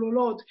battle, oh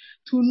Lord,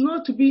 to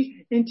not to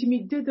be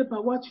intimidated by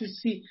what you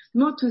see,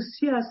 not to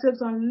see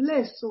ourselves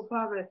unless, oh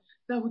Father,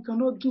 that we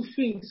cannot do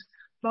things.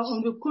 But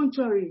on the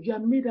contrary, you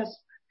have made us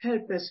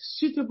helpers,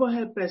 suitable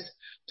helpers,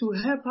 to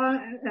help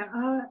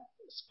our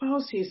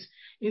spouses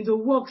in the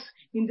works,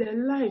 in their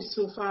lives,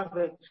 so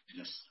Father,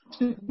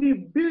 to be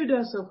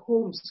builders of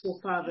homes, so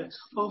Father,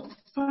 of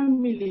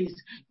families.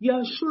 You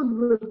have shown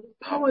the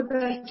power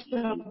that you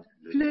have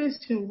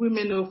placed in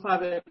women, oh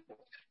Father,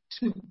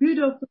 to build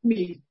a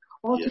family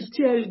or to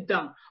tear it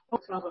down, oh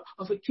Father,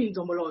 of a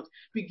kingdom, oh Lord.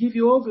 We give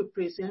you all the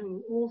praise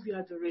and all the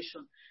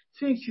adoration.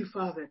 Thank you,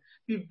 Father.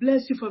 We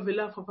bless you for the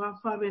love of our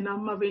Father and our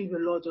Mother in the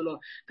Lord, oh Lord,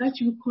 that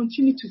you will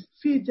continue to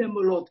feed them,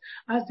 oh Lord,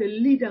 as they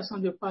lead us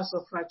on the path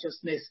of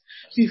righteousness.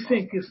 We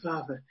thank you,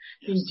 Father.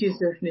 In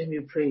Jesus' name we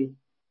pray.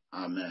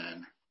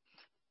 Amen.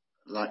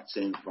 I'd like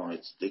to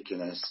invite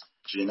Deaconess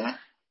Gina.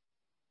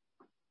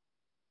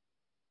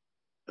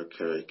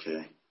 Okay.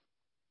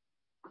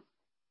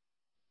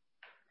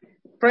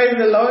 Praise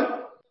the Lord.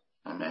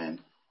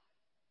 Amen.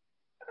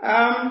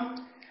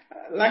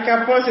 Like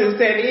Apostle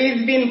said,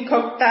 it's been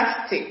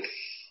fantastic.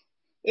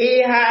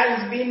 It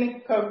has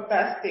been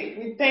fantastic.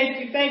 We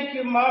thank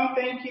you, Mom.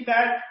 Thank you,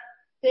 Dad.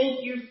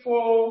 Thank you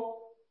for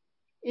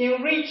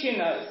enriching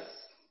us.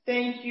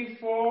 Thank you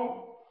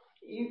for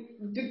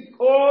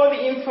all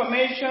the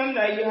information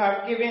that you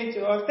have given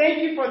to us.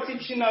 Thank you for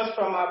teaching us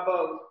from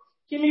above.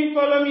 Can you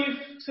follow me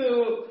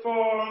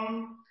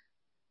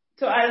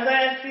to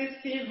Isaiah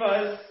 60,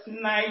 verse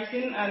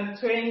 19 and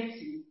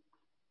 20?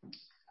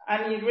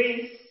 And it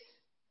reads,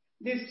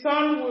 "The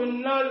sun will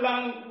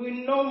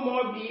no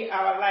more be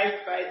our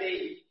light by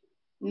day,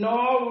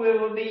 nor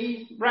will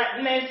the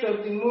brightness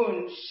of the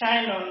moon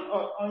shine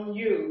on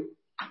you.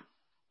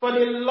 For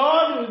the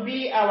Lord will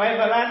be our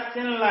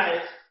everlasting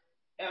light,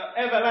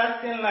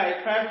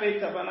 Christ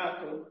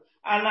tabernacle,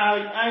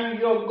 and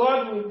your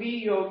God will be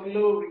your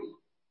glory."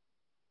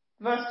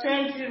 Verse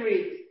 20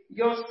 reads,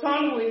 "Your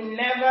sun will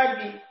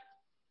never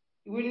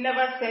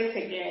set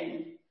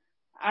again,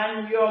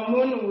 and your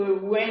moon will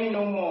wane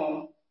no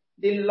more.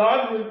 The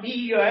Lord will be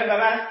your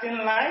everlasting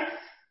light,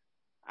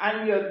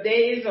 and your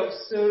days of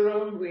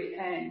sorrow will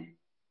end."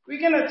 We're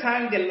going to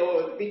thank the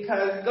Lord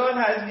because God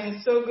has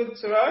been so good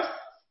to us.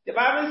 The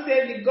Bible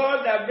says the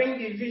God that brings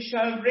the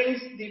vision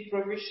brings the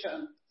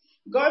provision.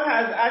 God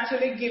has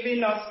actually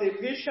given us a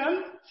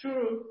vision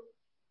through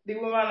the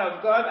woman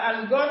of God,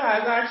 and God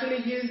has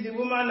actually used the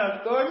woman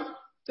of God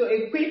to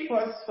equip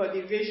us for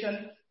the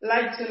vision.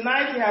 Like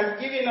tonight, He has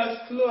given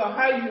us clue on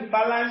how you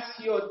balance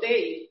your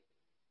day,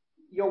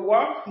 your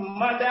work,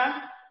 mother,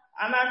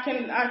 and I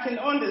can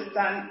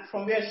understand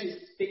from where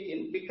she's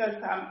speaking because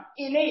I'm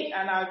in it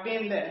and I've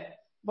been there.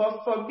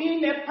 But for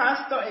being a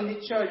pastor in the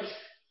church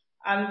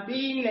and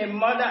being a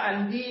mother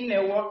and being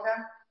a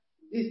worker,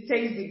 it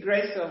takes the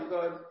grace of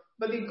God.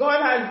 but the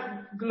God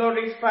has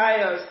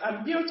glorified us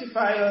and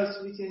beautified us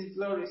with his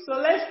glory. So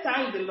let's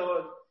thank the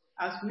Lord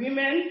as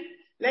women.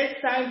 Let's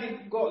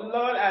thank the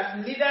Lord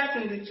as leaders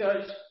in the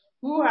church,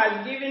 who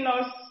has given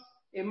us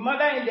a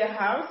mother in the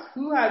house,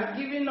 who has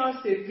given us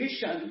a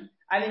vision,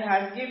 and he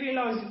has given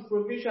us the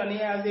provision. He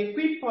has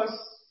equipped us.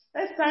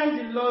 Let's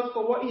thank the Lord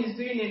for what he's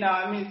doing in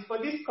our midst, for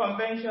this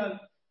convention,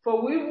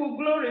 for we will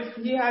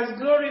glorify. He has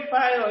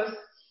glorified us,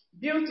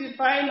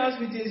 beautifying us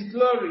with his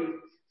glory.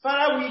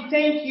 Father, we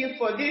thank you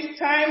for this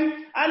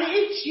time, and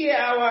each year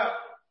our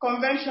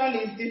convention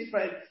is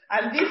different,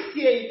 and this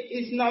year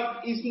is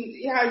not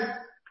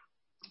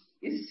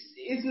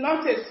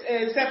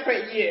a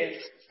separate year.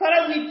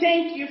 Father, we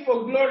thank you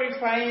for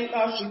glorifying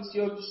us with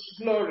your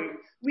glory.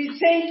 We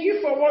thank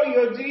you for what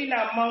you're doing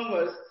among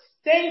us.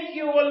 Thank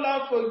you, O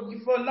Lord,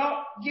 for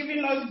not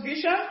giving us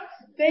vision.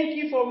 Thank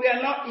you for we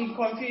are not in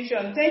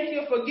confusion. Thank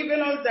you for giving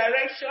us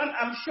direction.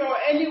 I'm sure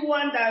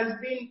anyone that has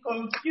been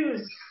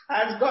confused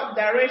has got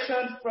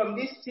direction from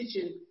this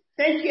teaching.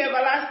 Thank you,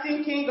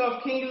 everlasting King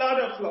of Kings, Lord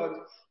of Lords.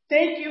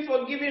 Thank you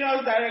for giving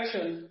us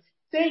direction.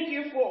 Thank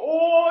you for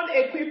all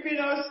equipping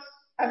us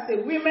as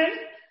a women,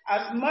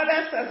 as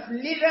mothers, as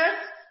leaders.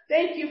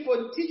 Thank you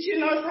for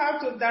teaching us how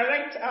to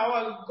direct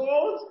our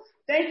goals.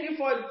 Thank you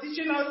for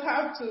teaching us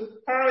how to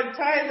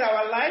prioritize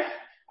our life,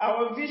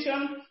 our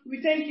vision.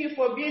 We thank you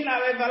for being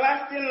our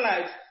everlasting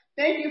light.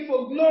 Thank you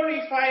for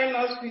glorifying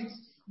us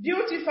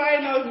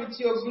beautifying us with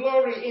your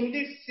glory in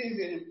this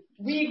season.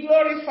 We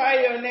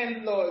glorify your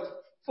name, Lord.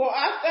 For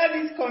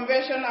after this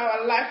conversion,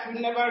 our life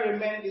will never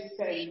remain the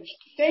same.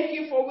 Thank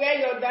you for where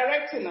you're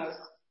directing us.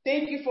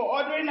 Thank you for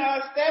ordering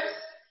our steps.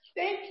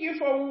 Thank you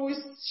for we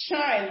will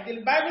shine.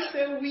 The Bible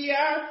says we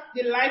are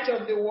the light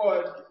of the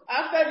world.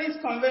 After this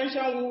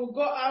convention, we will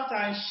go out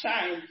and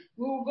shine.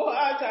 We will go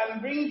out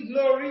and bring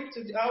glory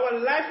to our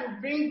life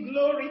will bring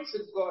glory to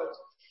God.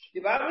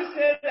 The Bible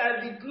says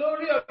that the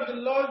glory of the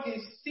Lord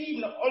is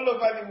seen all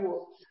over the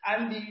world,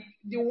 and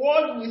the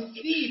world will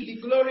see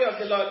the glory of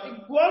the Lord.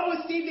 The world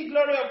will see the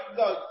glory of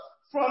God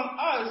from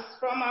us,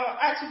 from our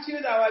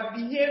attitude, our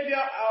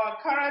behavior, our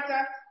character,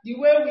 the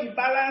way we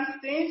balance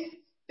things.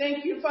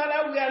 Thank you,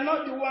 Father. We are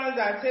not the ones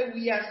that say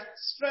we are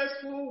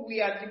stressful, we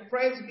are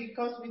depressed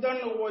because we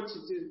don't know what to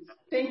do.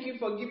 Thank you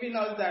for giving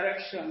us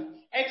direction.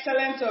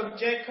 Excellent of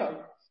Jacob.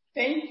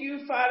 Thank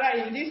you,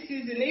 Father, in this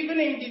season, even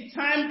in the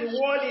time the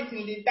world is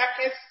in the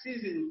darkest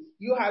season,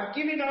 you have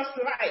given us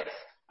light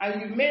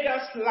and you made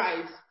us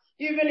light.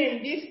 Even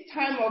in this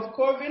time of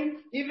COVID,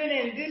 even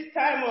in this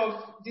time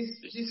of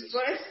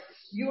distress,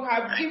 you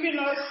have given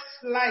us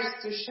light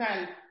to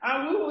shine,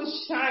 and we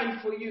will shine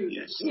for you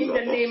in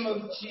the name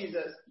of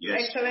Jesus.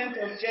 Excellent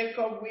of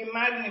Jacob, we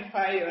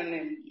magnify your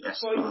name.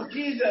 For in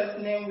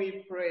Jesus' name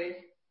we pray.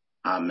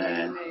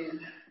 Amen. Amen.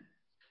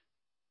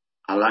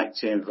 I'd like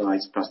to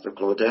invite Pastor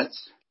Claudette.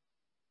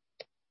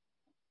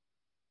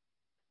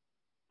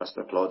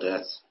 Pastor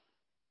Claudette.